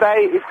 Once a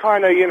day is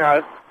kind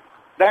of,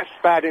 that's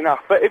bad enough.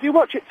 But if you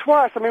watch it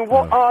twice,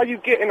 what are you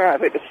getting out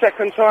of it the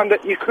second time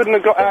that you couldn't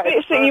have got out of it? The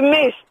bits that you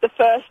missed the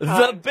first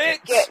time.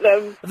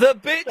 The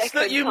bits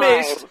that you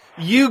missed,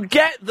 you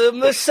get them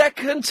the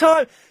second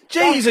time.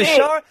 Jesus,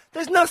 Shara,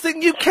 there's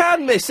nothing you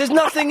can miss. There's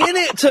nothing in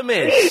it to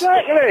miss.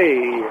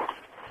 Exactly.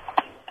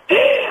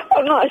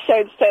 I'm not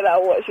ashamed to say that I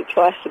watch it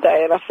twice a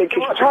day, and I think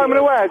it's... Time and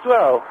away as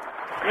well?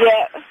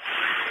 Yeah.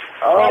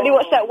 I only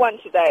watch that once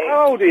a day.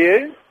 How old are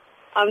you?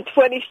 I'm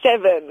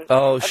 27.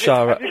 Oh,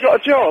 Shara. Have you got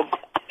a job?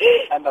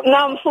 No,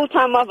 I'm a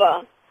full-time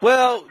mother.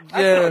 Well,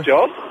 yeah. That's not a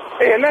job.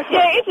 Ian,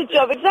 it's a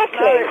job, exactly.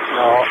 No, it's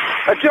not.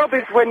 A job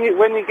is when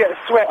you get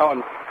sweat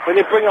on, when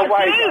you bring a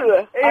wage.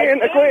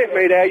 Ian, agree with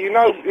me there. You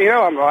know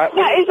I'm right.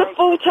 That is a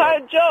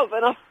full-time job,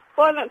 and I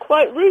find that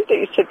quite rude that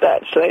you said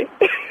that, actually.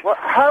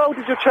 How old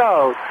is your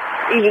child?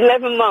 He's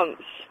 11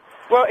 months.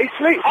 Well, he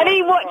sleeps. And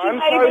he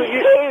watches Neighbours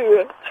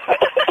too.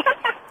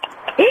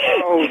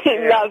 Oh, he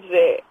loves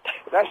it.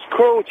 That's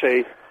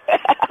cruelty.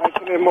 I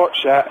couldn't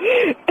watch that.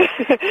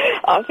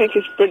 I think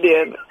it's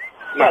brilliant.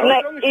 No,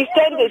 but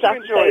EastEnders, I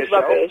have to say, is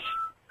rubbish.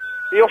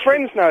 Do your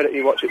friends know that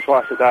you watch it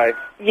twice a day?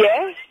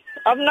 Yes.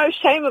 I've no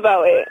shame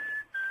about it.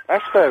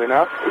 That's fair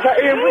enough. Is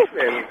that Ian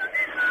listening?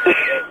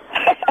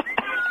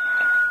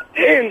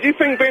 Ian, do you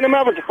think being a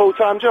mother's a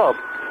full-time job?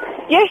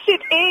 Yes,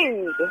 it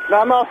is.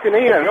 No, I'm asking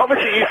Ian.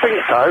 Obviously you think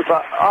so,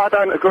 but I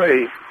don't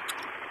agree.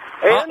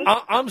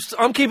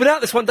 I'm keeping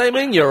out this one,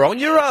 Damien. You're on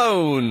your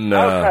own.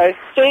 Okay.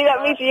 See,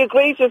 that means he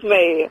agrees with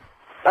me.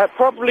 That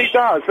probably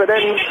does, but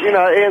then, you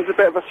know, Ian's a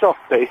bit of a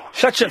softie.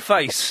 Shut your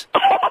face.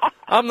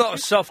 I'm not a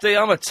softie,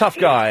 I'm a tough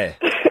guy.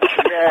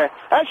 Yeah.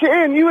 Actually,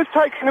 Ian, you was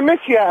taking a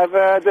mickey out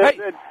of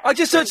I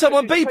just heard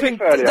someone beeping.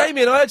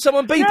 Damien, I heard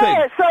someone beeping.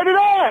 Yeah, so did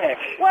I.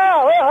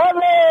 Wow,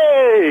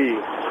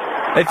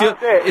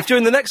 lovely. If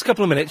during the next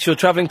couple of minutes you're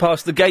travelling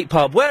past the Gate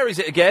Pub, where is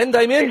it again,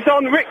 Damien? It's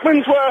on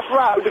Rickmansworth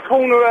Road, the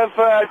corner of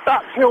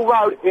Duck Hill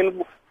Road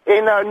in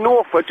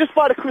Norfolk, just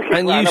by the cricket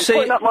And ground. you I'm see,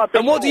 putting up my big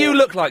and what do you wall.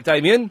 look like,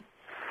 Damien?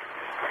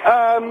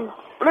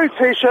 Blue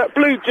t-shirt,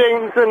 blue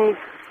jeans and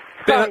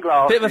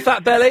sunglasses. Bit of a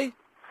fat belly?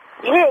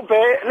 Little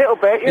bit,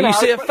 you And know. you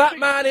see a fat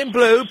man in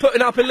blue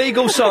putting up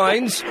illegal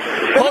signs.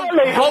 It's on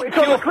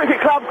the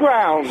cricket club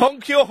ground.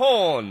 Honk your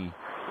horn.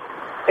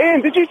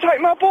 Ian, did you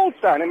take my balls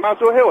down in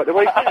Muswell Hill at the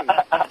weekend?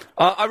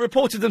 I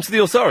reported them to the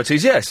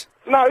authorities, yes.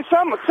 No,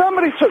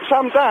 somebody took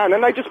some down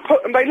and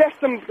they left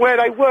them where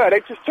they were. They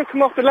just took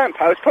them off the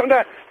lamppost, put them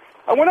down.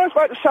 And when I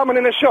spoke to someone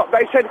in the shop,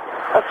 they said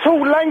a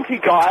tall, lanky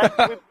guy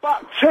with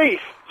buck teeth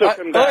took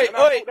them down. And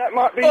I thought that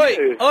might be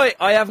you.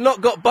 I have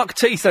not got buck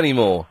teeth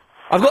anymore.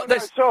 I've got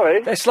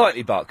sorry. They're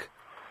slightly buck.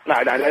 No,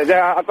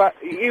 but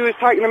you was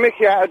taking the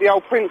mickey out of the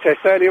old princess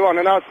earlier on,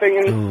 and I was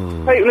thinking,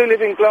 people who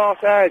live in glass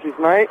houses,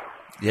 mate.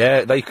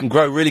 Yeah, they can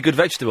grow really good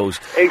vegetables.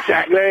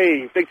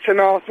 Exactly. Big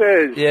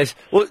tomatoes. Yes.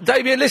 Well,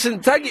 Damien,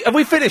 listen, thank you. Have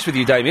we finished with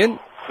you, Damien?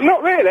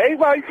 Not really.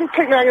 Well, you can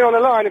keep me hanging on the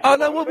line. Oh,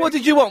 no, what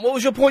did you want? What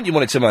was your point you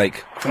wanted to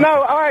make? No,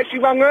 I actually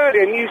rang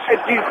earlier and you said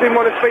you didn't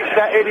want to speak to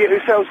that idiot who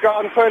sells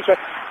garden furniture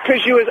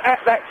because you was at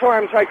that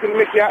time taking the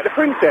mickey out of the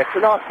princess.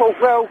 And I thought,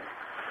 well,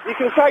 you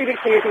can say this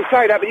and you can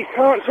say that, but you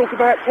can't talk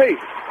about teeth.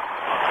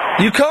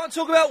 You can't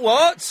talk about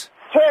what?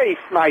 Teeth,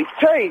 mate,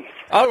 teeth.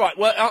 All right,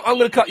 well, I'm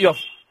going to cut you off.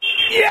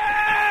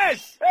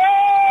 Yes!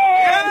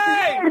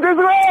 Hey! She as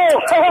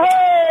well!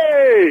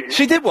 Hey!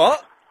 She did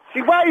what?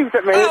 She waved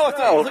at me. Oh, I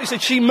thought you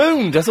said she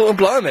mooned. I thought, oh,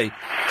 blimey.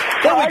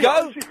 There we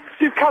go.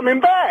 She's coming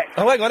back.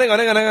 Oh, hang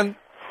on.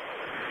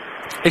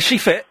 Is she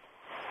fit?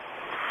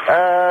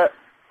 Oh,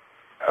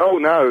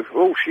 no.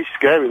 Oh, she's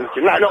scary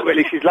looking. No, not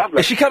really. She's lovely.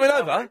 Is she coming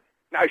over?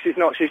 No, she's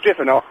not. She's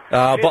driven off. She's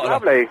bottom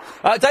lovely.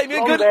 Damien,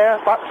 Long good. there,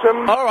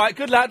 buxom. All right,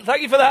 good lad.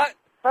 Thank you for that.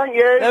 Thank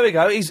you. There we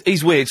go.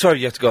 He's weird. Sorry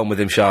you have to go on with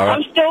him, Shara.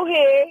 I'm still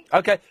here.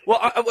 Okay.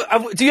 Well,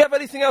 do you have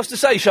anything else to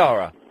say,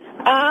 Shara?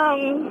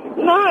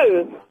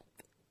 No.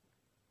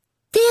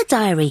 Dear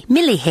Diary,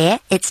 Millie here.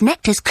 It's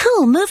Nectar's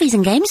cool movies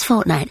and games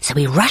fortnight, so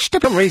we rushed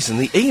up. For some reason,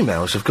 the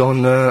emails have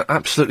gone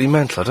absolutely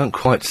mental. I don't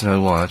quite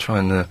know why. I'll try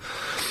and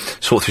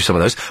sort through some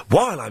of those.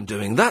 While I'm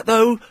doing that,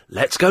 though,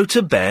 let's go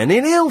to Ben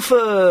in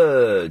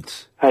Ilford.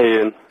 Hey,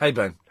 Ian. Hey,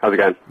 Ben. How's it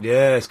going?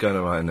 Yeah, it's going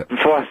all right, isn't it?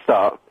 Before I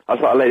start, I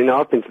thought I'd let you know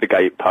I've been to the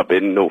Gate Pub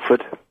in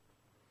Norfolk.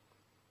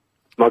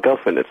 My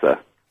girlfriend lives there.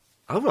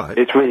 Oh, right.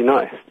 It's really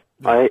nice.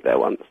 I ate there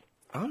once.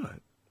 Oh,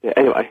 right. Yeah,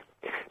 anyway.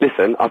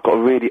 Listen, I've got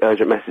a really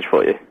urgent message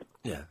for you.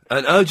 Yeah.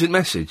 An urgent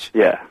message?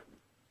 Yeah.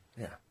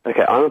 Yeah.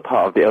 Okay, I'm a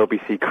part of the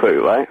LBC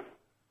crew, right?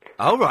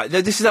 Oh, right.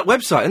 This is that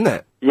website, isn't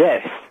it?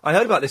 Yes. I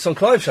heard about this on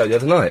Clive's show the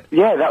other night.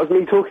 Yeah, that was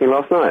me talking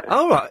last night.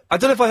 Oh, right. I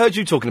don't know if I heard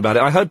you talking about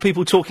it. I heard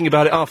people talking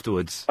about it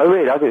afterwards. Oh,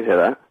 really? I didn't hear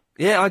that.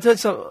 Yeah, I heard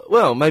some...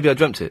 Well, maybe I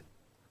dreamt it.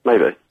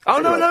 Maybe. Oh,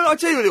 no, I'll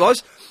tell you what it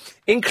was.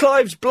 In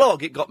Clive's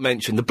blog, it got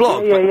mentioned. The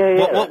blog.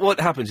 Yeah. What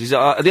happens is,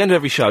 at the end of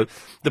every show,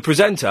 the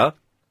presenter...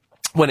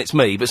 when it's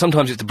me, but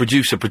sometimes it's the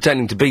producer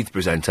pretending to be the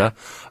presenter,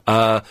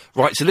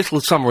 writes a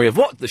little summary of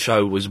what the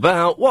show was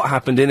about, what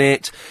happened in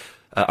it.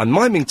 I'm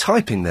miming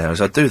typing there as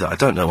I do that, I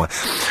don't know why.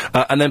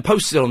 And then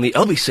posts it on the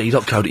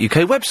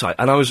lbc.co.uk website.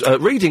 And I was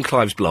reading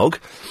Clive's blog,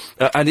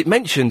 and it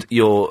mentioned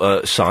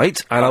your site,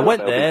 and I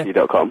went there...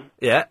 LBC.com.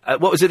 Yeah,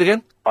 what was it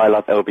again? I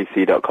love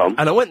LBC.com.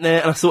 And I went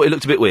there, and I thought it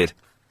looked a bit weird.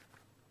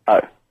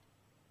 Oh.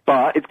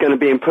 But it's going to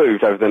be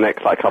improved over the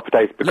next, couple of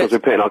days, because we're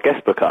putting our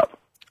guest book up.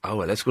 Oh,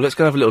 well, let's go and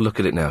have a little look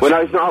at it now. Well, no,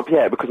 it's not up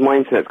yet because my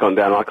internet's gone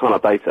down and I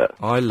can't update it.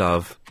 I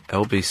love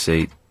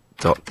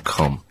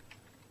lbc.com.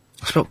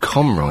 I spelled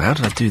com wrong. How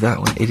did I do that?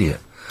 What an idiot.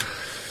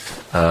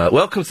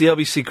 Welcome to the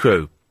LBC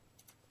crew.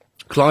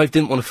 Clive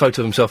didn't want a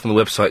photo of himself on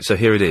the website, so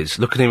here it is.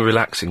 Look at him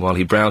relaxing while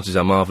he browses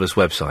our marvellous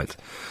website.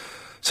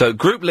 So,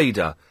 group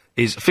leader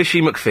is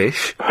Fishy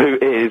McFish. Who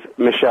is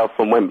Michelle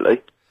from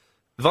Wembley.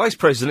 Vice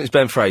president is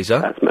Ben Fraser.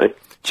 That's me.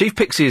 Chief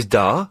Pixie is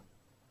Dar.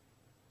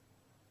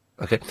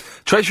 Okay.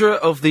 Treasurer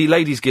of the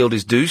Ladies Guild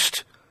is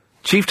Deuced.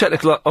 Chief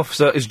Technical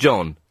Officer is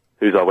John.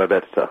 Who's our web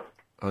editor.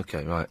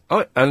 Okay, right.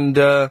 Oh, and,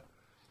 it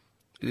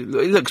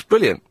looks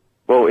brilliant.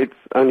 Well, it's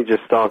only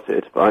just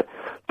started, right?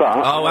 But...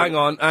 Oh, hang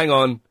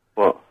on.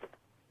 What?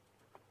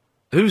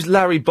 Who's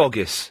Larry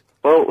Boggis?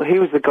 Well, he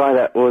was the guy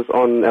that was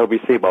on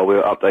LBC while we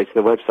were updating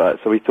the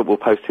website, so we thought we'll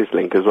post his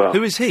link as well.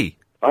 Who is he?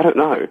 I don't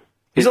know.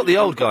 He's not the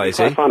old guy, is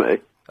he? Quite funny.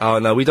 Oh,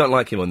 no, we don't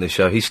like him on this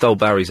show. He stole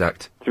Barry's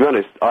act. To be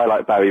honest, I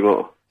like Barry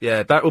more.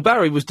 Yeah,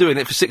 Barry was doing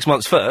it for 6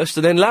 months first,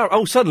 and then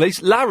suddenly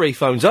Larry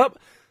phones up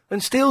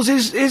and steals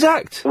his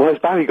act. Well, has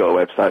Barry got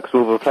a website? Because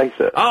we'll replace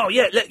it. Oh,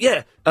 yeah.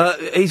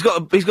 He's got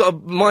a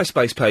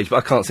MySpace page, but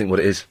I can't think what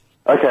it is.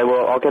 Okay,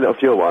 well, I'll get it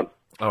off your one.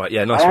 All right,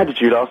 yeah, nice I one.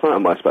 added you last night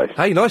on MySpace.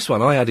 Hey, nice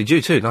one. I added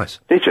you too. Nice.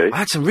 Did you? I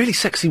had some really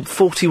sexy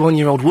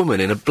 41-year-old woman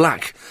in a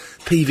black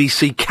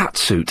PVC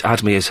catsuit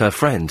add me as her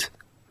friend.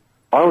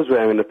 I was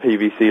wearing a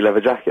PVC leather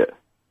jacket.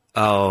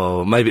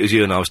 Oh, maybe it was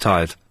you and I was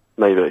tired.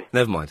 Maybe.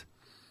 Never mind.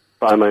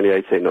 But I'm only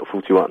 18, not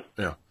 41.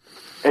 Yeah.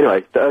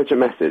 Anyway, the urgent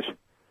message.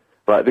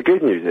 Right, the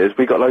good news is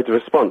we got loads of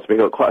response. We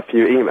got quite a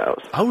few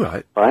emails. Oh,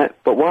 right. Right,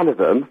 but one of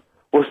them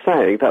was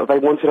saying that they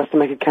wanted us to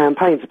make a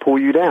campaign to pull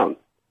you down.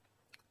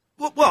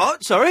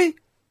 What? Sorry?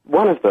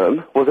 One of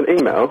them was an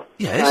email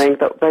saying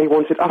that they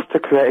wanted us to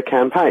create a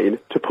campaign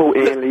to pull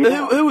Ian Lee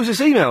down. Who was this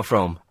email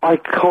from? I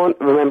can't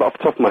remember off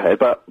the top of my head,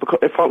 but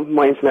if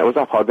my internet was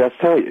up, I'd be able to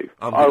tell you.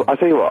 I'll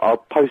tell you what, I'll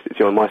post it to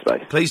you on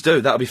MySpace. Please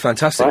do. That would be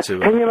fantastic Right? to...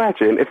 Can you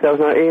imagine if there was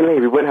no Ian Lee,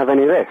 we wouldn't have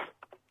any of this?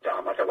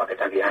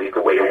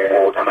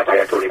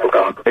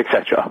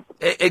 Etc.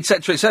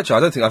 Etc., etc. I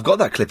don't think I've got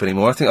that clip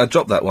anymore. I think I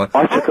dropped that one.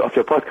 I took it off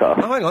your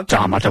podcast. Oh, hang on.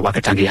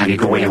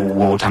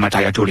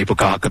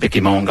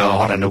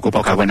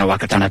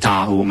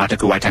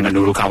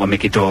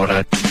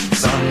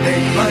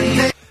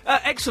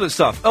 Excellent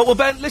stuff. Oh, well,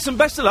 Ben, listen,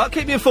 best of luck.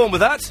 Keep me informed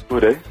with that.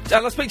 Will do. And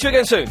I'll speak to you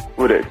again soon.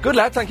 Will do. Good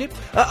lad, thank you.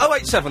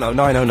 0870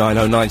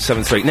 9090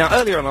 973. Now,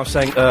 earlier on I was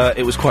saying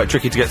it was quite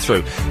tricky to get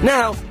through.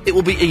 Now, it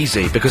will be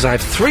easy, because I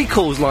have 3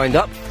 calls lined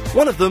up.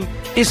 One of them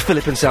is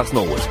Philip in South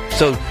Norwood.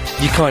 So,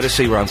 you kind of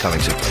see where I'm coming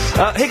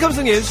to. Here comes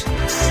the news.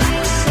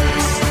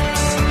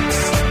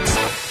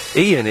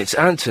 Ian, it's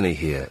Anthony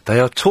here. They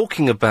are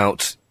talking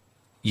about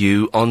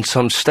you on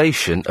some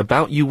station,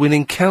 about you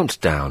winning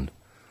Countdown.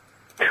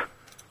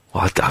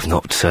 Well, I've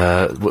not...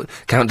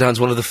 Countdown's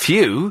one of the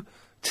few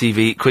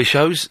TV quiz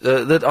shows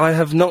that I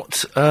have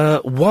not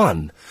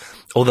won.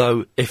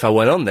 Although, if I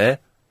went on there,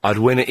 I'd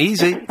win it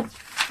easy.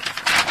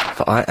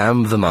 For I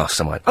am the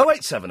mastermind.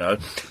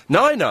 0870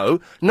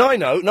 90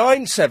 90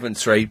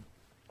 973.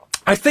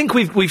 I think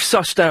we've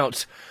sussed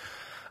out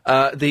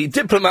the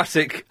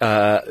diplomatic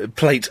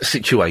plate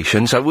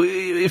situation. So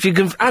if you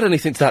can add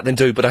anything to that, then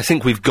do. But I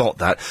think we've got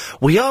that.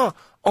 We are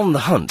on the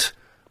hunt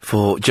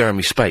for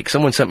Jeremy Spake.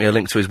 Someone sent me a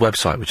link to his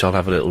website, which I'll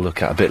have a little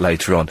look at a bit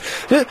later on.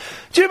 Do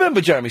you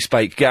remember Jeremy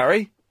Spake,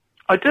 Gary?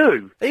 I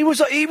do. He was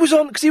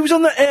on, because he was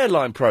on the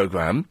airline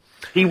programme.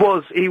 He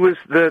was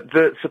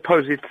the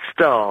supposed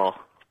star.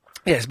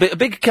 Yes, a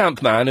big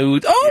camp man who...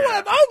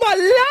 Oh,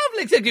 my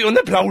lovely, take you on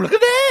the plane, look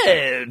at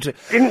that!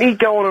 Didn't he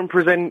go on and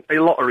present a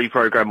lottery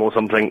programme or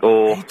something,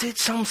 or...? He did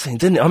something,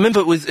 didn't he? I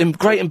remember it was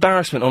great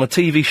embarrassment on a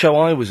TV show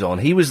I was on.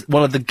 He was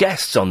one of the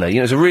guests on there. You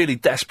know, it was a really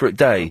desperate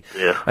day.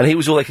 Yeah. And he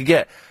was all they could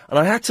get. And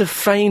I had to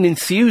feign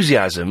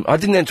enthusiasm. I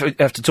didn't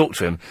have to talk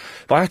to him,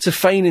 but I had to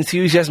feign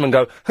enthusiasm and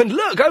go, and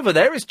look, over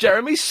there is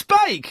Jeremy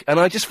Spake! And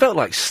I just felt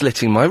like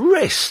slitting my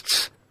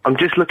wrists. I'm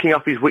just looking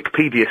up his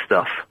Wikipedia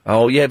stuff.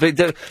 Oh, yeah, but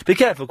be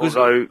careful, because...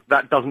 Although,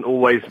 that doesn't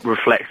always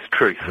reflect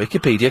truth.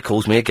 Wikipedia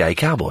calls me a gay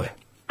cowboy.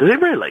 Does it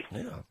really?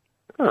 Yeah.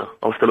 Oh,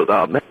 I'll still look that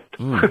up next.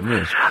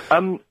 Yes.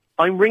 I'm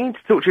ringing to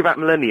talk to you about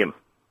Millennium.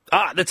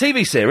 Ah, the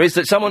TV series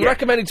that someone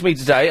recommended to me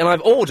today, and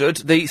I've ordered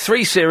the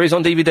 3 series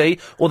on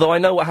DVD, although I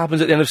know what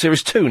happens at the end of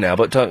series 2 now,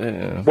 but...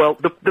 Well,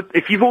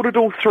 if you've ordered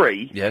all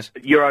 3, yes,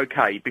 you're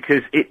okay,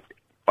 because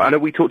I know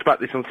we talked about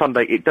this on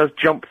Sunday, it does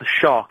jump the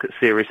shark at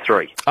series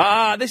 3.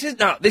 Ah, this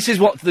is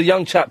what the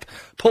young chap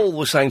Paul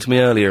was saying to me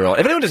earlier on.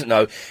 If anyone doesn't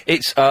know,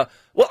 it's,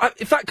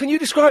 in fact, can you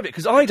describe it?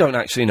 Because I don't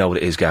actually know what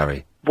it is,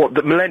 Gary. What,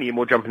 the Millennium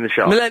or Jumping the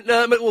Shark?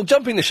 Well,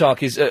 Jumping the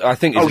Shark is, I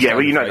think... Oh, yeah,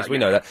 well, you know phrase. that. We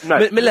know that. No,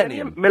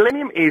 Millennium.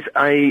 Millennium is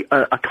a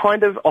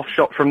kind of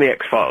offshot from the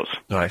X-Files.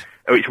 Right.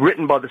 It's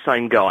written by the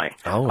same guy.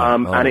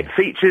 And it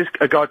features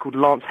a guy called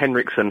Lance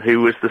Henriksen,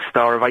 who was the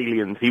star of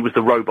Aliens. He was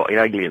the robot in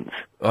Aliens.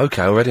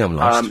 Okay, already I'm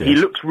lost. He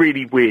looks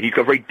really weird. He's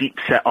got very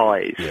deep-set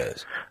eyes.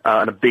 Yes.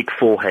 And a big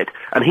forehead.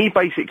 And he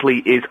basically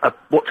is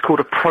what's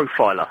called a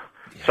profiler.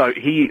 Yeah. So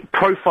he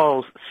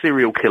profiles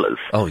serial killers.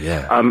 Oh,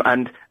 yeah.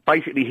 And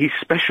basically his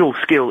special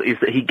skill is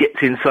that he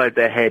gets inside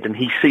their head and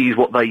he sees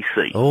what they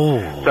see.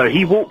 Oh. So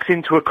he walks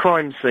into a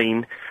crime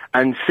scene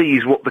and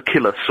sees what the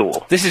killer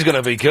saw. This is going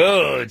to be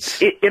good.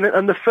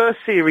 And the first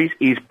series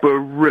is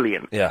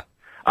brilliant. Yeah.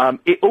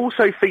 It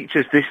also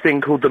features this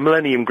thing called the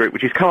Millennium Group,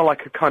 which is kind of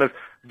like a kind of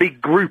big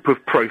group of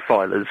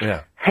profilers,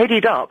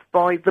 headed up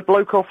by the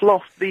bloke off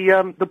Lost,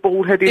 the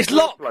bald-headed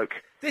bloke.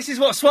 This is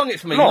what swung it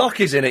for me. Locke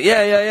is in it.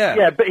 Yeah.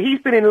 Yeah, but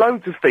he's been in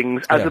loads of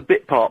things as a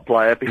bit part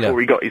player before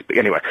he got his...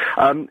 Anyway,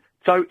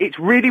 so it's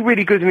really,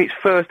 really good in its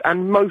first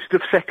and most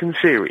of second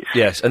series.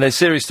 Yes, and then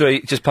series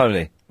 3, just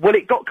pony. Well,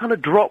 it got kind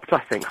of dropped, I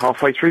think,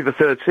 halfway through the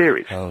third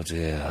series. Oh,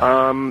 dear.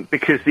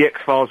 Because the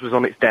X-Files was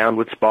on its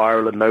downward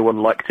spiral and no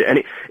one liked it.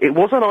 And it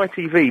was on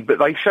ITV, but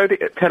they showed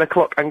it at 10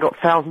 o'clock and got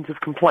thousands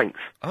of complaints.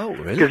 Oh,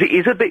 really? Because it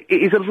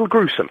is a little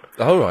gruesome.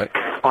 Oh, right.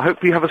 I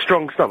hope you have a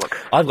strong stomach.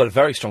 I've got a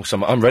very strong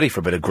stomach. I'm ready for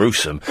a bit of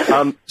gruesome.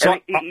 Go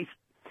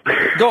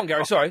on,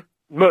 Gary, sorry.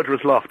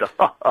 Murderous laughter.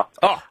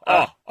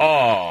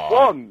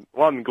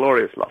 One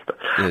glorious laughter.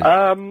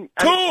 Yes.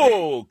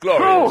 2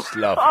 glorious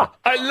laughter.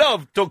 I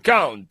love to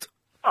count.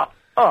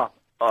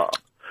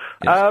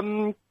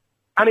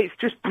 and it's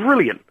just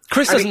brilliant.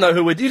 Chris doesn't know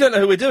who you don't know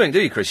who we're doing,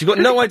 do you, Chris? You've got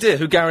no idea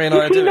who Gary and I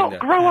are Did doing. you not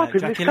grow up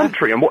in this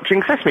country and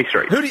watching Sesame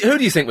Street? Who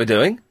do you think we're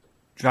doing?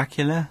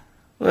 Dracula?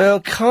 Well,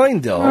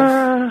 kind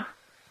of.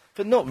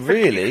 But not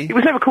really. It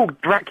was never called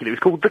Dracula, it was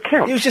called The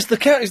Count. He was just the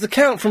Count. He was the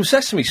Count from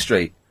Sesame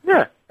Street.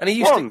 Yeah. And he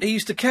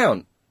used to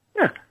count.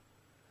 Yeah.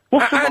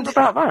 What's the wrong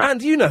about that?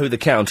 And you know who the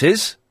Count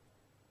is.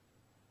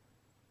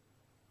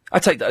 I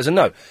take that as a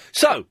no.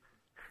 So...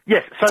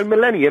 Yes, so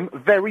Millennium,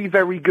 very,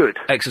 very good.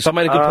 Excellent. So I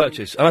made a good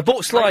purchase. And I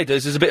bought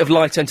Sliders as a bit of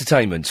light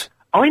entertainment.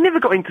 I never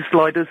got into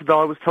Sliders,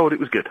 though I was told it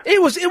was good. It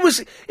was.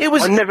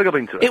 I never got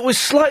into it. It was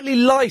slightly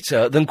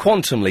lighter than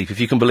Quantum Leap, if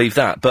you can believe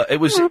that, but it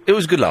was a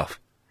good laugh.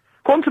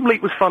 Quantum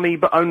Leap was funny,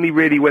 but only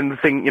really when the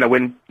thing, the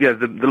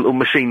little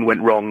machine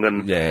went wrong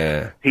and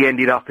he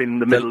ended up in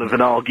the middle of an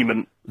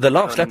argument. The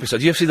last episode,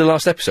 did you ever see the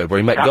last episode where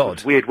he met that God?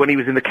 Was weird, when he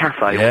was in the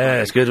cafe.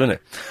 Yeah, it's good, wasn't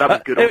it? That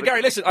was good.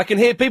 Gary, listen, I can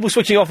hear people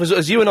switching off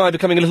as you and I are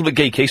becoming a little bit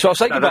geeky, so I'll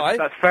say goodbye.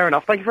 That's fair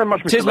enough. Thank you very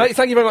much, Mr. Cheers, mate.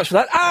 Thank you very much for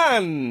that.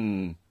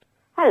 Anne!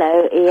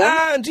 Hello, Ian.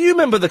 Anne, do you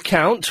remember the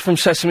Count from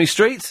Sesame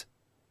Street?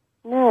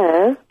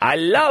 No. I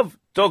love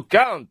to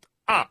count.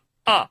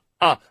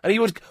 And he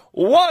would...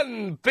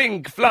 1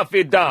 pink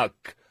fluffy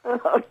duck.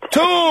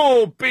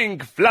 2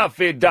 pink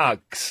fluffy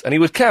ducks. And he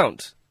would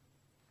count.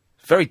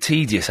 Very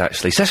tedious,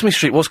 actually. Sesame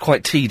Street was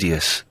quite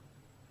tedious.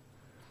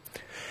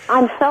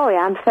 I'm sorry,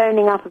 I'm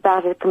phoning up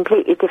about a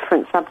completely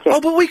different subject.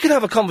 Oh, but we could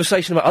have a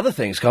conversation about other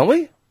things, can't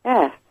we?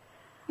 Yes.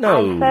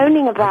 No. I'm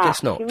phoning about... I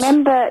guess not. Do you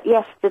remember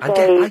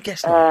yesterday... I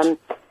guess not.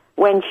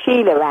 When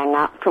Sheila rang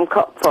up from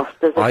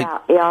Cockfosters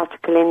about the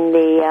article in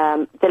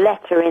the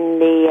letter in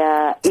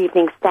the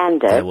Evening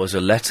Standard. There was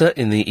a letter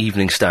in the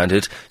Evening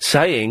Standard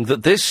saying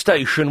that this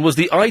station was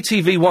the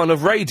ITV1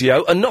 of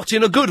radio, and not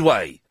in a good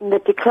way.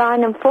 The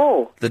decline and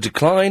fall. The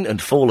decline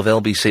and fall of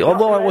LBC,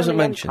 although I wasn't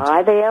mentioned.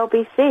 By the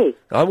LBC.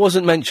 I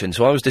wasn't mentioned,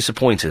 so I was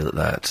disappointed at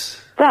that.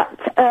 But,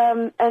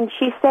 and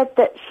she said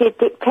that she had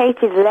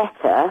dictated a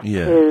letter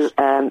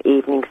to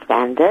Evening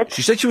Standard.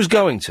 She said she was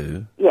going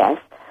to. Yes.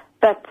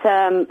 But,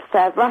 so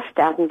I've rushed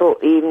out and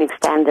bought the Evening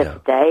Standard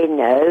today.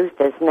 No,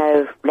 there's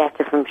no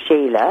letter from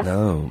Sheila.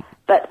 No.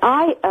 But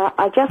I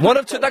just...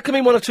 That can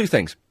mean one of two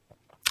things.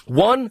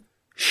 One,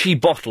 she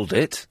bottled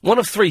it. One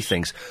of three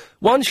things.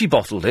 One, she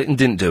bottled it and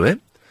didn't do it.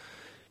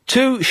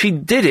 Two, she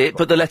did it,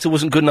 but the letter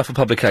wasn't good enough for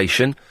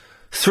publication.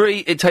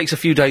 Three, it takes a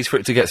few days for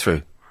it to get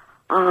through.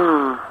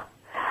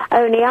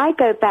 Only I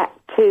go back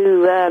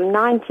to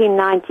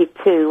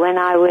 1992 when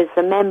I was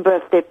a member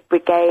of the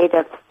brigade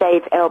of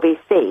Save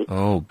LBC.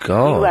 Oh,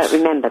 God. You won't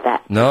remember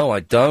that. No,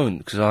 I don't,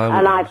 because I...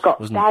 And I've got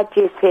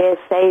badges here,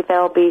 Save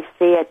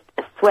LBC,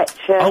 a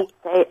sweatshirt,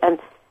 and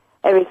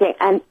everything.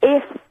 And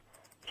if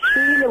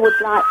Sheila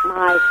would like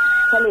my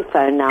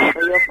telephone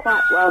number, you're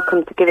quite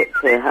welcome to give it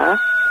to her.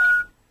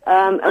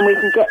 And we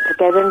can get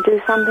together and do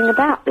something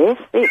about this.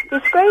 It's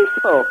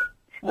disgraceful.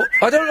 Well,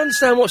 I don't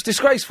understand what's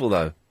disgraceful,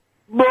 though.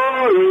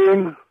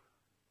 Boring.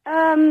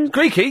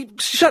 Greeky,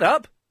 shut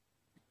up.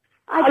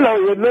 Hello,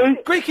 Ridley.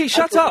 Greeky,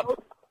 shut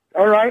up.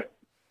 All right.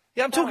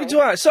 Yeah, I'm talking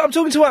to Anne. So I'm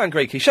talking to Anne,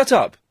 Greeky. Shut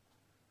up.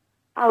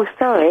 Oh,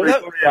 sorry.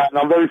 Sorry, Anne.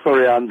 I'm very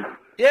sorry, Anne.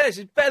 Yes,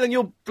 it's better than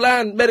your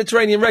bland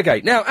Mediterranean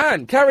reggae. Now,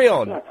 Anne, carry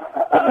on.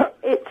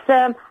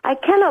 I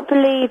cannot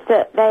believe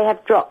that they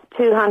have dropped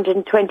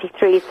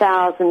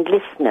 223,000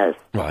 listeners.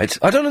 Right.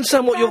 I don't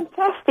understand what you're...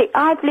 Fantastic.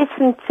 I've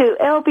listened to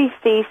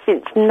LBC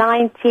since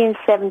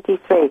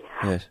 1973.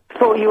 Yes.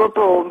 Before you were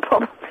born,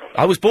 probably.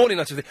 I was born in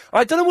 1973.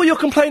 I don't know what you're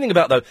complaining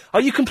about, though.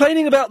 Are you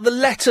complaining about the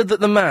letter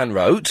that the man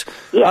wrote?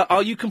 Yes.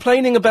 Are you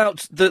complaining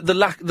about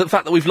the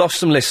fact that we've lost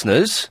some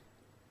listeners?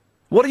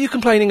 What are you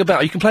complaining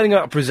about? Are you complaining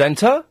about a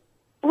presenter?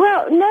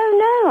 Well, no.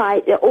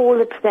 All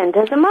the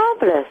presenters are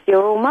marvellous.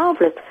 You're all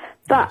marvellous.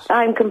 But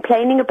I'm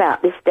complaining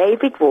about this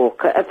David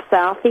Walker of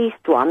South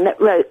East One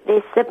that wrote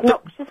this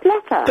obnoxious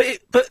letter.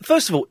 But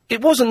first of all,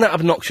 it wasn't that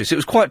obnoxious. It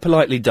was quite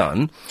politely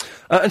done.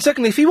 And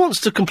secondly, if he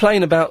wants to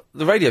complain about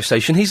the radio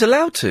station, he's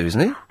allowed to, isn't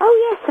he?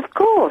 Oh, yes, of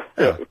course.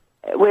 Yeah.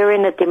 We're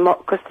in a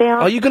democracy,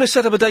 Are you going to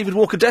set up a David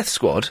Walker death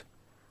squad?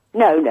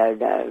 No.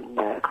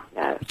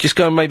 Just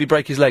go and maybe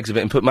break his legs a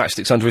bit and put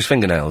matchsticks under his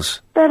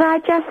fingernails? But I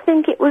just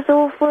think it was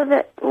awful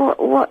that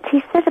what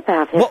he said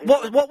about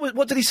it.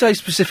 What did he say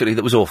specifically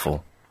that was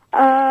awful?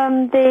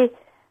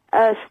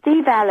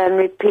 Steve Allen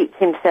repeats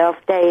himself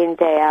day in,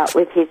 day out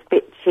with his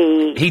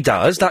bitchy... He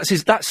does.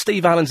 That's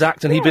Steve Allen's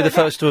act, and he'd be the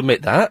first to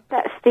admit that.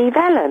 That's Steve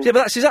Allen. Yeah, but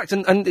that's his act,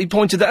 and he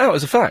pointed that out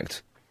as a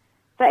fact.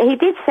 But he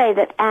did say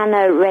that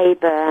Anna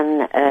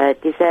Rayburn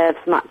deserves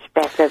much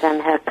better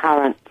than her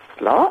current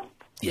slot.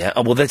 Yeah,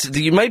 well,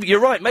 maybe you're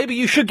right. Maybe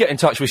you should get in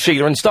touch with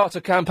Sheila and start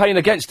a campaign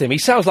against him. He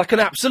sounds like an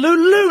absolute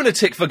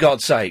lunatic, for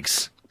God's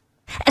sakes.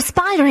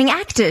 Aspiring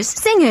actors,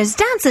 singers,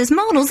 dancers,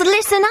 models,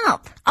 listen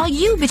up. Are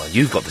you...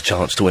 You've got the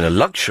chance to win a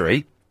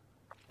luxury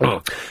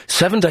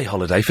 7-day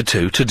holiday for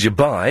two to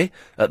Dubai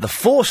at the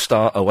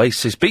 4-star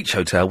Oasis Beach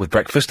Hotel with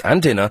breakfast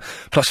and dinner,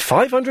 plus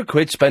 500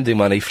 quid spending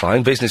money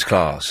flying business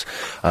class.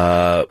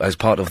 As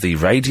part of the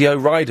Radio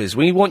Riders.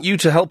 We want you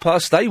to help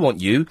us, they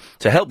want you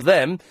to help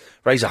them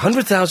raise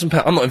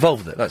 £100,000. I'm not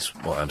involved with it, that's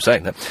what I'm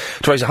saying.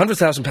 To raise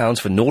 £100,000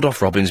 for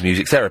Nordhoff Robbins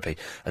Music Therapy.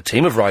 A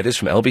team of riders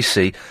from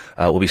LBC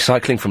will be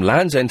cycling from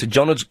Land's End to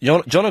John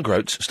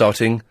O'Groats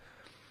starting...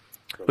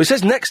 Well, it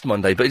says next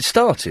Monday, but it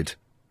started.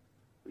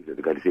 They're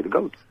going to see the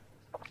goats.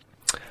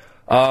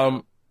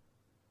 Can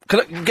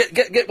I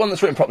get one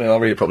that's written properly and I'll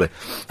read it properly.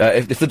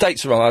 If the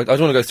dates are wrong, I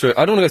don't want to go through it.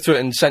 I don't want to go through it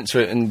and censor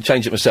it and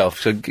change it myself,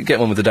 so get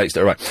one with the dates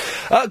that are right.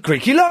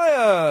 Greeky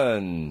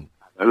Lion!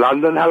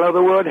 London, hello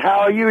the world.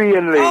 How are you,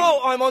 Ian Lee?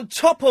 Oh, I'm on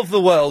top of the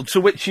world,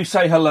 to which you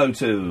say hello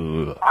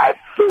to. I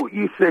thought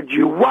you said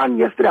you won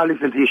yesterday. I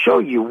listened to your show.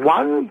 You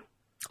won?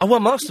 I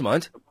won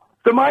Mastermind.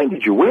 The Mind,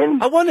 did you win?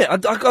 I won it.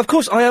 Of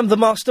course, I am the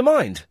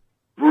Mastermind.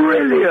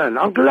 Brilliant.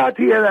 I'm glad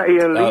to hear that,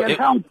 Ian Lee.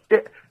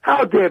 And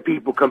how dare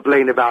people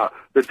complain about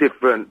the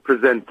different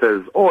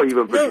presenters or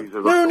even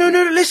producers?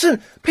 No,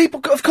 listen.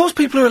 Of course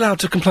people are allowed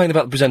to complain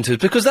about the presenters,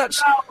 because that's...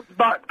 No,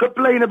 but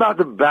complain about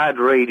the bad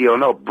radio,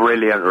 not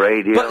brilliant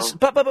radio.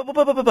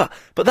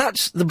 But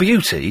that's the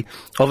beauty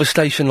of a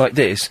station like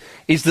this,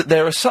 is that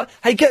there are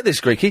hey, get this,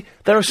 Greeky.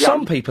 There are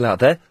some people out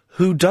there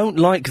who don't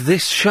like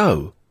this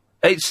show.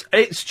 It's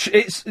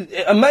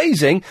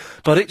amazing,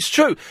 but it's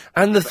true.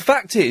 And the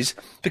fact is,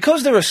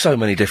 because there are so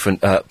many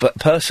different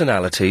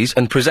personalities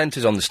and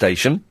presenters on the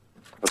station,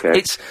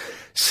 it's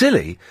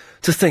silly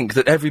to think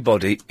that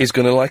everybody is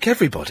going to like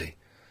everybody.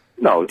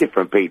 No,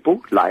 different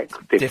people like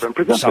different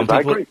presenters, I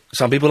agree.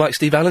 Some people like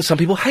Steve Allen, some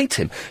people hate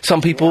him.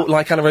 Some people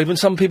like Anna Rayburn,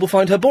 some people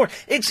find her boring.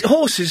 It's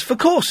horses for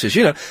courses,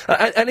 you know.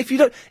 And if you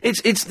don't...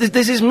 there's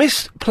this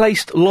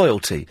misplaced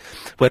loyalty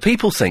where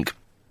people think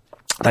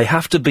they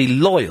have to be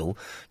loyal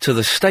to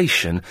the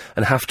station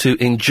and have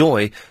to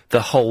enjoy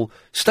the whole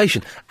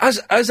station. As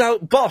our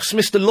boss,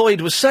 Mr. Lloyd,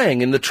 was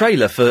saying in the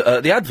trailer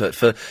for the advert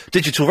for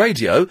digital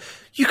radio,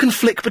 you can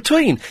flick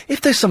between.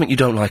 If there's something you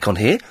don't like on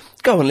here,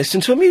 go and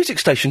listen to a music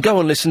station. Go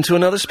and listen to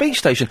another speech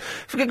station.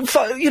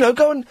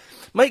 Go and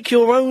make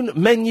your own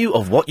menu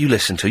of what you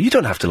listen to. You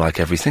don't have to like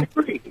everything.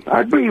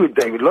 I agree with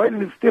David Lloyd,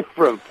 and it's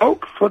different,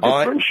 folks, for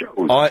different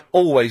shows. I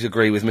always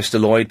agree with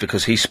Mr. Lloyd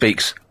because he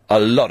speaks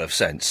a lot of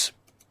sense.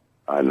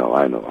 I know.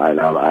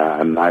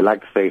 I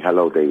like to say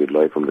hello, David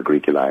Lloyd, from the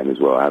Greeky Lion as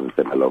well. I haven't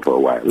said hello for a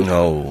while.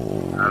 No.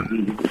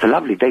 It's a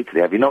lovely day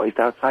today. Have you noticed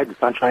outside the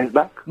sunshine's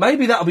back?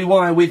 Maybe that'll be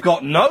why we've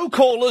got no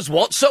callers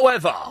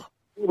whatsoever.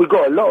 We've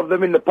got a lot of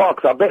them in the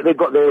parks. I bet they've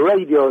got their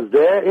radios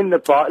there in the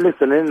park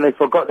listening, and they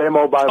forgot their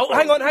mobile phones. Oh,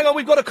 hang on,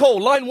 we've got a call.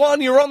 Line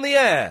 1, you're on the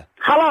air.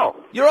 Hello.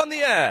 You're on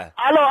the air.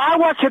 Hello, I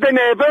watch The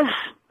Neighbours.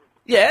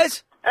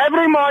 Yes?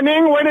 Every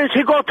morning when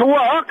she go to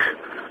work,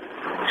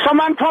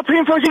 someone pop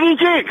in for jiggy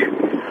jig.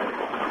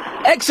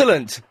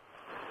 Excellent.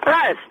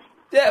 Right.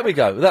 There we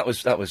go. That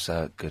was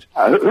good.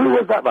 Who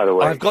was that, by the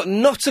way? I've got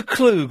not a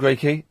clue,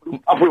 Greeky.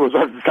 I thought it was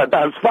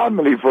Saddam's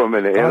family for a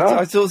minute, you know?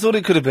 I thought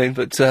it could have been,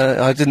 but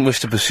I didn't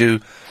wish to pursue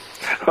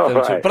them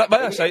right. But may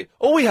I say,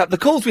 the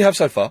calls we have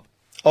so far,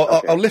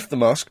 I'll lift the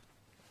mask.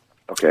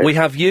 Okay. We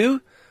have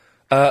you,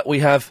 we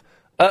have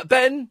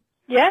Ben.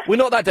 Yeah? We're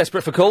not that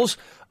desperate for calls.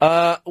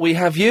 We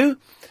have you,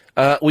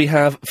 we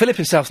have Philip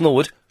in South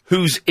Norwood,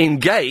 who's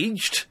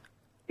engaged.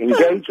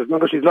 Engaged? As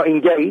long as she's not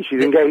engaged,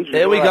 she's engaged.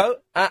 There we go.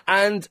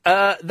 And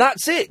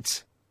that's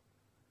it.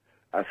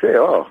 That's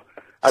it,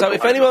 So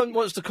if anyone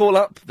wants to call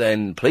up,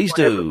 then please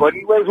do.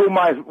 Everybody, where's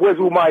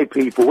all my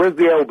people? Where's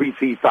the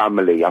LBC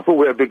family? I thought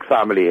we were a big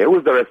family here.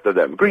 Who's the rest of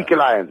them? Greeky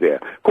Lions here.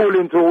 Call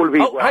in to all of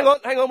you. Oh,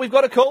 hang on, we've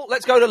got a call.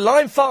 Let's go to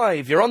line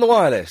 5. You're on the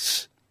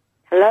wireless.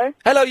 Hello?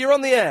 Hello, you're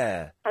on the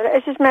air.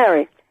 This is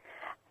Mary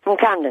from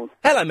Camden.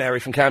 Hello, Mary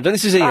from Camden.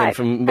 This is Ian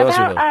from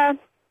Buzzard Hill.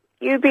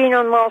 You being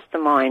on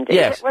Mastermind.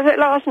 Yes. Was it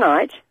last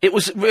night? It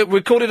was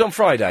recorded on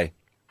Friday.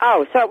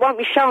 Oh, so it won't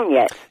be shown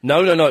yet?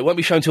 No, it won't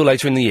be shown till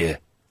later in the year.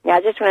 Yeah, I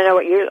just want to know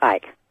what you look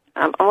like.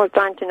 I'm always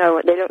trying to know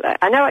what they look like.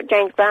 I know what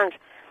James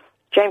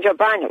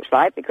O'Brien looks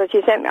like, because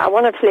he sent me, I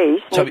want a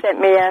fleece, and he sent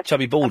me a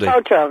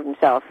photo of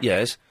himself.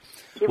 Yes.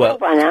 You will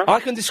by now.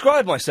 I can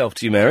describe myself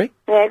to you, Mary.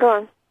 Yeah, go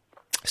on.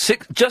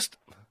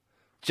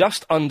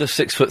 Just under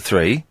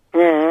 6'3".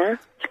 Yeah,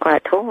 it's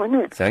quite tall, isn't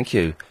it? Thank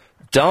you.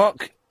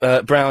 Dark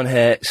brown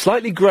hair,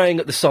 slightly greying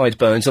at the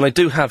sideburns, and I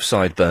do have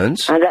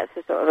sideburns. And that's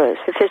a sort of a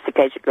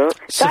sophisticated look.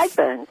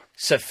 Sideburns?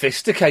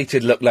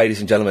 Sophisticated look, ladies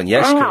and gentlemen.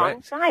 Yes,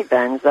 correct.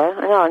 Sideburns, though.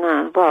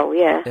 No. Well,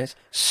 yeah. Yes.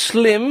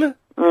 Slim.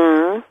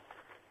 Mm.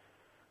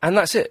 And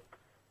that's it.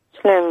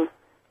 Slim.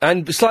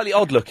 And slightly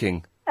odd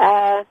looking.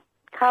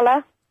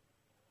 Colour?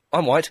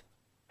 I'm white.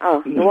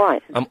 Oh, you're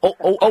white. I'm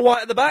all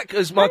white at the back,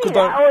 as Michael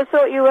Bone. I always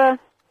thought you were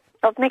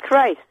of mixed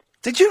race.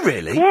 Did you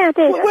really? Yeah, I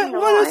did.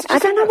 I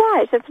don't know why.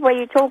 It's just the way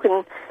you talk,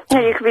 and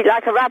you could be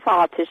like a rap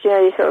artist.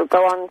 You sort of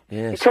go on.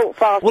 Yes. You talk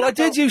fast. Well, I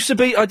did used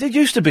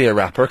to be a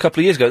rapper a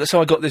couple of years ago. That's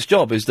how I got this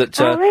job. Is that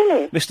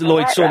really? Mr.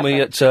 Lloyd saw me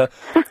at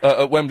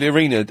Wembley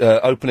Arena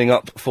opening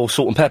up for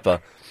Salt and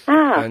Pepper,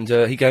 and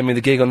he gave me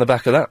the gig on the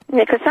back of that.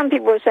 Yeah, because some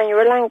people were saying you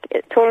were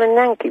tall and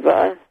lanky,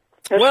 but.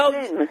 Well,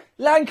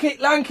 lanky.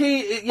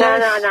 Yes. No,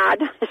 I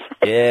don't.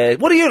 Yeah.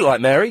 What do you look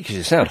like, Mary? Because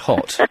you sound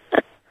hot.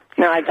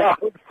 No, I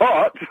don't.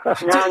 Hot?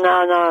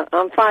 No.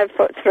 I'm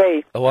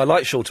 5'3". Oh, I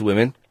like shorter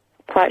women.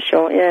 Quite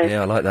short, yeah.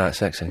 Yeah, I like that.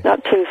 Sexy.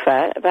 Not too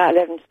fat, about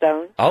 11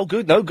 stone. Oh,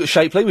 good. No, good.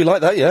 Shapely. We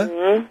like that, yeah.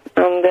 Mm-hmm.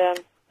 And,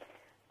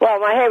 well,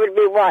 my hair would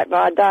be white,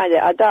 but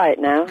I dye it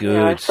now. Good. You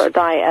know, I sort of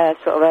dye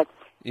sort of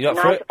You up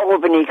a for nice it?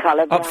 Albany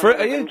colour. Up for it,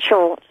 are you?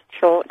 Short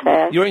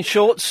hair. You're in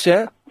shorts,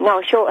 yeah?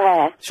 No, short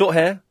hair. Short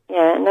hair?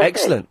 Yeah, and that's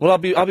excellent. Well, I'll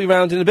be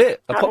round in a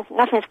bit.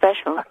 Nothing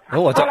special.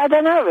 Oh, I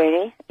don't know,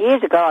 really.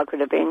 Years ago I could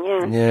have been,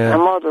 Yeah. A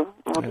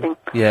modelling.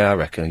 Yeah, I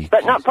reckon.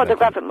 But not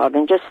photographic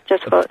modelling, just for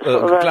sort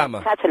of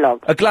glamour.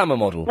 catalogue. A glamour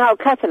model. No,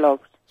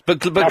 catalogue. But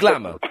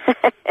glamour.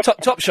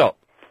 Top shop.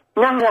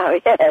 No,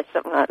 yeah,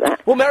 something like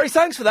that. Well, Mary,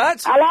 thanks for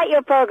that. I like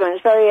your programme.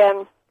 It's very,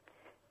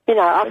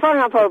 I phone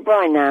up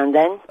O'Brien now and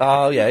then.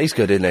 Oh, yeah, he's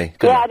good, isn't he?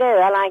 Good. Yeah, I do.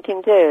 I like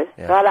him too.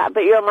 Yeah.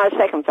 But you're my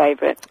second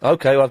favourite.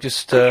 Okay, well, I've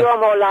just... You're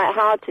more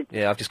light-hearted.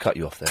 Yeah, I've just cut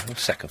you off there. I'm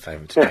second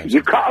favourite. Yeah,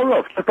 you cut her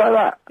off, just like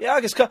that. Yeah,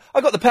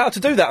 I got the power to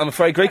do that, I'm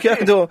afraid, Greek. I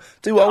can do what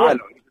I want. I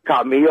know. You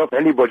cut me off,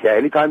 anybody,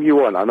 anytime you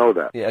want, I know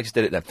that. Yeah, I just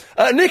did it then.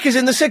 Nick is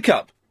in the Sid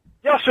Cup.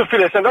 Ja, så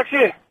fyller sen dags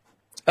ju.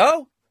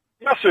 Oh?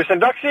 Ja, så sen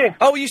dags ju.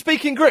 Oh, are you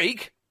speaking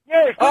Greek?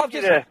 Yeah,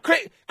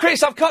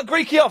 Chris, I've cut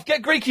Greeky off.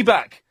 Get Greeky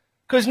back.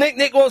 Because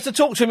Nick wants to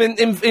talk to him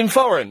in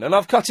foreign, and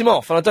I've cut him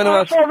off, and I don't know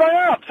how to... So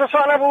rang up, so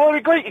I have a word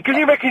with Greek, because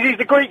he reckons he's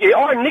the Greeky.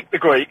 I'm Nick the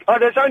Greek.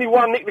 There's only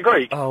one Nick the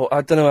Greek. Oh,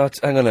 I don't know how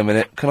to... Hang on a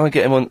minute. Can I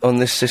get him on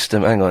this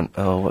system? Hang on.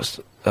 Oh, what's...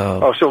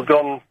 Oh, it's all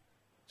gone...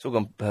 It's all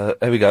gone...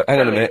 There we go.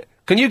 Hang on a minute.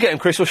 Can you get him,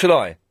 Chris, or shall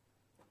I?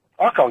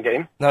 I can't get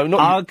him. No, not...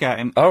 I'll get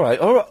him. All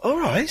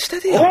right,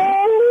 steady on.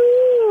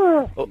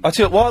 Oh, I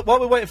tell you what, while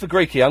we're waiting for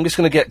Greeky, I'm just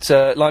going to get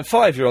line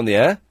 5. You're on the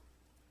air.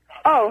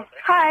 Oh,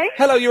 hi.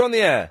 Hello, you're on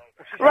the air.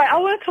 Right, I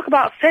want to talk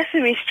about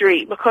Sesame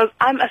Street because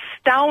I'm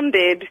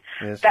astounded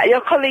that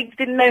your colleagues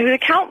didn't know who the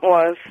Count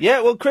was.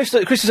 Yeah, well, Chris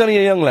is only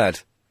a young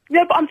lad.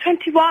 Yeah, but I'm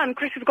 21.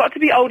 Chris has got to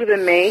be older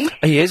than me.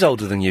 He is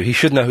older than you. He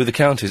should know who the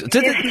Count is.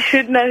 Yes, he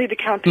should know who the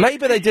Count is.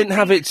 Maybe they didn't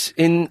have it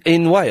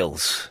in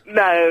Wales.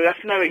 No,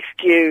 that's no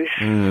excuse.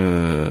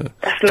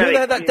 That's no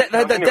excuse.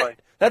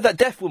 They had that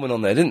deaf woman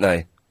on there, didn't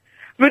they?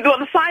 With what,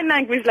 the sign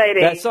language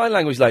lady? That sign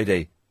language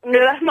lady. No,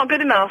 that's not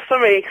good enough.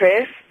 Sorry,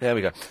 Chris. There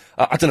we go.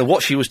 I don't know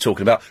what she was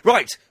talking about.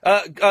 Right,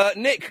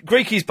 Nick,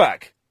 Greeky's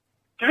back.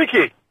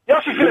 Greeky,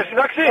 ja så fyller sen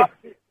dags ju.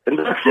 Sen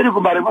dags ju,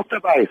 gubbar, det måste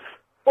vara.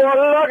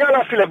 Bolla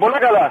gala, Fille, bolla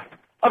gala.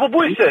 Abo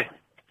Boise.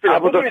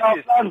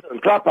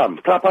 Clapham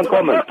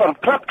kommer.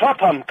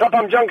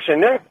 Clapham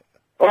Junction, yeah?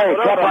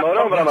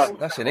 Oh,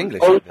 that's in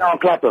English. Old Town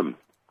Clapham.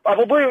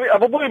 Abo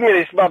Boise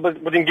miris,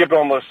 budin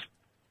Gibromos.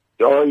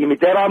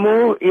 Imitera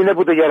mu, ine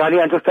bude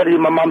Yerani, and just tell you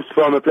my mom's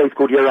from a place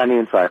called Yerani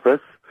in Cyprus.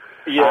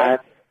 Yeah.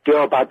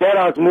 Your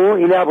pateras mu,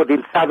 ine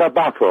bude Sada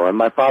Bafo, and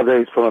my father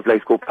is from a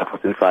place called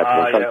Paphos in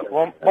Cyprus. Yeah.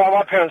 Well,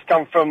 my parents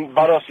come from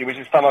Barossi, which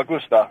is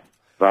Famagusta.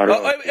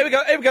 Oh, here we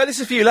go, this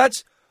is for you,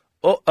 lads.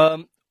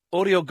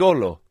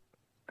 Oriogolo.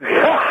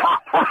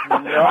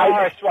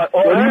 Nice one.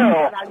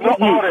 Oreo, not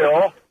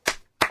Oreo.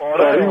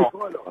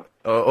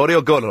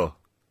 Oriogolo.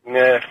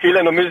 Ναι,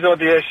 φίλε, νομίζω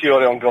ότι έχει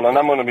ωραίο γκολ,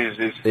 να μου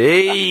νομίζεις.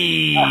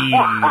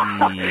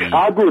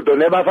 Άκου,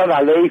 τον έμαθα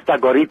να λέει στα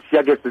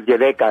κορίτσια και στις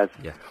γυναίκες.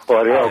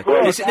 Ωραίο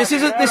γκολ.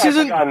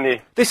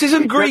 This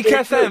isn't Greek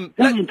FM.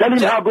 Tell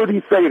him how good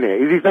he's saying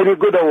it. Is he saying it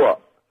good or what?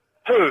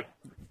 Who?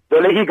 Το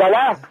λέγει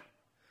καλά.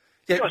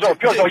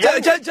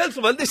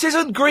 Gentlemen, this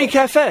isn't Greek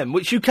FM,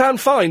 which you can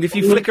find if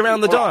you flick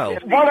around the dial.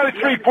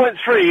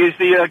 103.3 is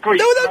the Greek.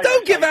 No,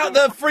 don't give out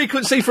the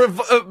frequency for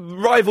a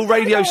rival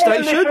radio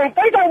station.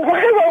 They don't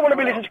want to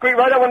be listening to Greek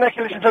radio when they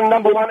can listen to the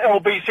number 1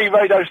 LBC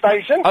radio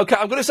station. Okay,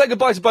 I'm going to say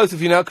goodbye to both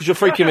of you now because you're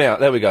freaking me out.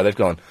 There we go, they've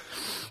gone.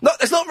 No,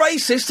 it's not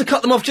racist to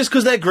cut them off just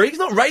because they're Greek. It's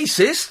not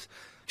racist.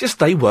 Just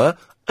they were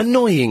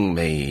annoying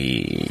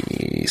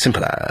me.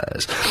 Simple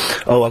as.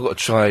 Oh, I've got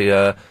to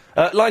try,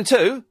 line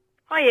 2.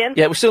 Hi, Ian.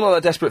 Yeah, we're still not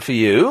that desperate for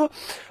you.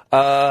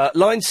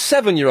 Line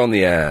 7, you're on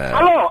the air.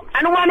 Hello,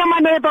 and when my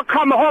neighbour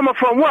come home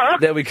from work...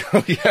 There we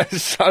go,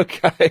 yes,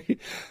 okay.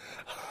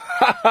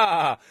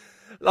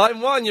 Line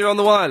 1, you're on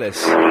the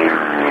wireless.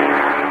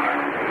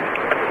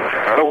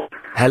 Hello?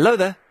 Hello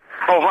there.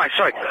 Oh, hi,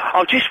 sorry.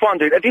 I just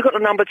wondered, have you got the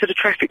number to the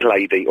traffic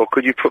lady, or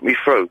could you put me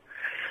through?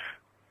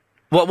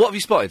 What have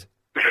you spotted?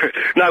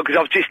 No,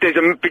 because there's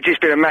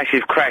just been a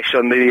massive crash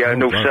on the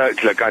North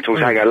Circular going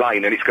towards Hanger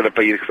Lane, and it's going to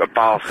be a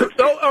bastard.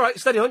 Oh, all right,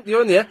 steady on.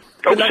 You're on the air.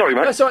 Oh, sorry,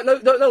 mate. That's all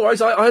right. No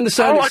worries. I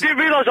understand. Oh, I didn't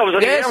realise I was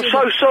on the air. I'm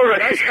so sorry.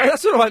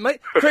 That's all right, mate.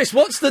 Chris,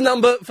 what's the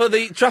number for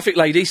the traffic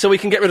lady so we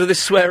can get rid of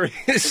this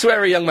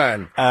sweary young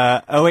man?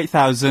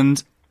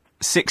 08000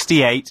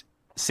 68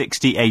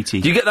 6080.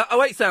 You get that?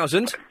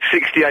 08000?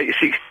 6080,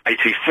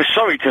 6080.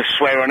 Sorry to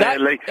swear on air,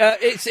 Lee.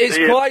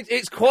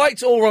 It's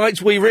quite all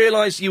right. We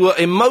realise you were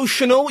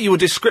emotional, you were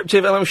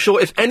descriptive, and I'm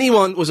sure if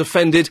anyone was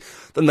offended,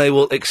 then they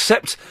will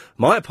accept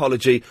my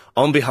apology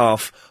on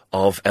behalf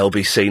of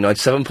LBC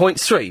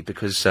 97.3,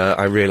 because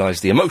I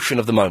realise the emotion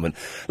of the moment.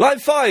 Line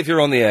 5,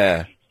 you're on the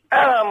air.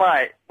 Hello,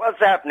 mate. What's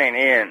happening,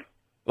 Ian?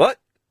 What?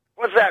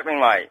 What's happening,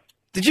 mate?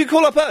 Did you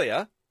call up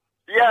earlier?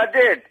 Yeah, I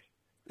did.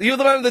 You're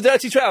the man with the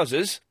dirty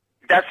trousers?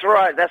 That's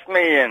right, that's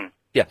me, Ian.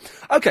 Yeah.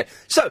 OK,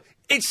 so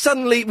it's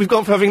suddenly we've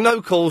gone from having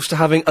no calls to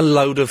having a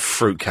load of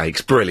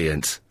fruitcakes.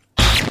 Brilliant.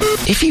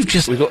 If you've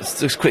just... We've got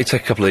to quickly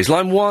take a couple of these.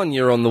 Line 1,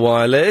 you're on the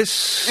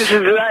wireless. This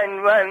is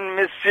line 1,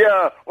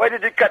 monsieur. Why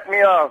did you cut me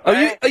off?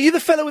 Are you the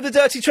fellow with the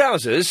dirty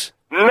trousers?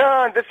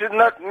 No, this is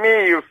not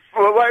me, you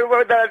fool. Why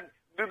would I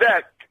do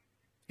that?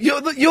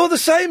 You're the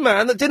same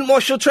man that didn't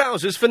wash your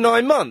trousers for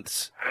 9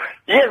 months.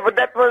 Yes, but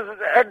that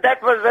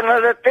was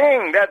another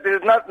thing. That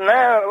is not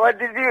now. What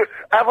did you...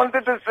 I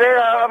wanted to say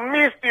I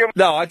missed you.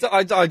 No, I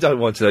don't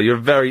want to know. You're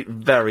a very,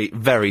 very,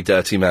 very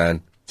dirty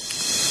man.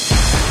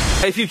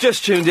 If you've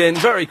just tuned in,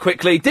 very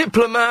quickly,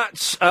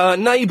 diplomats,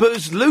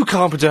 neighbours, Lou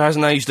Carpenter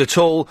hasn't aged at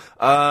all,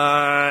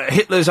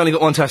 Hitler's only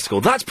got one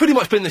testicle. That's pretty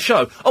much been the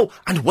show. Oh,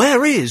 and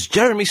where is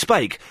Jeremy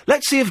Spake?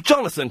 Let's see if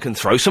Jonathan can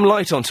throw some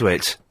light onto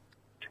it.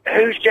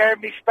 Who's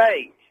Jeremy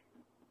Spake?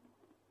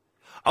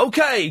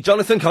 OK,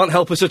 Jonathan can't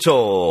help us at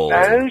all.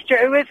 Who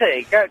is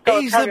he?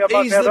 He's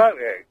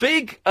the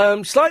big,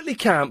 slightly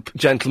camp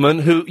gentleman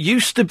who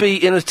used to be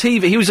in a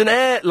TV... He was an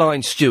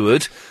airline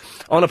steward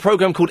on a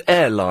programme called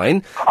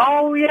Airline.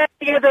 Oh, yeah,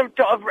 the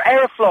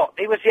Aeroflot.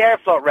 He was the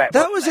Aeroflot rep.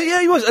 That was it,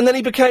 yeah, he was. And then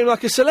he became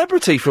like a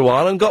celebrity for a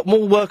while and got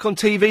more work on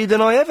TV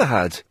than I ever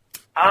had.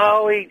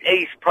 Oh,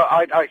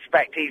 I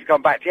expect he's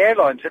gone back to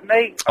airlines, hasn't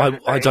he?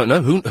 I don't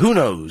know. Who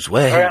knows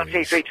where? Or else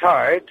he's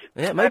retired.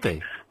 Yeah,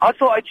 maybe. I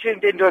thought I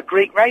tuned into a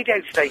Greek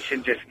radio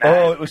station just now.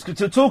 Oh, it was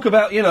to talk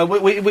about, you know,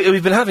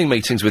 we've been having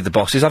meetings with the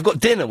bosses. I've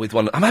got dinner with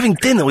one. I'm having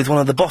dinner with one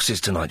of the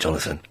bosses tonight,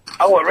 Jonathan.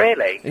 Oh, what,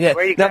 really? Yeah.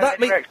 Where are you going?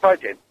 You're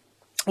excited.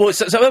 Well, I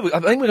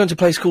think we're going to a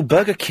place called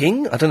Burger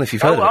King. I don't know if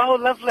you've heard of it. Oh,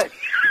 lovely.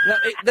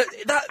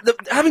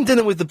 Having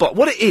dinner with the boss,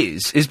 what it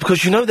is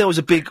because, you know, there was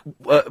a big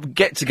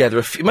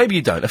get-together, maybe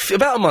you don't,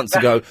 about a month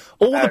ago,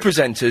 all the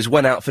presenters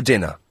went out for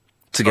dinner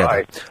together.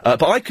 Right.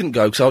 But I couldn't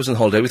go because I was on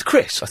holiday with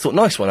Chris. I thought,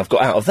 nice one, I've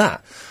got out of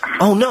that.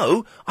 Oh,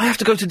 no, I have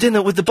to go to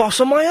dinner with the boss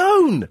on my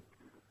own.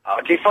 Oh,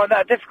 do you find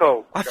that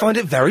difficult? I find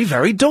it very,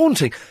 very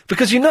daunting.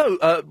 Because, you know,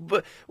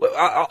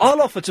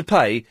 I'll offer to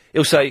pay,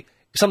 he'll say...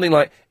 Something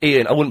like,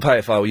 Ian, I wouldn't pay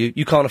if I were you.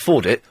 You can't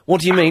afford it. What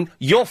do you mean?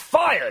 You're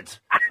fired!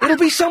 It'll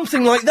be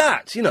something like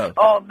that, you know.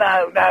 Oh,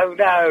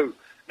 no.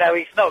 No,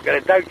 he's not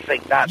going to. Don't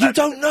think that. You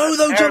don't know,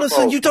 though, terrible.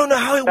 Jonathan. You don't know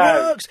how it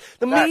works.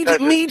 The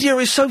media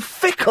is so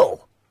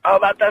fickle. Oh,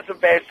 that doesn't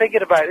bear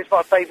thinking about. It's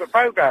my favourite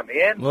programme,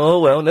 Ian.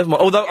 Oh, well, never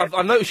mind. Although,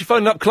 I've noticed you're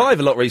phoning up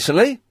Clive a lot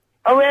recently.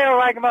 Oh, yeah,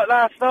 I rang him up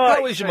last night.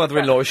 How is your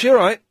mother-in-law? Is she all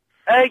right?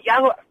 How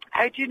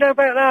do you know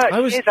about that?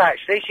 She is,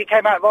 actually. She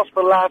came out of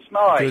hospital last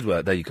night. Good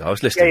work. There you go. I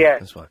was listening. Yeah.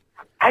 That's fine.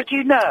 How do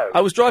you know?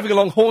 I was driving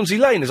along Hornsey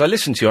Lane as I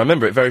listened to you. I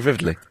remember it very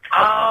vividly.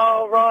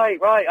 Oh, right.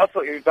 I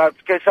thought you were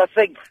because I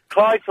think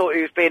Clive thought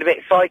he was being a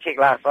bit psychic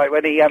last night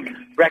when he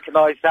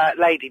recognised that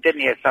lady,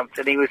 didn't he, or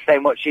something? He was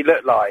saying what she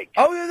looked like.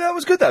 Oh, yeah, that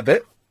was good, that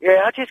bit.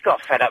 Yeah, I just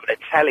got fed up with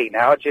the telly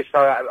now.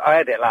 I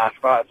had it last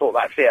night. I thought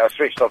that's it. I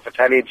switched off the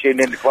telly and tuned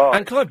in to Clive.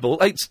 And Clive Bull,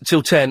 8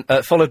 till 10,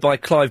 followed by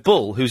Clive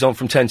Bull, who's on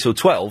from 10 till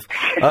 12.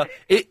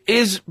 It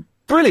is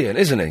brilliant,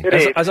 isn't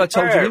he? As I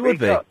told you he would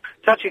be.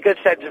 Such a good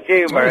sense of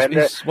humour, and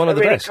he's one of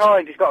the really best.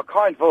 Kind. He's got a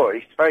kind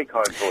voice, very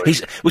kind voice.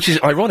 Which is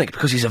ironic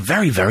because he's a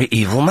very, very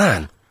evil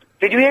man.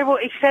 Did you hear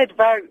what he said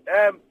about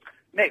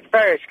Nick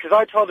Ferris? Because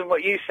I told him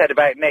what you said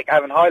about Nick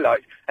having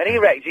highlights, and he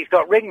reckons he's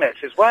got ringlets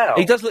as well.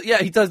 He does.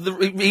 He does.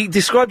 He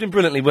described him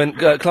brilliantly when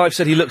Clive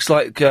said he looks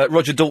like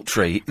Roger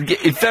Daltrey.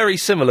 Very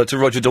similar to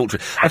Roger Daltrey.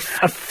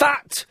 A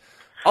fat,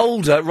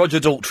 older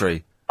Roger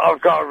Daltrey. I've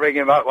got to ring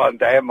him up one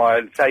day,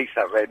 and say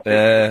something.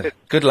 Yeah.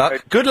 Good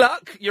luck. Good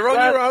luck. You're on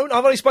your own.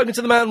 I've only spoken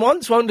to the man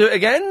once. Won't do it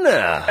again.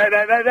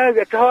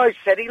 No. Clive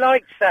said he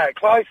likes that.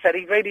 Clive said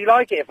he'd really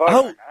like it if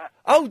I...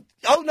 Oh,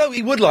 no,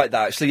 he would like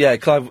that, actually, yeah.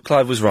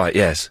 Clive was right,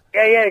 yes.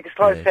 Yeah, because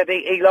Clive said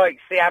he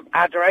likes the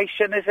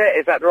adoration, is it?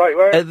 Is that the right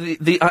word?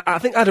 I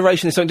think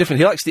adoration is something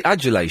different. He likes the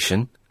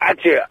adulation.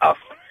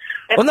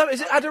 Well, no, is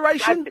it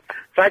adoration?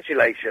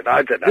 Adulation,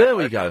 I don't know. There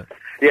we go.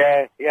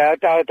 Yeah,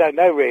 I don't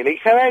know really.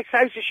 So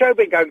how's the show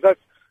been going?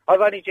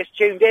 I've only just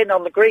tuned in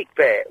on the Greek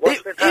bit.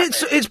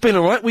 It's been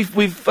all right.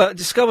 We've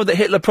discovered that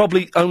Hitler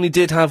probably only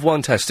did have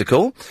one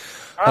testicle.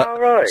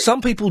 Right.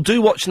 Some people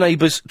do watch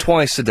Neighbours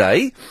twice a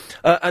day,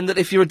 and that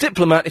if you're a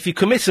diplomat, if you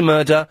commit a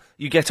murder,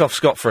 you get off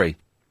scot-free.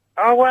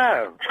 Oh,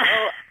 wow.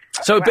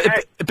 So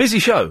a busy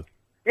show.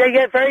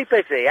 Yeah, very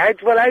busy. How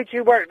do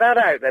you work that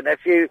out then?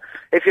 If you're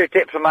a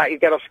diplomat, you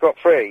get off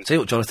scot-free. See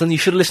what, Jonathan? You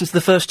should have listened to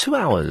the first 2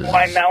 hours.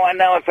 I know.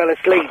 I fell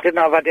asleep, didn't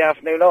I? I've had the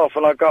afternoon off,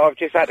 and I've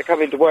just had to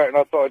come into work, and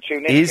I thought I'd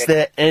tune in. Is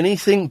there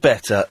anything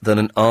better than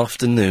an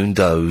afternoon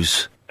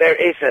doze? There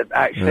isn't,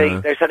 actually.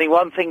 There's only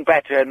one thing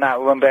better than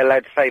that. We won't be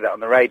allowed to say that on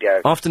the radio.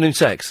 Afternoon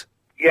sex?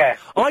 Yeah.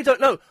 I don't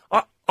know.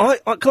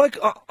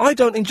 I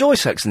don't enjoy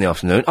sex in the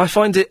afternoon. I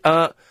find it,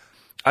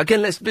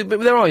 again,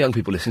 there are young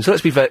people listening, so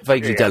let's be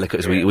vaguely delicate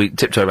as we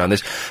tiptoe around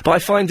this. But I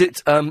find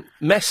it,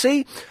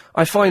 messy.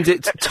 I find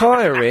it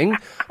tiring.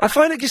 I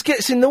find it just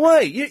gets in the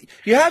way.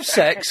 You have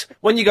sex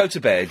when you go to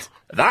bed.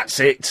 That's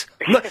it.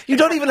 No, you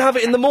don't even have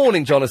it in the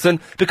morning, Jonathan,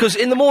 because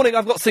in the morning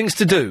I've got things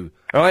to do,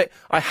 all right?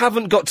 I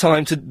haven't got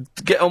time to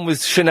get on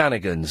with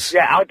shenanigans.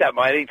 Yeah, I don't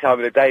mind any time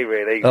of the day,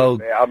 really. Oh.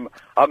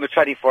 I'm a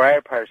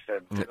 24-hour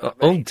person.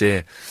 Oh,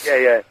 dear.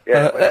 Yeah,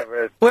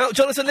 whatever. Well,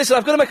 Jonathan, listen,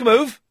 I've got to make a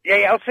move.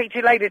 Yeah, I'll speak to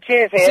you later.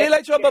 Cheers, here. See you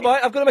later on, bye-bye.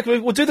 I've got to make a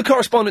move. We'll do the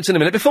correspondence in a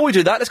minute. Before we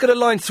do that, let's go to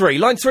line 3.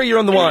 Line 3, you're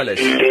on the wireless.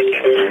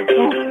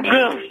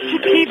 Girls,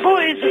 sticky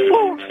boys,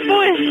 move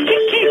boys,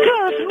 sticky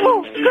girls,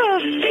 move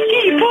girls,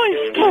 sticky boys,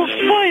 move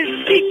boys,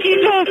 sticky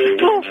girls,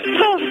 move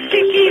girls,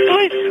 sticky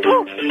boys,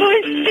 move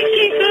boys,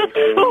 sticky girls,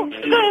 move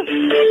girls,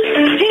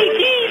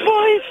 sticky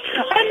boys.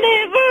 I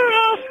never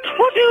asked,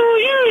 what do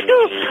you do?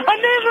 I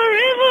never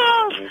ever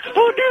asked,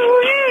 what do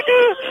you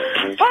do?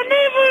 I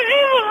never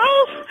ever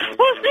asked,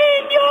 what's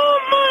in your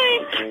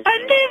mind? I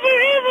never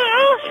ever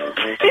asked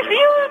if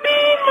you'll be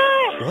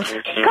mine. What?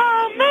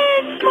 Come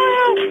and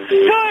smile,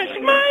 touch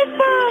my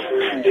bum.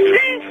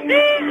 This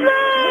is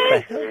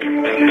life.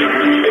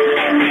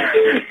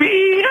 We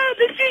are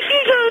the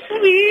cheeky girls.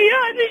 We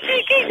are the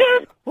cheeky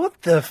girls. What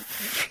the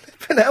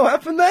flippin' hell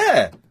happened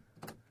there?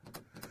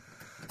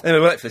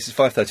 Anyway, wait for this. It's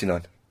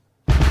 5:39.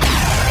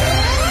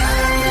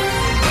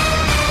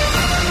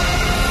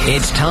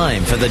 It's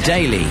time for the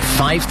daily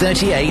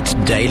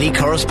 5:38 Daily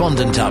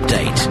Correspondent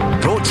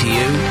Update. Brought to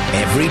you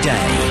every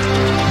day.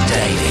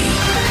 Daily.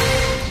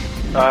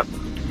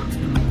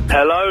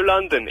 Hello,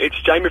 London. It's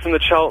Jamie from the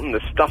Charlton, the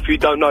Stuff You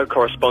Don't Know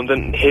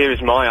correspondent, and here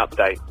is my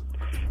update.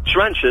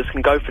 Tarantulas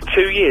can go for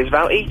 2 years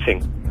without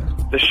eating.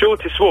 The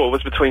shortest war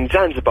was between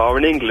Zanzibar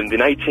and England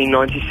in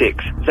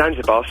 1896.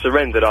 Zanzibar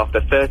surrendered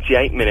after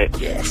 38 minutes.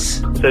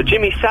 Yes. Sir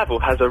Jimmy Savile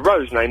has a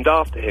rose named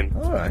after him.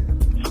 All right.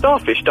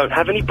 Starfish don't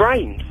have any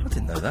brains. I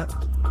didn't know that.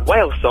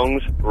 Whale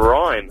songs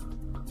rhyme.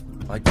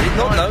 I did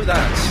not know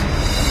that.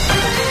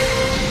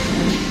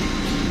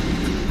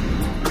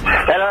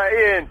 Hello,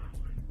 Ian.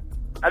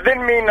 I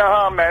didn't mean no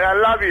harm, man. I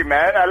love you,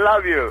 man. I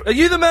love you. Are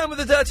you the man with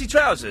the dirty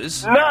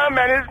trousers? No,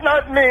 man, it's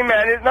not me,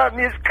 man. It's not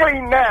me. It's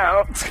clean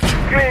now.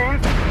 Clean.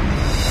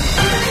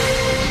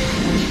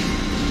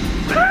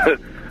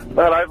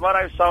 Hello,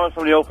 my name's Simon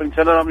from the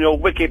Orpington, and I'm your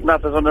wicked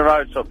nutters on the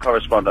road sort of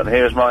correspondent.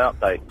 Here's my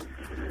update.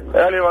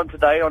 Earlier on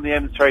today, on the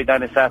M3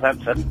 down in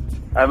Southampton,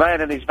 a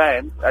man in his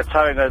van,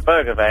 towing a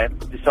burger van,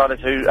 decided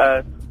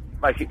to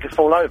make it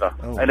fall over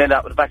and end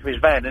up at the back of his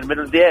van in the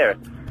middle of the area.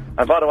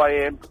 And by the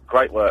way, Ian,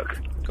 great work.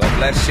 God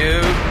bless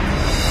you.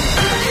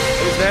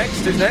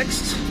 Who's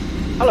next?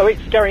 Hello,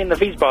 it's Gary in the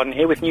Wiesbaden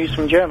here with news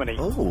from Germany.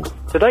 Oh.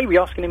 Today we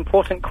ask an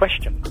important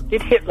question.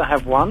 Did Hitler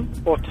have one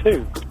or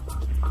two?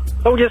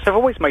 Soldiers have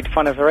always made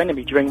fun of their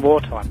enemy during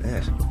wartime.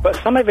 Yes. But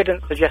some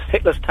evidence suggests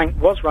Hitler's tank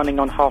was running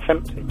on half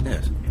empty.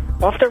 Yes.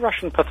 After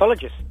Russian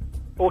pathologists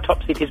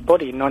autopsied his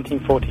body in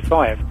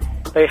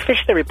 1945, they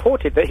officially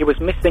reported that he was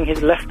missing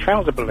his left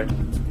trouser balloon.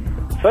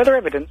 Further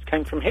evidence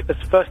came from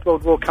Hitler's First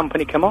World War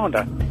Company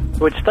commander,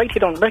 who had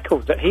stated on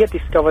record that he had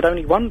discovered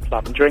only one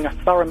plum during a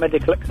thorough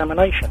medical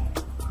examination.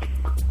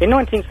 In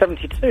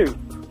 1972,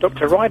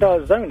 Dr.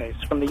 Reidar Zones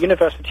from the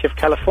University of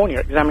California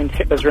examined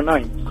Hitler's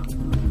remains.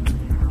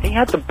 He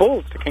had the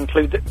balls to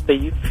conclude that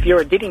the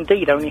Fuhrer did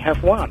indeed only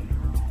have one.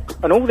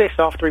 And all this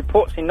after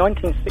reports in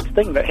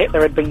 1916 that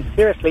Hitler had been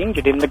seriously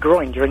injured in the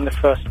groin during the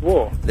First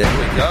War. There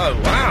we go.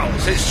 Wow,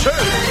 it's true.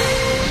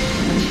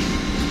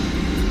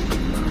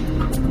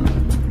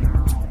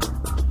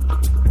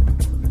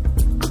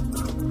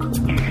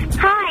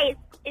 Hi,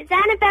 it's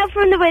Annabelle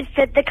from the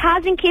Woodford, the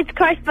Cars and Kids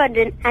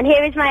correspondent, and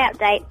here is my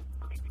update.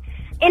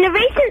 In a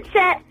recent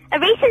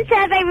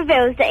survey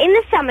reveals that in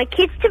the summer,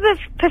 kids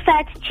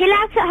prefer to chill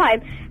out at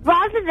home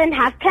rather than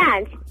have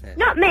plans. Yes.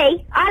 Not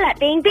me. I like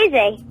being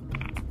busy.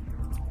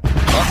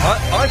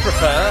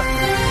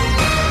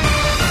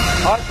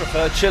 I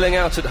prefer chilling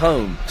out at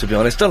home, to be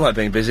honest. Don't like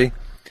being busy.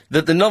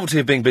 The novelty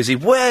of being busy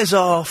wears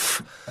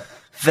off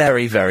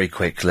very, very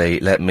quickly,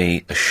 let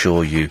me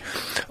assure you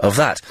of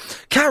that.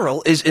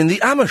 Carol is in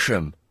the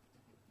Amersham.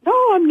 No,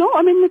 I'm not.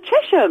 I'm in the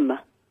Chesham.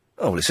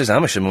 Oh, well, it says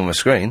Amersham on my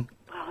screen.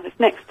 Well, it's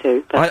next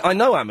to. But I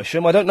know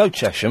Amersham. I don't know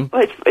Chesham.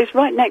 Well, it's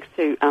right next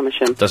to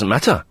Amersham. Doesn't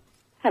matter.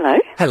 Hello.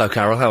 Hello,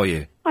 Carol. How are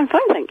you? I'm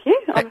fine, thank you.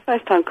 I'm a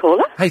first-time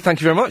caller. Hey,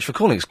 thank you very much for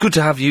calling. It's good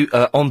to have you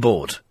on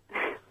board.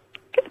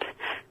 Good.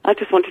 I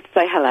just wanted to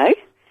say hello.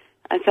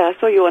 And so I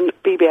saw you on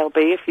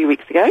BBLB a few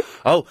weeks ago.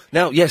 Oh,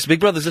 now, yes, Big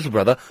Brother's Little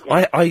Brother.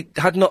 Yes.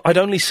 I'd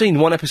only seen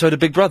one episode of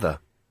Big Brother.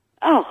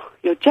 Oh,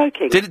 you're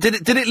joking. Did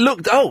it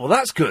look... Oh, well,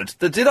 that's good.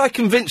 Did I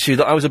convince you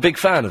that I was a big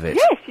fan of it?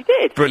 Yes, you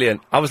did.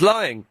 Brilliant. I was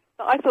lying.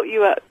 But I thought you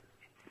were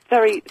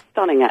very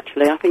stunning,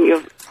 actually. I think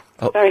you're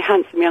a very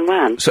handsome young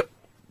man. So,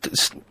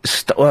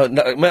 Well,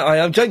 no, I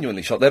am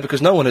genuinely shocked there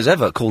because no one has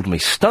ever called me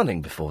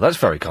stunning before. That's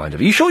very kind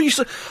of you. You sure you?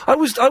 I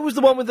was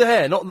the one with the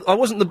hair. I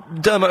wasn't the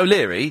Dermot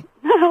O'Leary.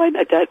 No, I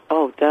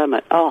know.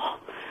 Dermot. Oh.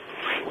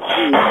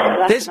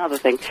 That's another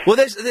thing. Well,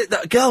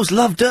 girls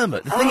love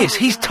Dermot. The thing is,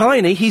 he's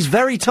tiny. He's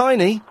very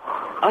tiny.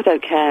 I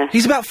don't care.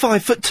 He's about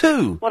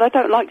 5'2". Well, I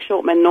don't like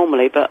short men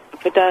normally, but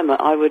for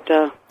Dermot, I would,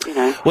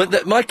 Well,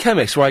 my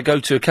chemist, where I go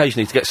to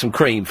occasionally to get some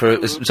cream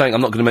for something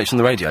I'm not going to mention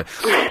on the radio,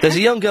 there's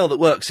a young girl that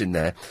works in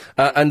there,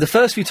 and the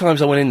first few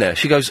times I went in there,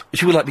 she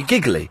would, like, be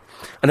giggly.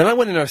 And then I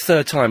went in there a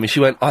third time, and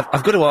she went,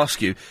 I've got to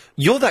ask you,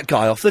 you're that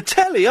guy off the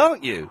telly,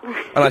 aren't you?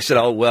 And I said,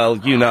 oh, well,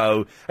 you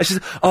know. And she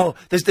said, oh,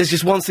 there's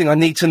just one thing I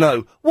need to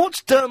know.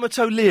 What's Dermot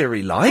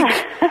O'Leary like?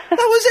 That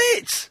was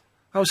it!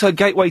 That was her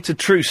gateway to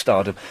true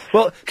stardom.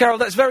 Well, Carol,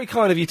 that's very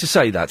kind of you to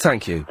say that.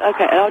 Thank you.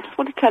 Okay, and I just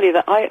want to tell you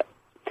that I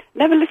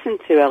never listened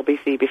to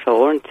LBC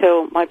before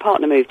until my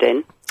partner moved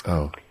in.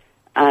 Oh.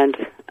 And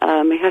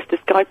he has to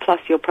Sky Plus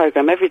your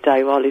programme every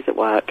day while he's at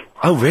work.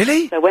 Oh,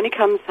 really? So when he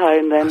comes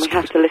home, then we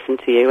have to listen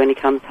to you when he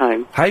comes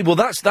home. Hey, well,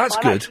 that's good.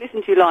 I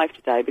listened to you live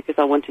today because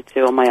I wanted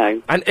to on my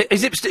own. And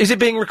is it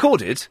being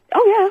recorded?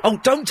 Oh, yeah. Oh,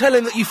 don't tell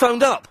him that you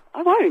phoned up.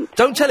 I won't.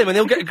 Don't tell him, and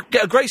he'll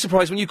get a great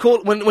surprise when you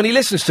call when he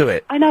listens to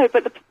it. I know,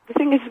 but the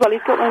thing is, as well,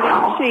 he's got one of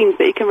these machines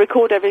that he can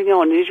record everything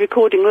on, and he's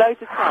recording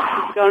loads of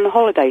stuff. He's going on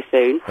holiday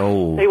soon.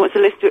 Oh. So he wants to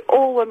listen to it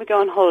all when we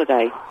go on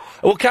holiday.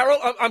 Well, Carol,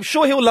 I'm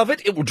sure he'll love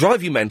it. It will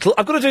drive you mental.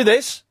 I've got to do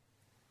this.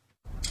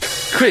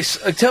 Chris,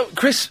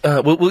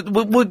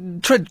 we'll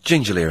tread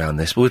gingerly around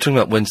this, but we're talking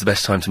about when's the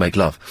best time to make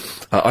love.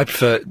 I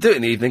prefer do it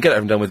in the evening, get it over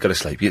and done with, go to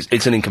sleep.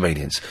 It's an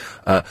inconvenience.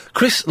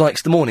 Chris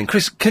likes the morning.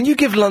 Chris, can you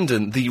give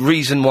London the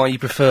reason why you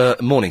prefer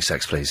morning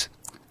sex, please?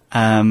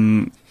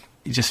 You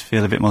just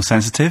feel a bit more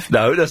sensitive.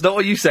 No, that's not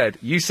what you said.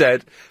 You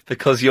said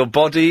because your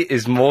body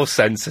is more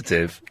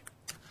sensitive.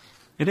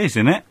 It is,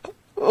 isn't it?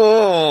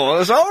 Oh,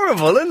 that's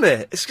horrible, isn't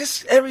it? It's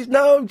just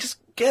just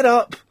get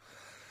up.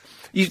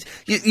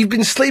 You've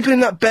been sleeping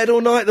in that bed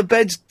all night. The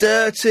bed's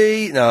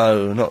dirty.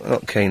 No,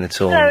 not keen at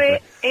all. Hello,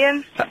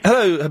 Ian.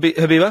 Hello,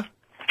 Habiba.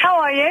 How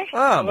are you?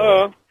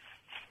 Hello.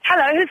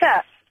 Hello, who's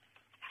that?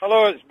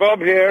 Hello, it's Bob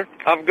here.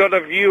 I've got a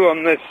view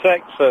on this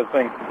sex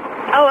thing.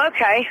 Oh,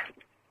 okay.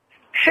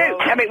 Shoot.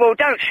 I mean, well,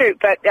 don't shoot,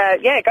 but,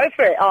 yeah, go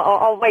for it.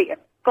 I'll wait.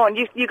 Go on,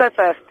 you go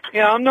first.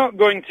 Yeah, I'm not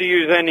going to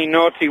use any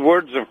naughty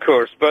words, of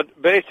course,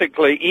 but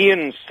basically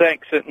Ian's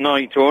sex at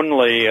night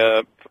only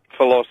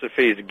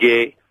philosophy is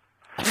gay.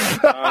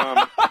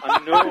 A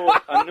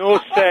no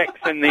sex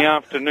in the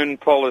afternoon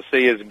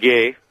policy is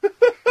gay. No,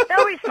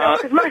 it's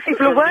not, because most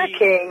people are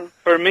working.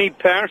 For me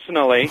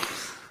personally,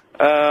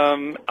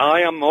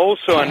 I am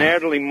also an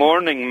early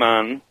morning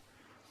man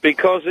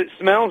because it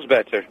smells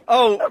better.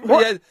 Oh,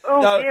 yeah.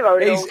 Oh,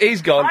 no,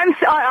 he's gone.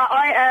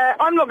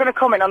 I'm not going to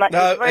comment on that.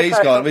 No, he's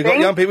gone. We've got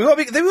young people. We've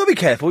got to be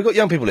careful. We've got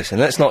young people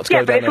listening. Let's not go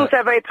down but it's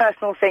also a very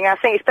personal thing. I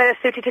think it's better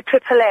suited to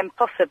Triple M,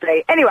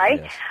 possibly. Anyway,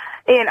 yes.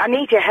 Ian, I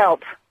need your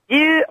help.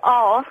 You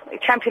are a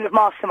champion of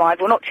Mastermind.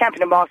 Well, not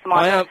champion of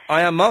Mastermind.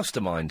 I am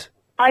Mastermind.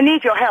 I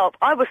need your help.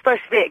 I was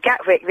supposed to be at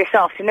Gatwick this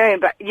afternoon,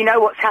 but you know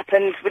what's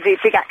happened with the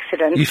big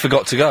accident. You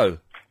forgot to go?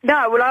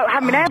 No, well, I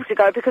haven't been able to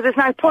go because there's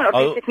no point. I've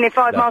been sitting in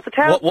 5 miles of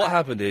town. What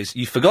happened is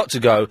you forgot to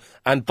go,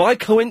 and by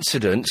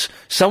coincidence,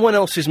 someone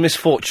else's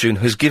misfortune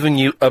has given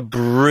you a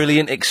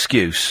brilliant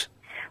excuse.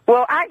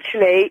 Well,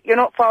 actually, you're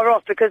not far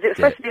off because it was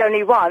supposed to be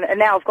only one, and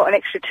now I've got an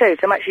extra 2,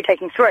 so I'm actually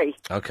taking 3.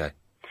 Okay.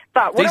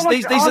 But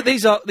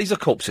these are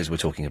corpses we're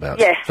talking about.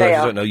 Yes, For they those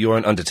who are. don't know, you're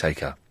an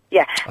undertaker.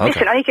 Yeah. Okay.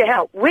 Listen, I need your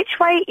help. Which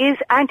way is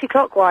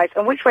anti-clockwise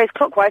and which way is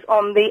clockwise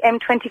on the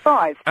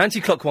M25?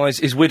 Anti-clockwise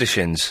is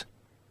Widdershins.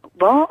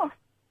 What?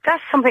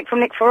 That's something from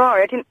Nick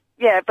Ferrari. I didn't...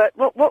 Yeah, but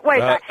what way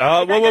is that?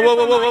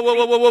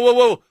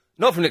 Whoa.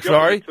 Not from Nick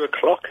Ferrari. To a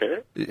clock, eh?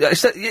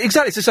 Exactly,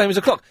 it's the same as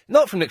a clock.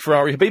 Not from Nick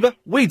Ferrari, Habiba.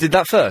 We did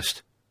that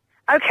first.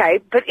 Okay,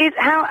 but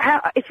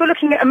how if you're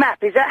looking at a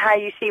map, is that how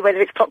you see whether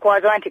it's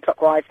clockwise or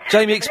anti-clockwise?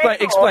 Jamie, explain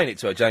it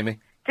to her, Jamie.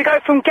 To go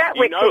from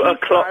Gatwick to Heathrow... a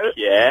clock,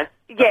 yeah?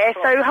 Yeah,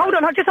 so hold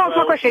on, just answer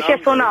my question,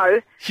 yes or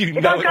no.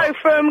 If I go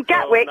from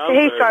Gatwick to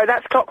Heathrow,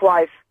 that's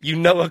clockwise. You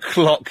know a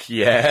clock,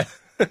 yeah?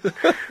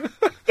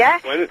 Yeah?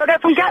 So I go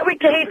from Gatwick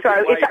to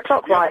Heathrow, is that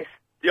clockwise?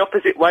 The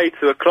opposite way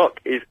to a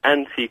clock is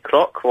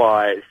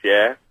anti-clockwise,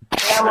 yeah?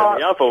 And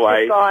the other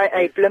way... By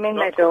a blooming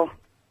medal.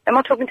 Am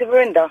I talking to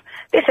Verinda?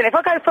 Listen, if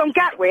I go from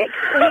Gatwick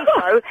to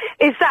Heathrow,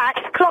 is that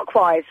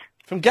clockwise?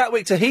 From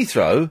Gatwick to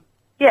Heathrow?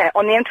 Yeah,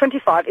 on the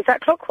M25, is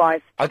that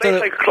clockwise? I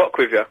don't take a clock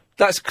with you.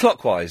 That's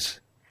clockwise.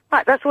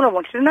 Right, that's all I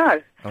wanted to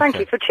know. Thank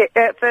you for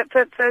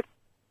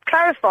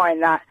clarifying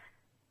that.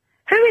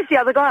 Who is the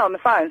other guy on the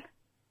phone?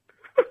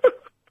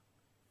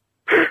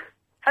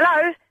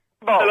 Hello?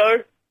 Hello?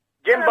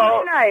 Jimbo.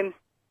 What's your name?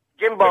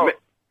 Jimbo.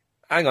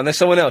 Hang on, there's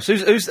someone else.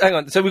 Who's? Hang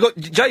on. So we've got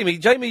Jamie.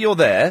 Jamie, you're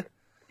there.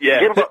 Yeah.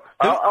 Jimbo,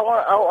 I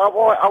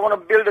want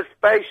to build a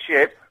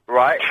spaceship,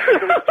 right?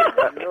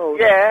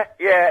 Yeah.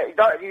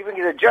 You think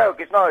it's a joke?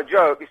 It's not a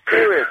joke. It's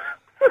serious,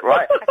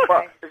 right?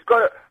 But it's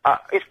got.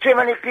 It's too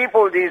many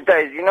people these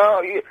days. You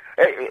know,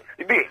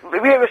 it'd be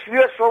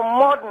we're so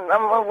modern.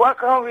 Why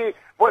can't we?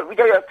 We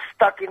get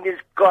stuck in these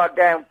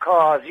goddamn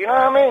cars. You know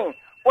what I mean?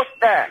 What's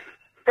that?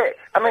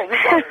 I mean, we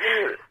got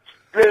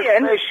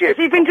Ian, has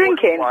he been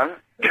drinking?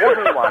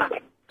 Wooden one.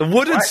 The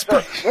wooden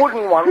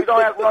wooden one. We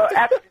don't have no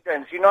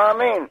accidents. You know what I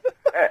mean?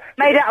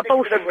 Made out of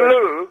balsa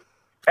glue,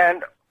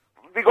 and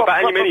we got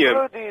proper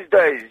glue these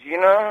days. You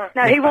know?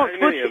 No, he wants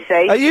wood. You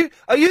see?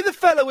 Are you the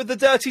fella with the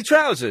dirty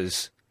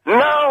trousers?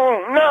 No,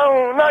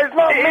 it's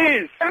not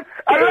me.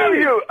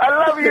 I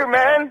love you,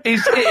 man.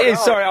 It is.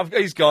 Sorry,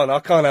 he's gone. I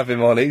can't have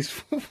him on. I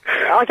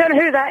don't know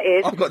who that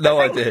is. I've got no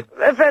idea.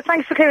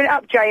 Thanks for clearing it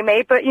up,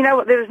 Jamie. But you know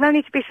what? There was no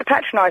need to be so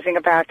patronising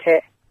about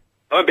it.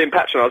 I wasn't being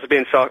patronised.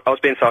 I was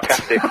being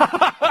sarcastic.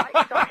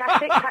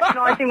 Sarcastic,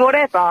 patronising,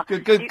 whatever.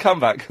 Good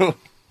comeback.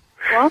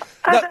 What?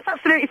 That's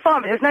absolutely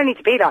fine. But there's no need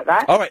to be like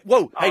that. All right.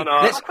 Whoa. Hey,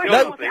 let's. Whoa.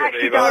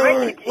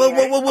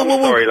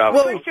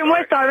 Question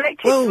was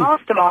directed to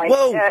Mastermind.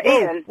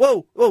 Ian.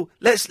 Whoa.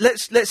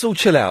 Let's all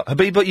chill out.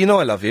 Habiba, you know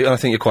I love you, and I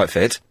think you're quite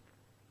fit.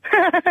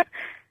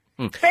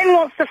 Ben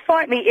wants to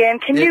fight me, Ian.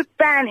 Can you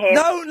ban him?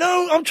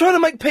 No. I'm trying to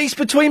make peace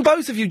between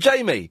both of you,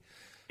 Jamie.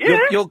 Yeah.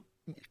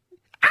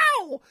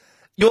 Ow!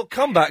 Your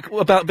comeback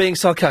about being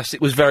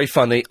sarcastic was very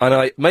funny, and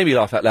I made me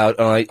laugh out loud,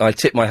 and I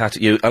tip my hat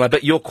at you, and I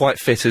bet you're quite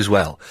fit as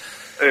well.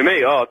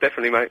 Me? Oh,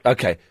 definitely, mate.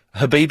 Okay.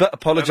 Habiba,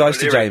 apologise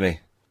to Jamie.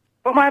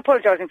 What am I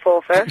apologising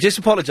for first? Just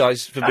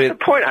apologise for being... That's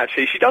the point,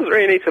 actually. She doesn't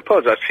really need to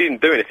apologise. She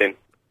didn't do anything.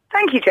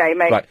 Thank you,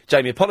 Jamie. Right,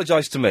 Jamie,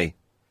 apologise to me.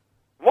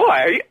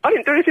 Why? I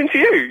didn't do anything to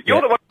you.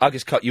 You're the one... I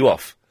just cut you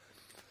off.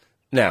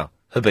 Now,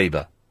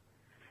 Habiba,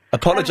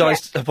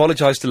 apologise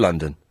to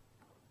London.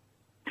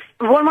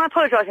 What am I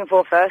apologising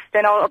for first?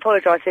 Then I'll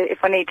apologise if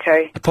I need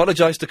to.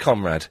 Apologise to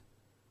Comrade.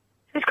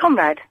 Who's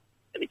Comrade?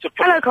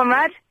 Hello,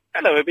 Comrade.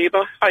 Hello,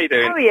 Habiba. How you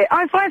doing? How are you?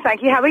 I'm fine,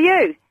 thank you. How are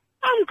you?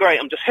 I'm great.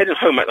 I'm just heading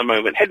home at the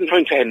moment. Heading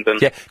home to Hendon.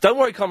 Yeah, don't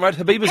worry, Comrade.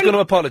 Habiba's going to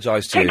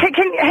apologise to you.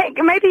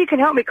 Maybe you can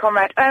help me,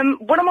 Comrade.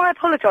 What am I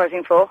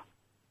apologising for?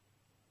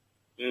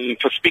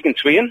 For speaking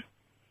to Ian?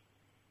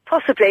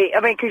 Possibly.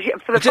 I mean, because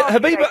for the past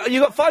Habiba, you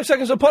got 5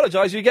 seconds to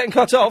apologise. You're getting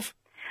cut off.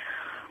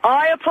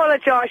 I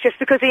apologise just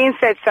because Ian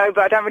said so,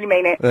 but I don't really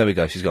mean it. There we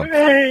go. She's gone.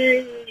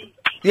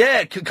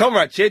 Yeah,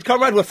 Comrade, cheered.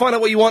 Comrade, we'll find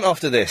out what you want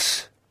after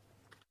this.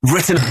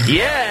 Written.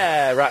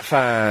 Yeah, Rat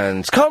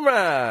fans.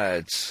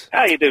 Comrades.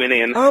 How you doing,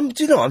 Ian?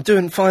 Do you know, I'm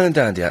doing fine and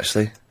dandy,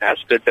 actually.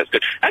 That's good.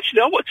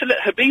 Actually, I want to let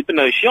Habiba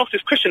know. She asked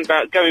this question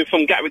about going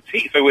from Gatwick to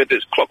Heathrow, whether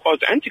it's clockwise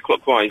or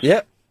anti-clockwise.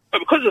 Yep. But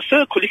because of the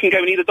circle, you can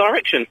go in either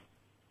direction.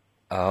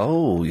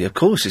 Oh, yeah, of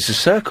course. It's a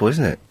circle,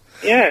 isn't it?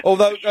 Yeah.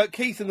 Although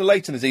Keith in the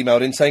Leighton has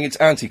emailed in saying it's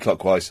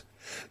anti-clockwise.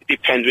 It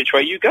depends which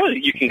way you go.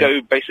 You can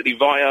go basically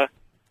via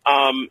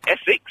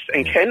Essex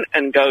and Kent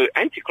and go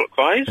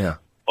anti-clockwise. Yeah.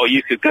 Or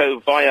you could go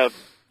via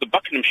the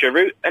Buckinghamshire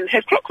route and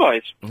head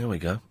clockwise. There we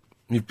go.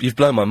 You've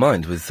blown my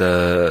mind with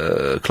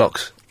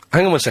clocks.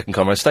 Hang on 1 second,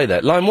 Comrade. Stay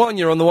there. Line 1,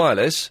 you're on the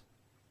wireless.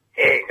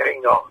 Hey,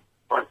 hang on.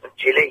 Want some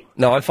chili?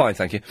 No, I'm fine,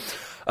 thank you.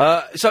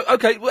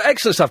 Okay, well,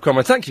 excellent stuff,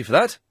 Comrade. Thank you for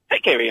that.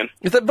 Take care, Ian.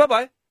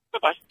 Bye-bye.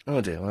 Bye-bye.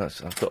 Oh, dear. Well,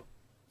 I've got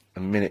a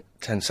minute,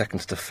 10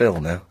 seconds to fill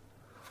now.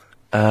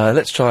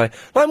 Let's try...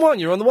 Line 1,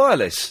 you're on the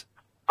wireless.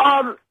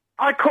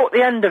 I caught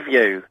the end of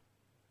you.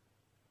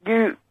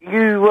 You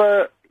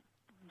were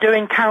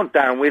doing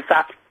Countdown with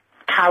that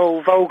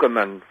Carol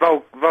Volgerman,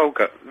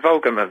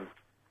 Volgerman,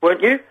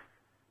 weren't you?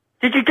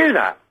 Did you do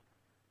that?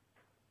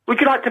 Would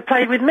you like to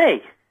play with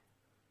me?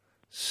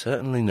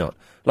 Certainly not.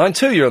 Line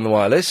 2, you're on the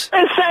wireless.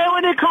 They say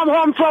when they come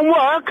home from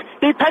work,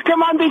 they peck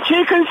him on the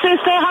cheek and say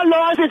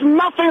hello, there's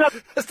nothing...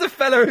 That's the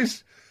fella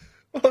who's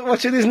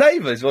watching his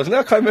Neighbours, wasn't it?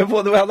 I can't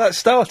remember how that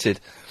started.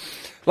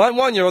 Line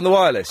 1, you're on the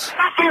wireless.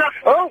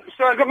 Oh,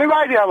 sorry, I got my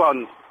radio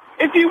on.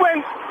 If you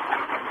went...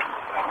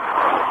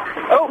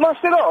 Oh, am I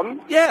still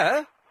on?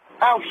 Yeah.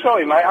 Oh,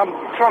 sorry, mate. I'm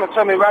trying to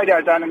turn my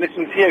radio down and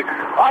listen to you.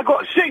 I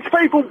got 6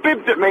 people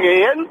bibbed at me,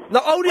 Ian.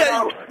 No, oh,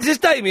 yeah. Is this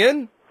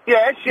Damien?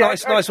 Yes,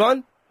 yes. Nice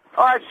one.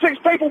 I had 6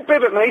 people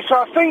bib at me, so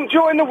I think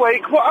during the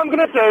week, what I'm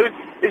going to do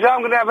is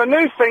I'm going to have a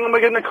new thing, and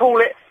we're going to call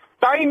it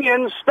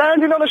Damien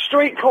standing on a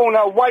street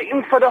corner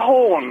waiting for the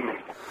horn.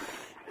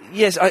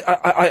 Yes,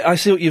 I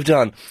see what you've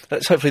done.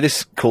 Hopefully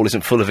this call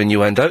isn't full of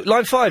innuendo.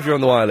 Line 5, you're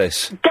on the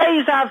wireless.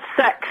 Gays have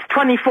sex,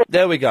 24...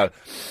 There we go.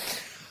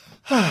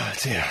 Oh,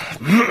 dear.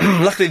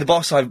 Luckily the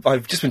boss,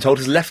 I've just been told,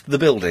 has left the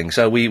building,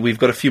 so we've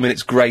got a few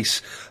minutes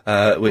grace,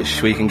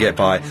 which we can get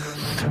by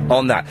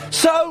on that.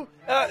 So,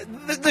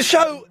 the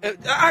show,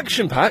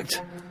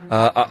 action-packed,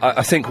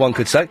 I think one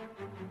could say.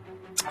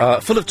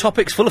 Full of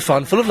topics, full of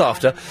fun, full of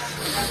laughter.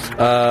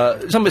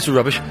 Some bits were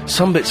rubbish,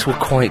 some bits were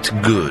quite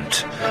good.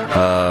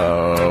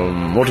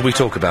 What did we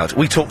talk about?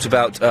 We talked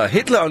about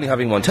Hitler only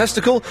having one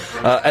testicle.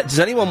 Does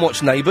anyone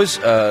watch Neighbours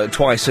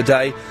twice a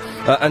day?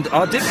 And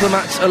are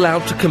diplomats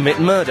allowed to commit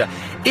murder?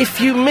 If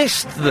you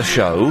missed the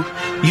show,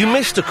 you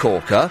missed a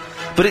corker,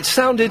 but it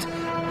sounded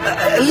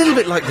a little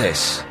bit like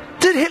this.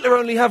 Did Hitler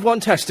only have one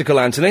testicle,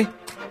 Anthony?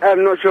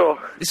 I'm not sure.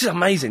 This is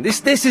amazing.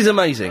 This is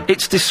amazing.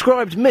 It's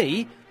described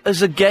me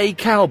as a gay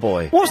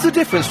cowboy. What's the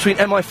difference between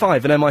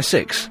MI5 and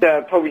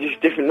MI6? Probably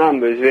just different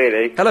numbers,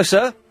 really. Hello,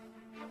 sir?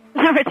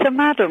 No, it's a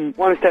madam.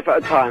 One step at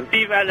a time.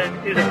 Steve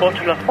Allen is a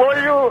butler. Who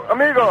are you,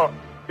 amigo?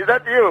 Is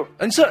that you?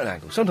 In certain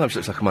angles, sometimes it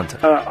looks like a munter.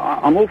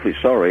 I'm awfully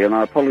sorry, and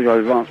I apologise in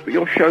advance, but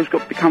your show's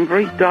become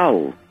very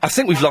dull. I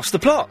think we've lost the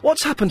plot.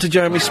 What's happened to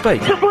Jeremy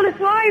Spake? Football is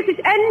Wives, it's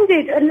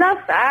ended. I love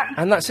that.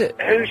 And that's it.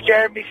 Who's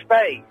Jeremy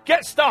Spake?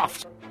 Get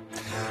stuffed!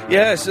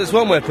 Yes, that's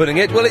one way of putting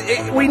it. Well,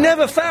 we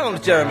never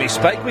found Jeremy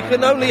Spake. We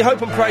can only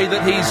hope and pray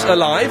that he's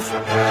alive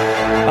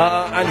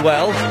and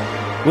well.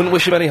 Wouldn't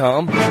wish him any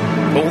harm.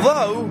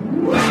 Although,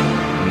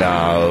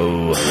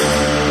 no,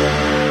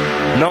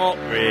 not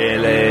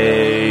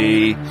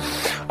really.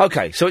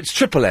 Okay, so it's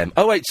Triple M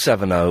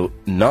 0870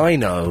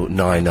 90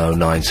 90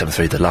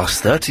 973. The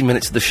last 30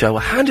 minutes of the show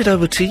are handed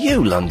over to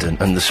you, London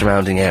and the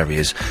surrounding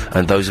areas,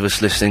 and those of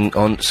us listening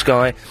on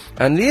Sky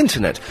and the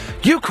internet.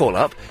 You call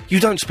up,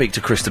 you don't speak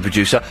to Chris the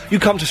producer, you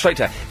come to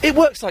Straight Air. It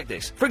works like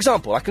this. For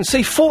example, I can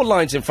see 4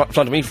 lines in front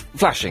of me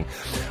flashing.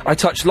 I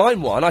touch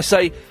line 1, I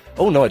say,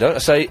 oh no I don't, I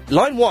say,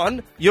 line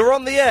 1, you're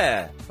on the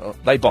air. Oh,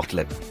 they bottle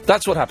it.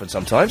 That's what happens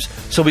sometimes.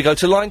 So we go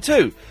to line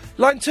 2.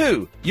 Line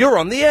 2, you're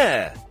on the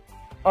air.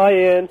 Hi,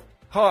 Ian.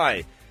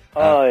 Hi.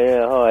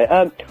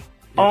 Hi.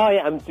 I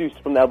am Zeus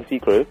from the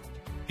LBC crew.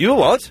 You're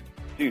what?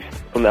 Zeus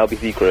from the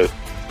LBC crew.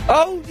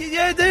 Oh,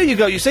 yeah, there you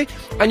go, you see?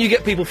 And you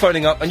get people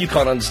phoning up and you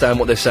can't understand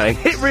what they're saying.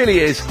 It really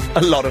is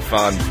a lot of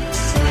fun.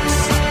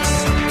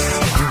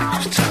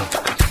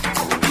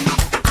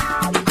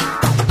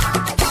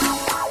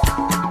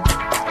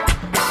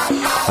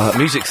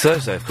 Music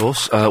Thursday, of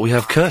course. We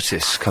have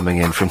Curtis coming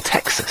in from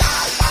Texas.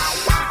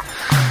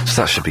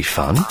 So that should be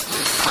fun.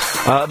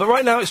 But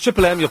right now, it's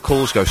Triple M. Your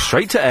calls go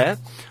straight to air.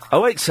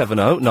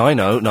 0870 90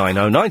 90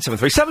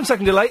 973.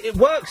 7-second delay. It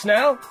works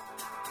now.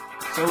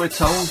 So we're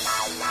told.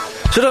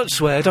 So don't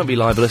swear. Don't be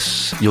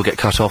libelous. You'll get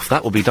cut off.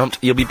 That will be dumped.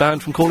 You'll be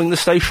banned from calling the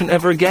station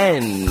ever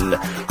again.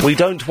 We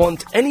don't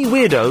want any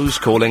weirdos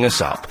calling us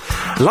up.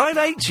 Line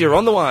 8, you're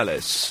on the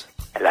wireless.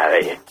 Hello,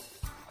 Ian.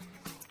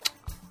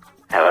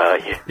 How are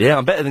you? Yeah,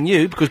 I'm better than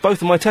you because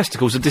both of my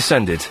testicles have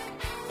descended.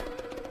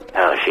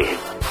 Oh, shit.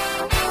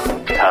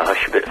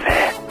 Harsh but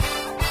fair.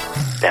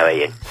 Now,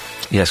 Ian.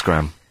 Yes,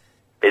 Graham.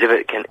 Bit of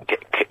it. Can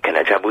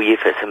I trouble you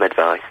for some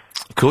advice?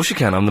 Of course you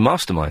can. I'm the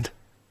mastermind.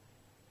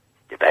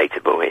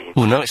 Debatable, Ian.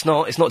 Well, no, it's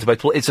not. It's not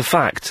debatable. It's a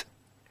fact.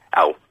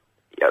 Oh,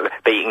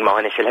 beating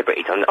minor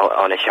celebrities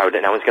on a show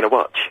that no one's going to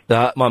watch.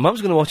 My mum's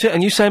going to watch it,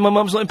 and you say my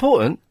mum's not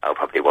important? I'll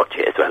probably watch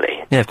it as well,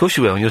 Ian. Yeah, of course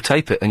you will, and you'll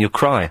tape it, and you'll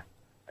cry.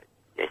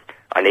 Yes.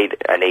 I'm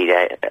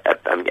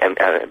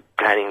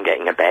planning on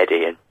getting a bed,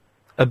 Ian.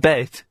 A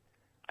bed?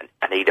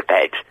 I need a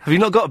bed. Have you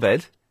not got a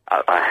bed?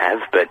 I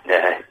have, but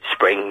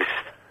springs.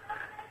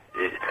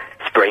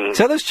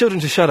 Tell those children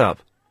to shut up.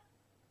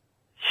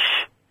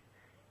 Shh.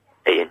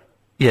 Ian.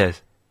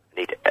 Yes.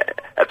 I need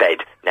a bed.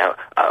 Now,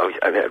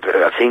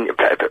 I've seen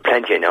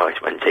plenty of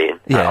nice ones, Ian.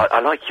 Yeah. I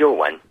like your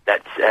one.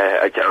 That's,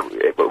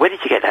 where did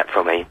you get that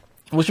from, Ian?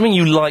 What do you mean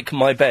you like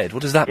my bed?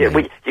 What does that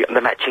mean? You got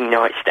the matching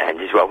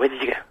nightstand as well. Where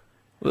did you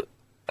go?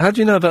 How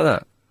do you know about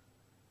that?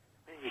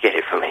 Where did you get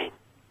it from, Ian?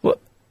 What?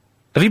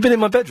 Have you been in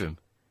my bedroom?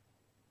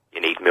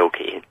 You need milk,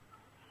 Ian.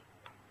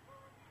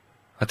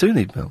 I do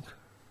need milk.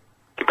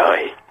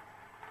 Goodbye.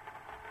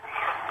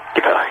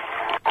 Goodbye.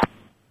 I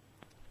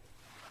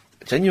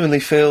genuinely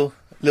feel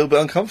a little bit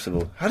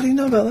uncomfortable. How do you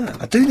know about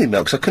that? I do need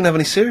milk because I couldn't have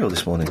any cereal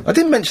this morning. I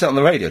didn't mention that on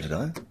the radio, did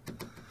I?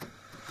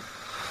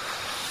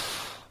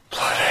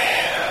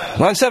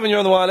 Bloody. Line 7, you're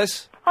on the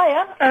wireless.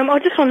 Hiya. I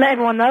just want to let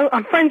everyone know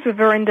I'm friends with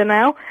Verinda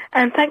now,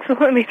 and thanks for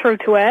putting me through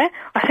to air.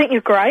 I think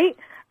you're great.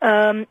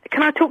 Can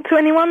I talk to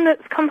anyone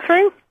that's come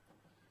through?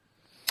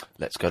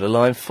 Let's go to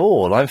line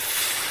 4. Line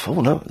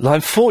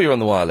 4, you're on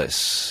the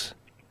wireless.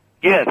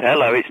 Yes,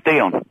 hello, it's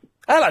Dion.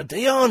 Hello,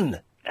 Dion.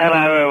 Hello,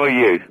 how are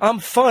you? I'm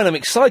fine. I'm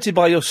excited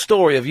by your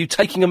story of you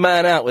taking a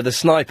man out with a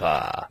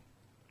sniper.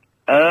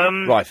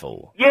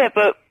 Rifle. Yeah,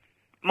 but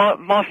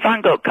my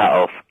phone got cut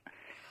off.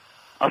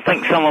 I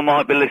think someone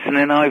might be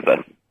listening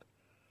over.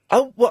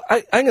 Oh, well,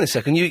 hang on a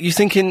second. You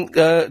thinking,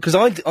 because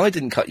I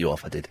didn't cut you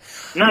off, I did.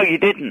 No, you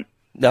didn't.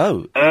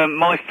 No.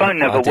 My phone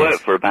never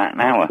worked for about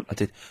an hour. I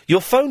did. Your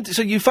phone,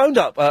 so you phoned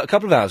up a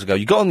couple of hours ago,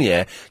 you got on the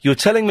air, you were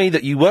telling me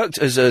that you worked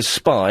as a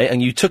spy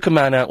and you took a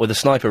man out with a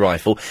sniper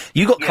rifle,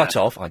 you got cut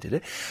off, I did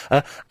it,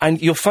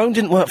 and your phone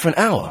didn't work for an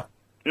hour.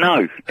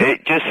 No,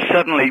 it just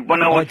suddenly,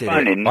 when I was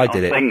phoning, I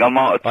think I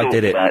might have talked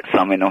about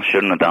something I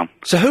shouldn't have done.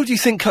 So who do you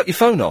think cut your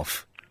phone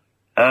off?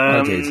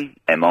 I did.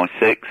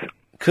 MI6.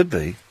 Could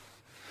be.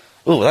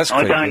 Oh, that's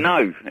creepy. I don't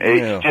know.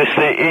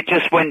 It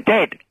just went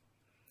dead.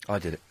 I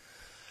did it.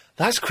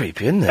 That's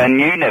creepy, isn't it? And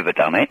you never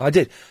done it. I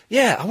did.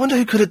 Yeah, I wonder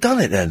who could have done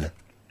it then.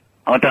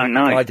 I don't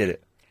know. I did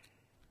it.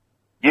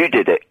 You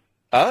did it.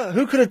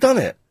 Who could have done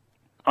it?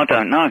 I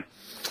don't know.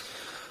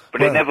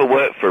 But it never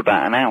worked for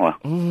about an hour.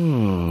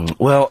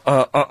 Well,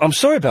 I'm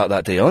sorry about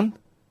that, Dion.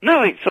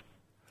 No, it's...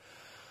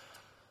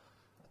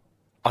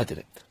 I did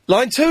it.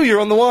 Line 2, you're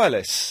on the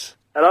wireless.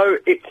 Hello,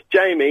 it's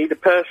Jamie, the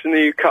person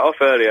who cut off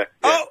earlier.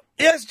 Oh,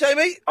 yes,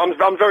 Jamie. I'm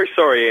very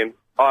sorry, Ian.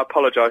 I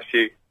apologise to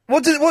you. Why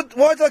did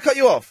I cut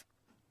you off?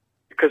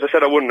 because I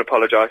said I wouldn't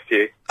apologise to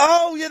you.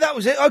 Oh, yeah, that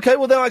was it. Okay,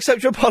 well, then I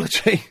accept your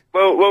apology.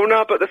 Well,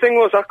 no, but the thing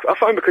was, I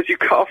phoned because you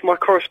cut off my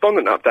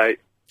correspondent update.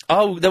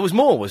 Oh, there was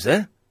more, was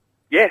there?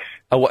 Yes.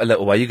 Oh, what a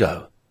little way you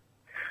go.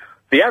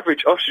 The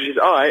average ostrich's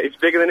eye is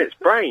bigger than its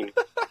brain.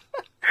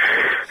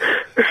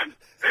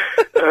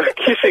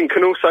 Kissing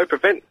can also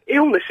prevent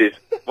illnesses.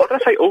 What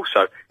did I say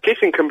also?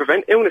 Kissing can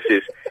prevent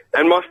illnesses.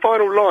 And my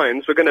final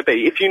lines were going to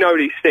be, if you know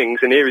these things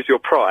and here is your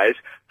prize,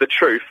 the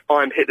truth,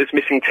 I'm Hitler's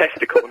missing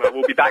testicle and I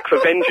will be back for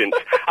vengeance.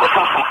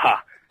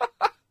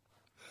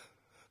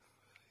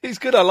 He's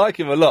good, I like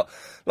him a lot.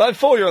 Line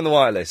 4, you're on the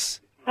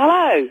wireless.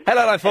 Hello.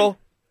 Hello, Line 4.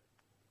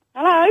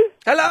 Hello.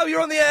 Hello,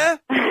 you're on the air.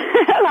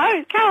 Hello,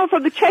 it's Carol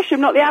from the Chesham,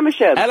 not the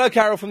Amersham. Hello,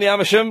 Carol from the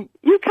Amersham.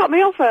 You cut me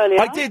off earlier.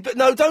 I did, but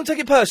no, don't take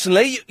it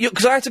personally,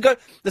 because I had to go...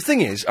 The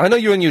thing is, I know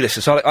you're a new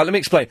listener, so let me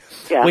explain.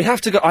 Yeah. We have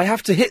to go... I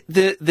have to hit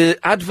the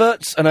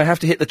adverts, and I have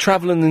to hit the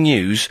travel and the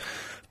news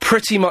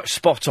pretty much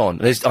spot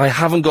on. I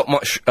haven't got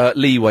much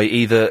leeway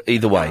either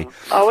way.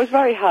 I was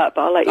very hurt,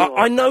 but I'll let you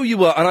I know you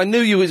were, and I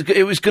knew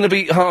it was going to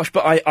be harsh,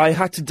 but I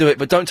had to do it,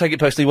 but don't take it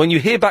personally. When you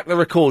hear back the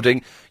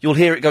recording, you'll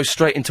hear it go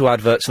straight into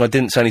adverts, and I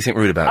didn't say anything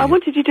rude about I you.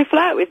 wanted you to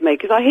flirt with me,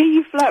 because I hear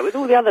you flirt with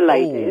all the other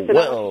ladies, and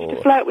I wanted you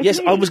to flirt with yes,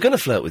 me. I was going to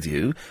flirt with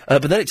you,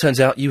 but then it turns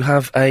out you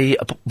have a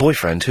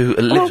boyfriend who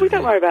lives Oh, we with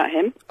don't you. worry about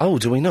him. Oh,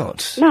 do we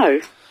not?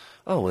 No.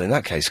 Oh, well, in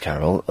that case,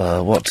 Carol,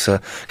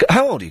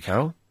 how old are you,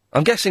 Carol?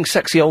 I'm guessing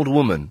sexy old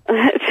woman.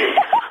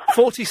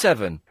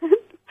 47. No!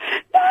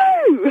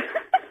 I'm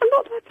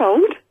not that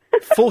old.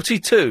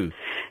 42.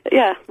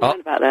 Yeah,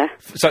 round about there.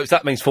 So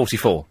that means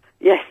 44.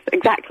 Yes,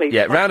 exactly.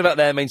 Yeah, round about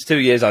there means 2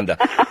 years under.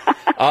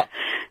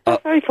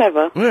 That's very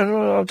clever.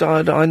 Yeah,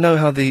 I know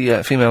how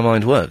the female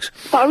mind works.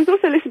 But I was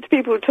also listening to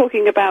people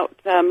talking about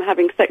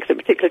having sex at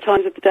particular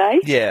times of the day.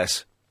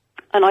 Yes.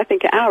 And I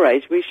think at our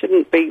age we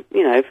shouldn't be,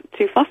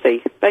 too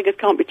fussy. Beggars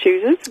can't be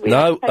choosers. We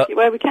No, take it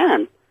where we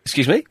can.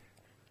 Excuse me?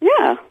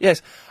 Yeah.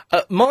 Yes.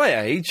 At my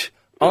age,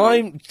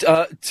 I'm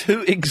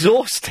too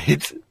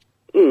exhausted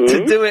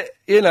to do it.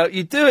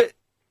 You do it.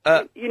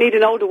 You need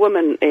an older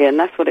woman, Ian.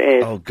 That's what it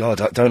is. Oh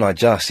God, don't I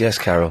just? Yes,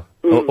 Carol.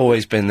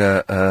 Always been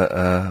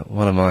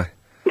one of my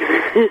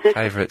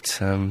favourite.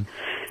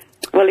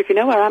 Well, if you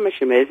know where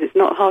Amersham is, it's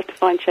not hard to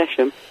find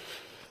Chesham.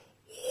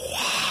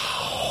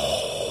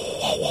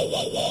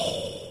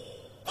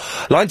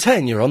 Line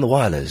 10, you're on the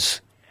wireless.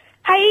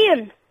 Hey,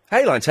 Ian.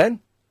 Hey, Line 10.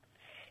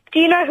 Do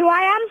you know who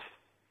I am?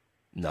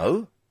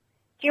 No. Do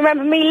you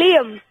remember me,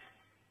 Liam?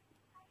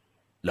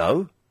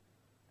 No.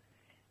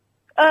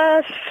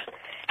 Hey,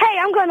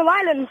 I'm going to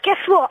Ireland. Guess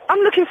what? I'm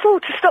looking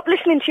forward to stop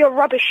listening to your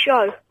rubbish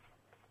show.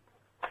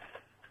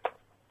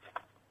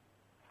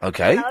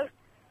 Okay. Hello?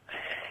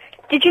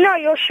 Did you know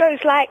your show's,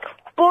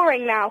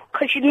 boring now?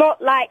 Because you're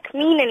not,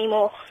 mean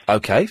anymore.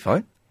 Okay,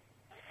 fine.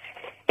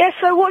 Yeah,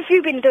 so what have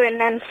you been doing,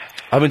 then?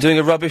 I've been doing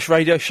a rubbish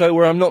radio show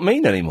where I'm not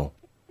mean anymore.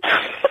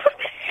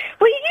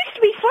 Well, you used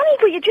to be funny,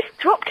 but you just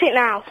dropped it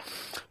now.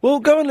 Well,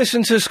 go and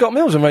listen to Scott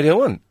Mills on Radio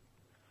 1.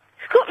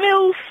 Scott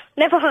Mills,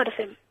 never heard of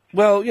him.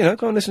 Well,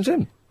 go and listen to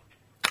him.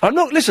 I'm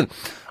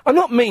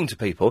not mean to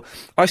people.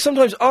 I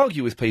sometimes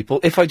argue with people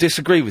if I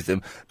disagree with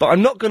them, but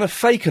I'm not going to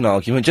fake an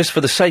argument just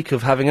for the sake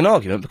of having an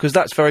argument, because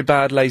that's very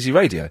bad, lazy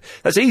radio.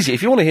 That's easy.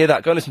 If you want to hear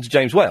that, go and listen to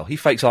James Whale. He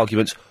fakes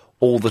arguments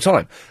all the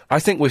time. I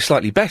think we're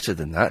slightly better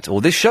than that, or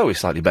this show is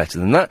slightly better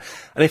than that,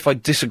 and if I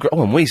disagree...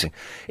 Oh, I'm wheezing.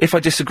 If I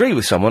disagree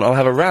with someone, I'll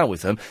have a row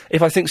with them.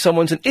 If I think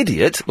someone's an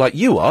idiot, like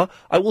you are,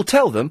 I will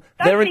tell them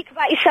Don't speak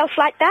about yourself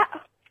like that.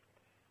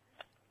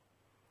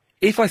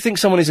 If I think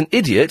someone is an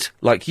idiot,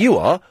 like you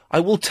are, I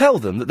will tell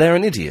them that they're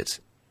an idiot.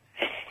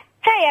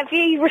 Hey, have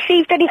you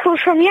received any calls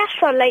from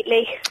Yasser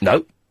lately?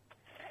 No.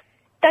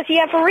 Does he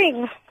have a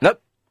ring? Nope.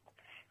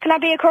 Can I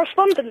be a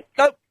correspondent?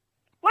 Nope.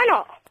 Why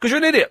not? Because you're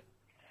an idiot.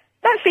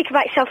 Don't speak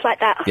about yourself like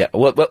that. Yeah,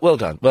 well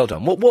done, well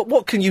done.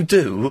 What can you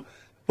do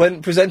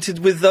when presented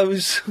with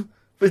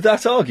with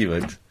that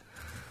argument?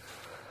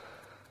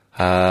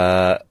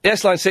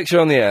 Yes, line 6, you're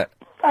on the air.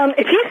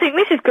 If you think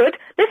this is good,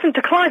 listen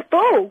to Clive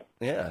Ball.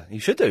 Yeah, you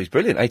should do. He's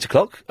brilliant. 8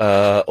 o'clock.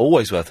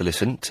 Always worth a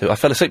listen to. I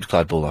fell asleep to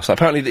Clive Ball last night.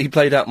 Apparently he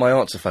played out my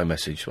answer phone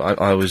message.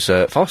 I was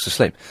fast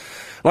asleep.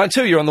 Line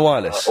 2, you're on the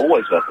wireless.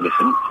 Always worth a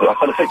listen to. I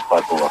fell asleep to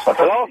Clive Ball last night.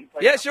 Hello?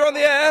 Yes, you're on the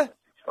air.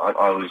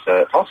 I was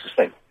fast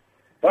asleep.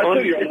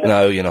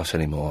 No, you're not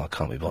anymore. I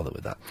can't be bothered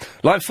with that.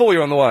 Line 4,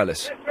 you're on the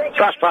wireless.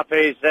 Slush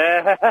Puppies,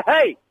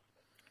 hey!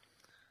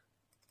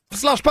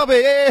 Slush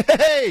Puppy,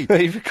 hey!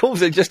 He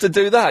calls it just to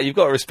do that. You've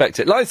got to respect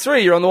it. Line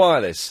 3, you're on the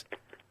wireless.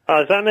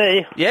 Is that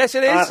me? Yes,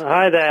 it is.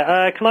 Hi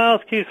there. Can I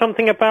ask you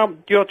something about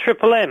your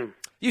Triple M?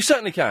 You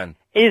certainly can.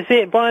 Is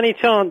it, by any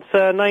chance,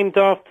 named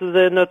after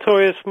the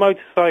notorious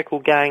motorcycle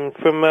gang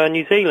from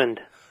New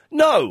Zealand?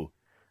 No.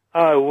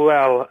 Oh,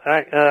 well,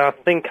 I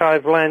think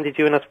I've landed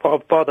you in a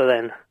spot of bother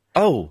then.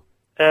 Oh.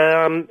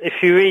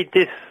 If you read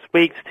this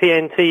week's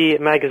TNT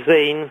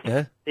magazine,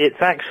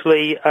 it's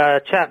actually a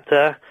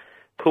chapter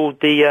called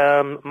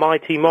the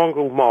Mighty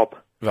Mongrel Mob.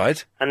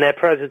 Right. And their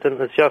president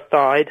has just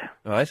died.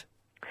 Right.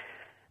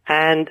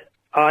 And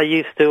I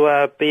used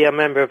to be a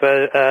member of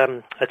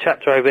a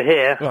chapter over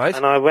here, right?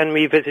 And when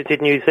we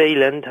visited New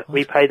Zealand,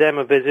 we paid them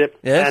a visit,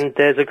 yes? And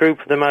there's a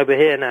group of them over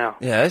here now.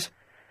 Yes.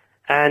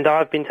 And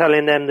I've been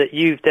telling them that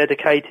you've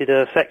dedicated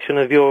a section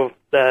of your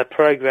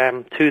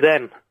programme to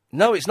them.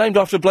 No, it's named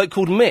after a bloke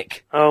called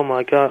Mick. Oh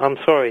my God, I'm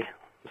sorry.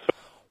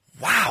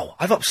 Wow,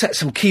 I've upset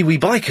some Kiwi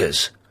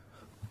bikers.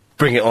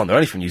 Bring it on, they're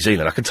only from New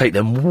Zealand, I can take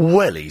them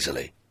well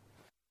easily.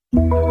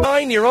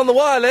 9, you're on the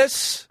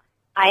wireless.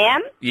 I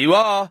am? You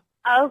are.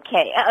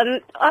 Okay,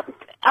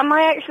 am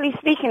I actually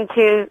speaking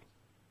to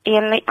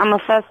Ian Lee? I'm a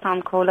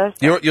first-time caller.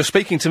 So. You're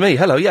speaking to me,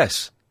 hello,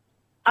 yes.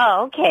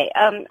 Oh, okay,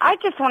 I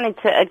just wanted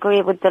to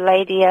agree with the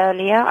lady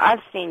earlier.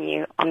 I've seen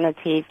you on the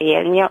TV,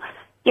 and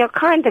you're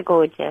kind of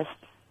gorgeous.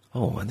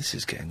 Oh, and this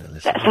is getting a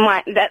listen.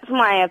 That's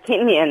my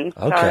opinion.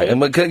 Okay, sorry.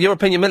 and your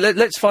opinion,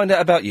 let's find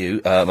out about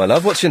you, my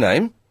love. What's your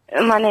name?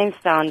 My name's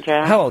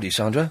Sandra. How old are you,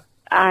 Sandra?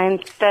 I'm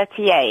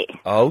 38.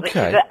 Okay. Which is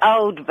an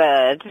old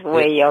bird,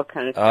 where you're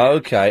concerned.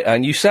 Okay,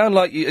 and you sound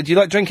like do you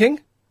like drinking?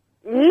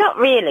 Not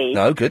really.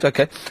 No, good,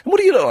 okay. And what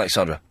do you look like,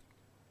 Sandra?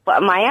 What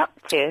am I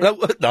up to? No,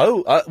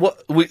 no. What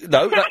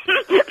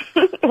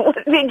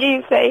did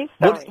you say?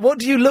 What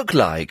do you look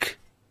like?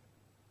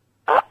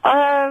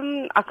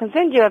 I can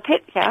send you a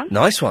picture.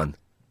 Nice one.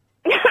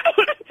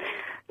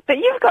 But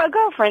you've got a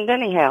girlfriend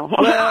anyhow.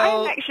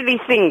 Well, I'm actually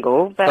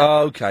single, but...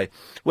 Okay.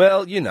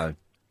 Well, you know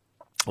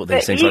what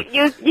these things are.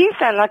 You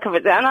sound like a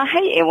bit... And I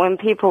hate it when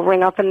people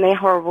ring up and they're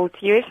horrible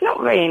to you. It's not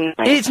very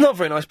nice. It's not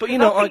very nice, but you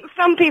know... I think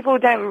some people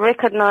don't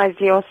recognise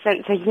your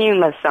sense of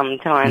humour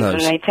sometimes, and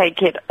they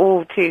take it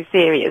all too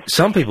serious.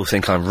 Some people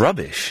think I'm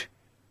rubbish.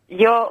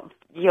 You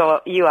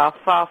are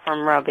far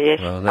from rubbish.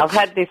 Well, I've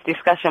had this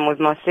discussion with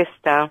my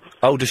sister.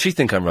 Oh, does she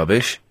think I'm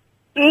rubbish?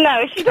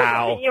 No, she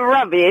doesn't think you're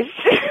rubbish.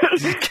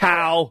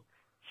 Cow.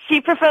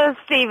 She prefers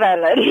Steve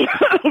Allen.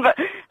 But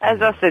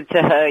as I said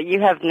to her, you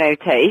have no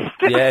taste.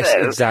 Yes,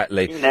 So,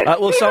 exactly. you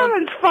know, Steve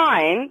Allen's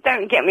fine,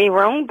 don't get me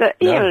wrong, but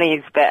Ian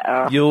Lee's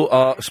better. You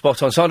are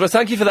spot on. Sandra,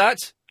 thank you for that.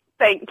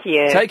 Thank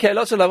you. Take care,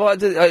 lots of love.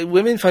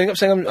 Women phoning up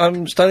saying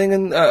I'm stunning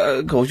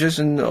and gorgeous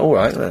and all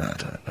right. I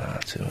don't know how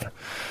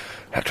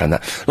to try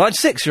that. Line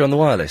 6, you're on the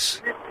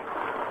wireless.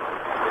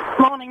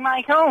 Morning,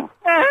 Michael.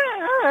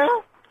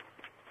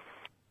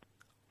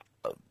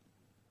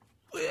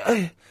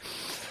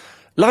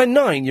 Line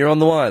 9, you're on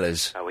the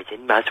wireless. I was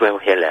in Muswell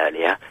Hill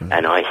earlier,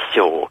 and I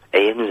saw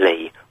Ian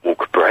Lee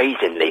walk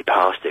brazenly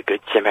past a Good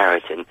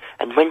Samaritan,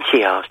 and when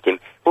she asked him,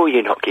 will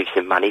you not give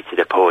some money to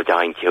the poor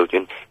dying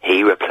children,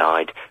 he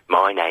replied,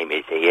 my name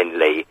is Ian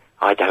Lee,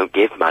 I don't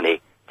give money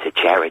to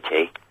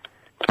charity.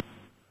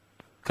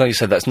 Like you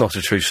said, that's not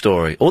a true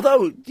story.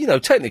 Although, you know,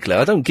 technically,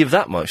 I don't give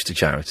that much to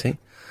charity.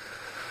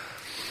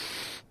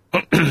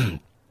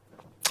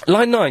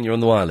 Line 9, you're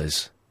on the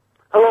wireless.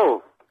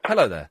 Hello.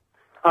 Hello there.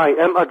 Hi,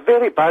 I had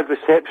very bad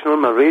reception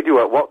on my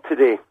radio at work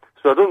today,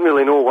 so I don't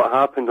really know what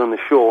happened on the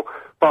show,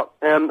 but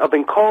I've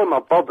been calling my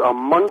bird a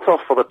munter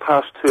for the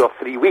past 2 or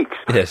 3 weeks.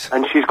 Yes.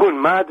 And she's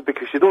going mad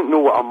because she don't know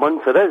what a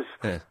munter is.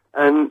 Yes.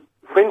 And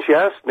when she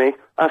asked me,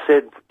 I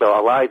said, well, I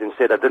lied and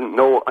said I didn't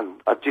know,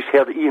 and I just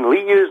heard Ian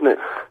Lee using it.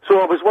 So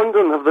I was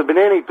wondering, have there been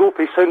any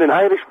dopey-sounding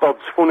Irish birds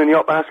phoning you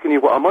up asking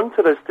you what a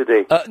munter is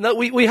today? No,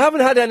 we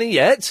haven't had any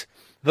yet,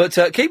 but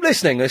keep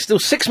listening. There's still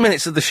 6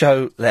 minutes of the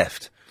show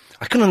left.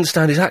 I couldn't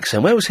understand his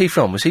accent. Where was he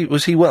from? Was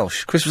he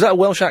Welsh? Chris, was that a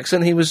Welsh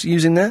accent he was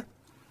using there?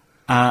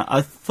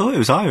 I thought it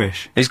was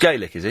Irish. He's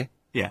Gaelic, is he?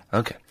 Yeah.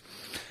 Okay.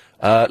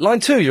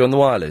 Line 2, you're on the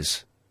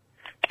wireless.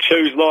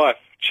 Choose life.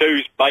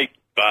 Choose baked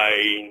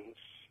beans.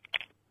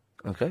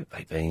 Okay,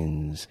 baked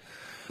beans.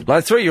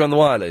 Line 3, you're on the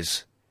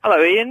wireless.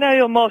 Hello, Ian. Now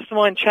you're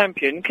Mastermind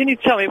Champion. Can you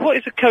tell me, what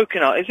is a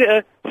coconut? Is it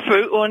a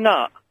fruit or a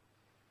nut?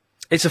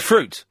 It's a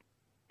fruit.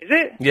 Is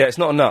it? Yeah, it's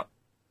not a nut.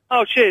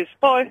 Oh, cheers.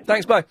 Bye.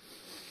 Thanks, bye.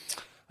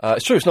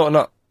 It's true, it's not a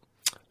nut.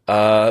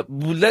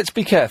 Let's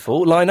be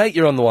careful. Line 8,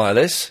 you're on the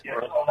wireless.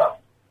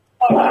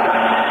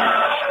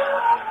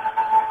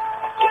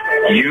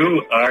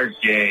 You are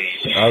gay.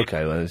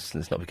 Okay, well, let's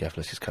not be careful.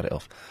 Let's just cut it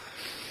off.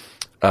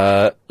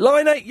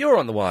 Line 8, you're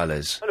on the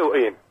wireless. Hello,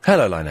 Ian.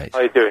 Hello, Line 8.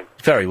 How you doing?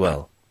 Very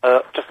well.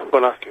 Just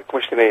going to ask you a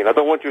question, Ian. I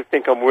don't want you to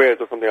think I'm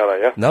weird or something like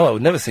that, yeah? No, I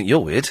would never think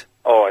you're weird.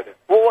 Oh, I did.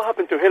 Well, what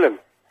happened to Helen?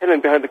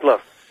 Helen behind the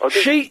glass.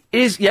 She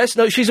is, yes,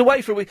 no, she's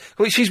away for a week.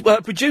 Well, she's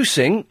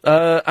producing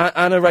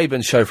Anna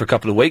Rabin's show for a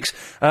couple of weeks,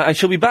 and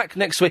she'll be back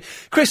next week.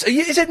 Chris,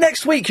 is it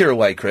next week you're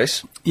away,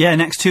 Chris? Yeah,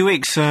 next 2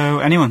 weeks, so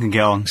anyone can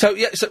get on. So,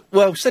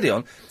 well, steady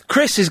on.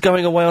 Chris is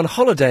going away on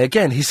holiday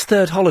again, his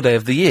 3rd holiday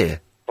of the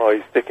year. Oh,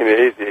 he's taking it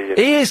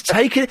easy. He is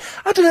taking it.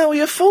 I don't know how he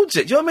affords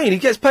it. Do you know what I mean? He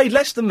gets paid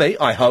less than me,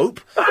 I hope.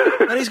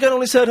 And he's going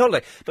on his 3rd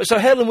holiday. But so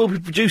Helen will be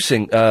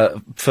producing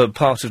for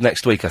part of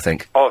next week, I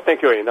think. Oh,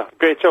 thank you, Ian.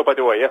 Great show, by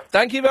the way, yeah?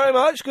 Thank you very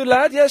much. Good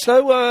lad. Yes,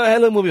 no,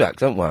 Helen will be back.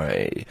 Don't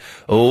worry.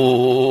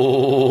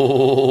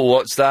 Oh,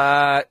 what's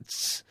that?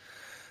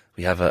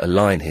 We have a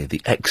line here, the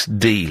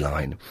XD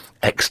line,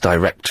 X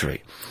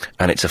directory.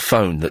 And it's a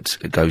phone that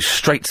goes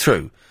straight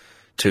through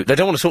to... They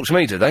don't want to talk to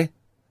me, do they?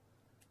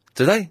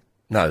 Do they?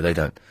 No, they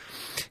don't.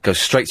 Goes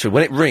straight through.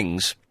 When it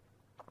rings,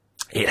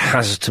 it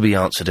has to be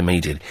answered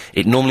immediately.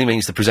 It normally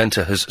means the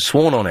presenter has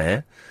sworn on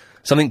air,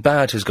 something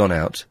bad has gone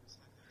out.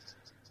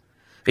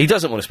 He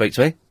doesn't want to speak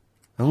to me.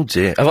 Oh,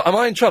 dear. Am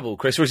I in trouble,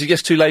 Chris, or is he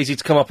just too lazy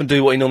to come up and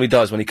do what he normally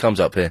does when he comes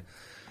up here?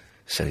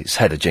 So his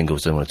head of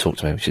jingles doesn't want to talk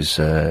to me, which is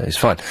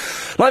fine.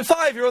 Line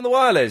 5, you're on the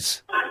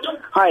wireless.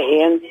 Hi,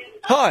 Ian.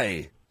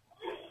 Hi.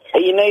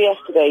 You know,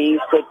 yesterday you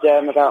said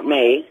about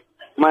me.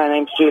 My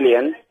name's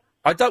Julian.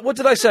 What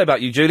did I say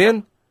about you,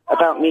 Julian?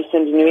 About me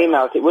sending you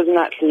emails. It wasn't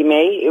actually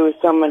me. It was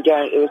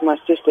it was my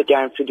sister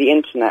going through the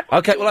internet.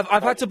 Okay, well,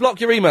 I've had to block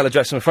your email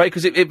address, I'm afraid,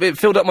 because it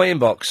filled up my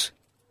inbox.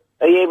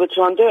 Are you able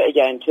to undo it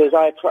again? Because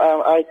I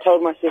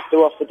told my sister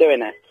off for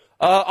doing it.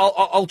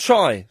 I'll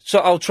try. So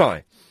I'll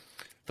try.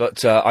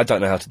 But I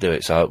don't know how to do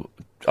it, so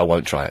I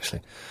won't try,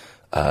 actually.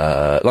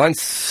 Line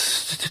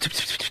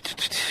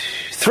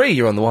 3,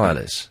 you're on the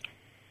wireless.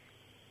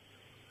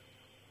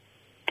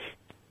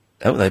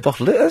 Oh, they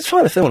bottled it. That's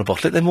fine if they want to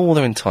bottle it. They're more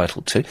they're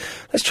entitled to.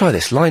 Let's try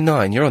this. Line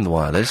 9, you're on the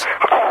wireless.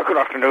 Good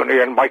afternoon,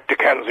 Ian. Mike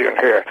Dickensian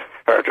here.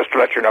 Just to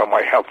let you know,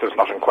 my health is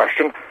not in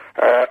question.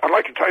 I'd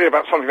like to tell you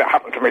about something that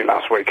happened to me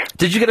last week.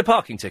 Did you get a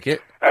parking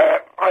ticket?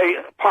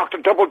 I parked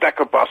a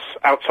double-decker bus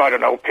outside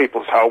an old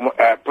people's home,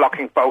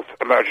 blocking both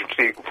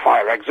emergency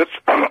fire exits,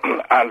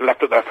 and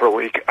left it there for a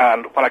week.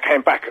 And when I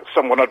came back,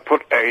 someone had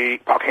put a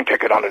parking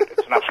ticket on it.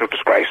 It's an absolute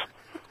disgrace.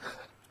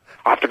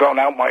 I have to go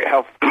now. My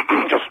health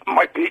just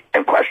might be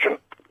in question.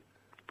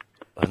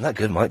 Wasn't that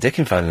good? Mike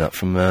Dickin phoning up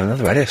from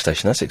another radio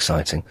station. That's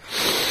exciting.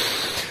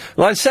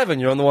 Line 7,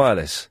 you're on the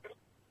wireless.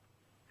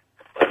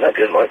 Wasn't that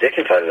good? Mike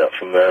Dickin phoning up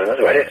from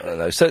another radio.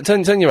 Hello. So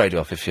turn your radio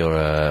off if you're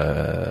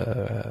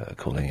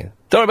calling in.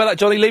 Don't worry about that,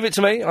 Johnny. Leave it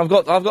to me. I've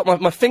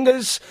got my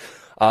fingers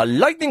are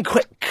lightning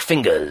quick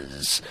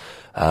fingers.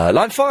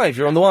 Line 5,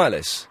 you're on the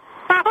wireless.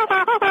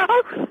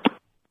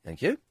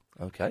 Thank you.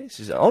 Okay, this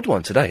is an odd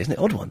one today, isn't it?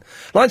 Odd one.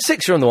 Line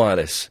 6, you're on the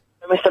wireless.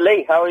 Mr.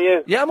 Lee, how are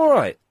you? Yeah, I'm all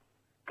right.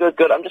 Good,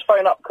 good. I'm just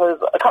phoning up because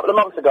a couple of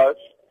months ago,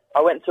 I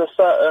went to a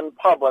certain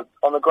pub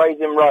on the Gray's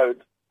Inn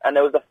Road, and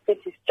there was the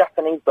fittest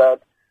Japanese bird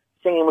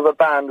singing with a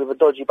band with a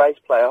dodgy bass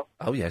player.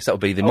 Oh, yes, that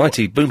would be the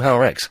mighty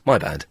Boomhauer X, my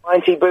band.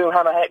 Mighty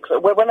Boomhauer X.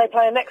 When they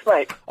playing next,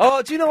 mate?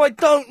 Oh, do you know, I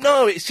don't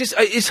know. It's just,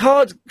 it's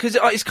hard, because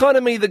it's kind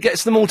of me that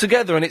gets them all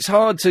together, and it's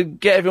hard to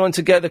get everyone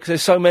together because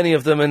there's so many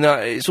of them, and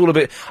it's all a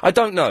bit, I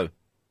don't know.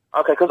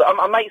 Okay, because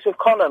I'm mates with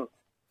Conan.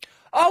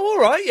 Oh, all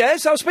right,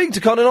 yes, I was speaking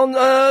to Conan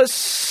on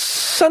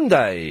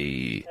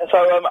Sunday. So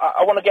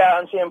I want to get out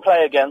and see him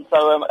play again,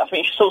 so I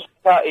think you should sort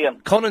it out, Ian.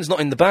 Conan's not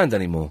in the band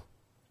anymore.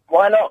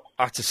 Why not?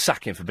 I had to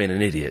sack him for being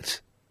an idiot.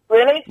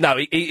 Really? No,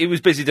 he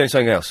was busy doing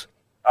something else.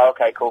 Oh,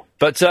 okay, cool.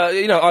 But,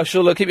 you know, I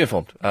shall keep you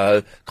informed.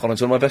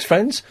 Conan's one of my best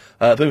friends.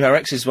 Boomhauer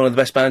X is one of the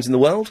best bands in the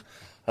world.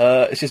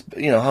 It's just,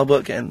 you know, hard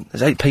work getting...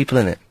 There's 8 people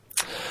in it.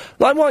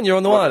 Line 1, you're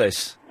on the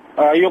wireless.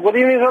 Good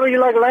evening, sir.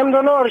 You like lamb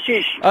doner or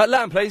shish?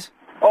 Lamb, please.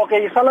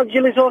 Okay, salad,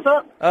 chili sauce,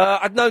 sir?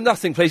 No,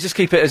 nothing, please. Just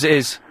keep it as it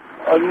is.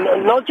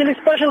 No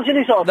special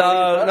chili sauce?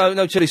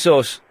 No chili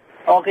sauce.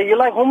 Okay, you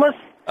like hummus?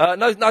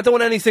 No, I don't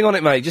want anything on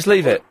it, mate. Just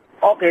leave it.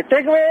 Okay,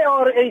 takeaway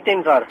or eat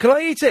in, sir? Can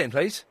I eat in,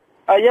 please?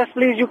 Yes,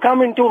 please. You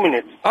come in 2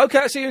 minutes. Okay,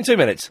 I'll see you in 2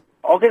 minutes.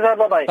 Okay, sir.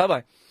 Bye-bye.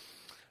 Bye-bye.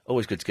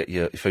 Always good to get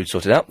your food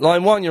sorted out.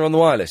 Line 1, you're on the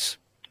wireless.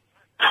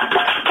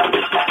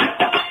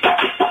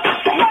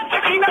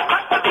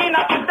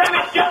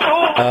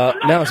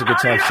 Now's a good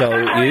time to tell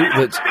you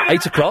that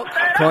 8 o'clock,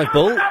 Clive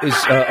Bull is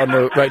on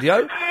the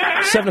radio.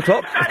 7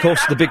 o'clock, of course,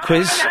 the big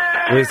quiz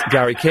with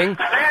Gary King.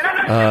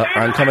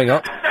 And coming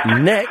up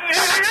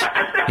next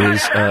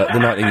is the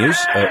Nightly News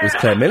with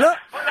Claire Miller.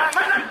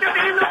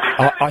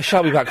 I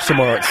shall be back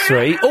tomorrow at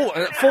 3. Oh,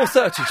 and at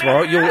 4:30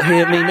 tomorrow, you'll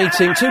hear me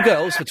meeting 2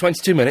 girls for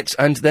 22 minutes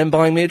and them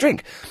buying me a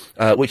drink,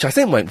 which I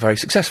think went very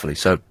successfully,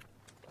 so...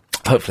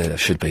 Hopefully that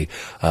should be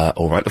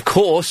all right. Of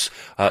course,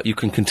 you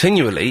can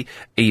continually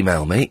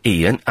email me,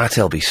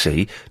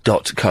 ian@lbc.co.uk.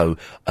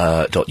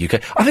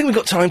 I think we've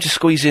got time to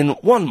squeeze in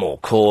one more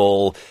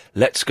call.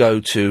 Let's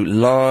go to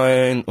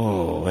line...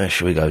 Oh, where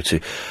should we go to?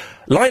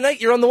 Line 8,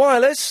 you're on the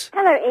wireless.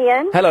 Hello,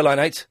 Ian. Hello, Line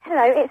 8.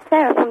 Hello, it's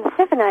Sarah from the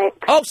Sevenoaks.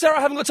 Oh, Sarah,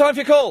 I haven't got time for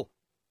your call.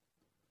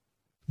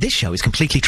 This show is completely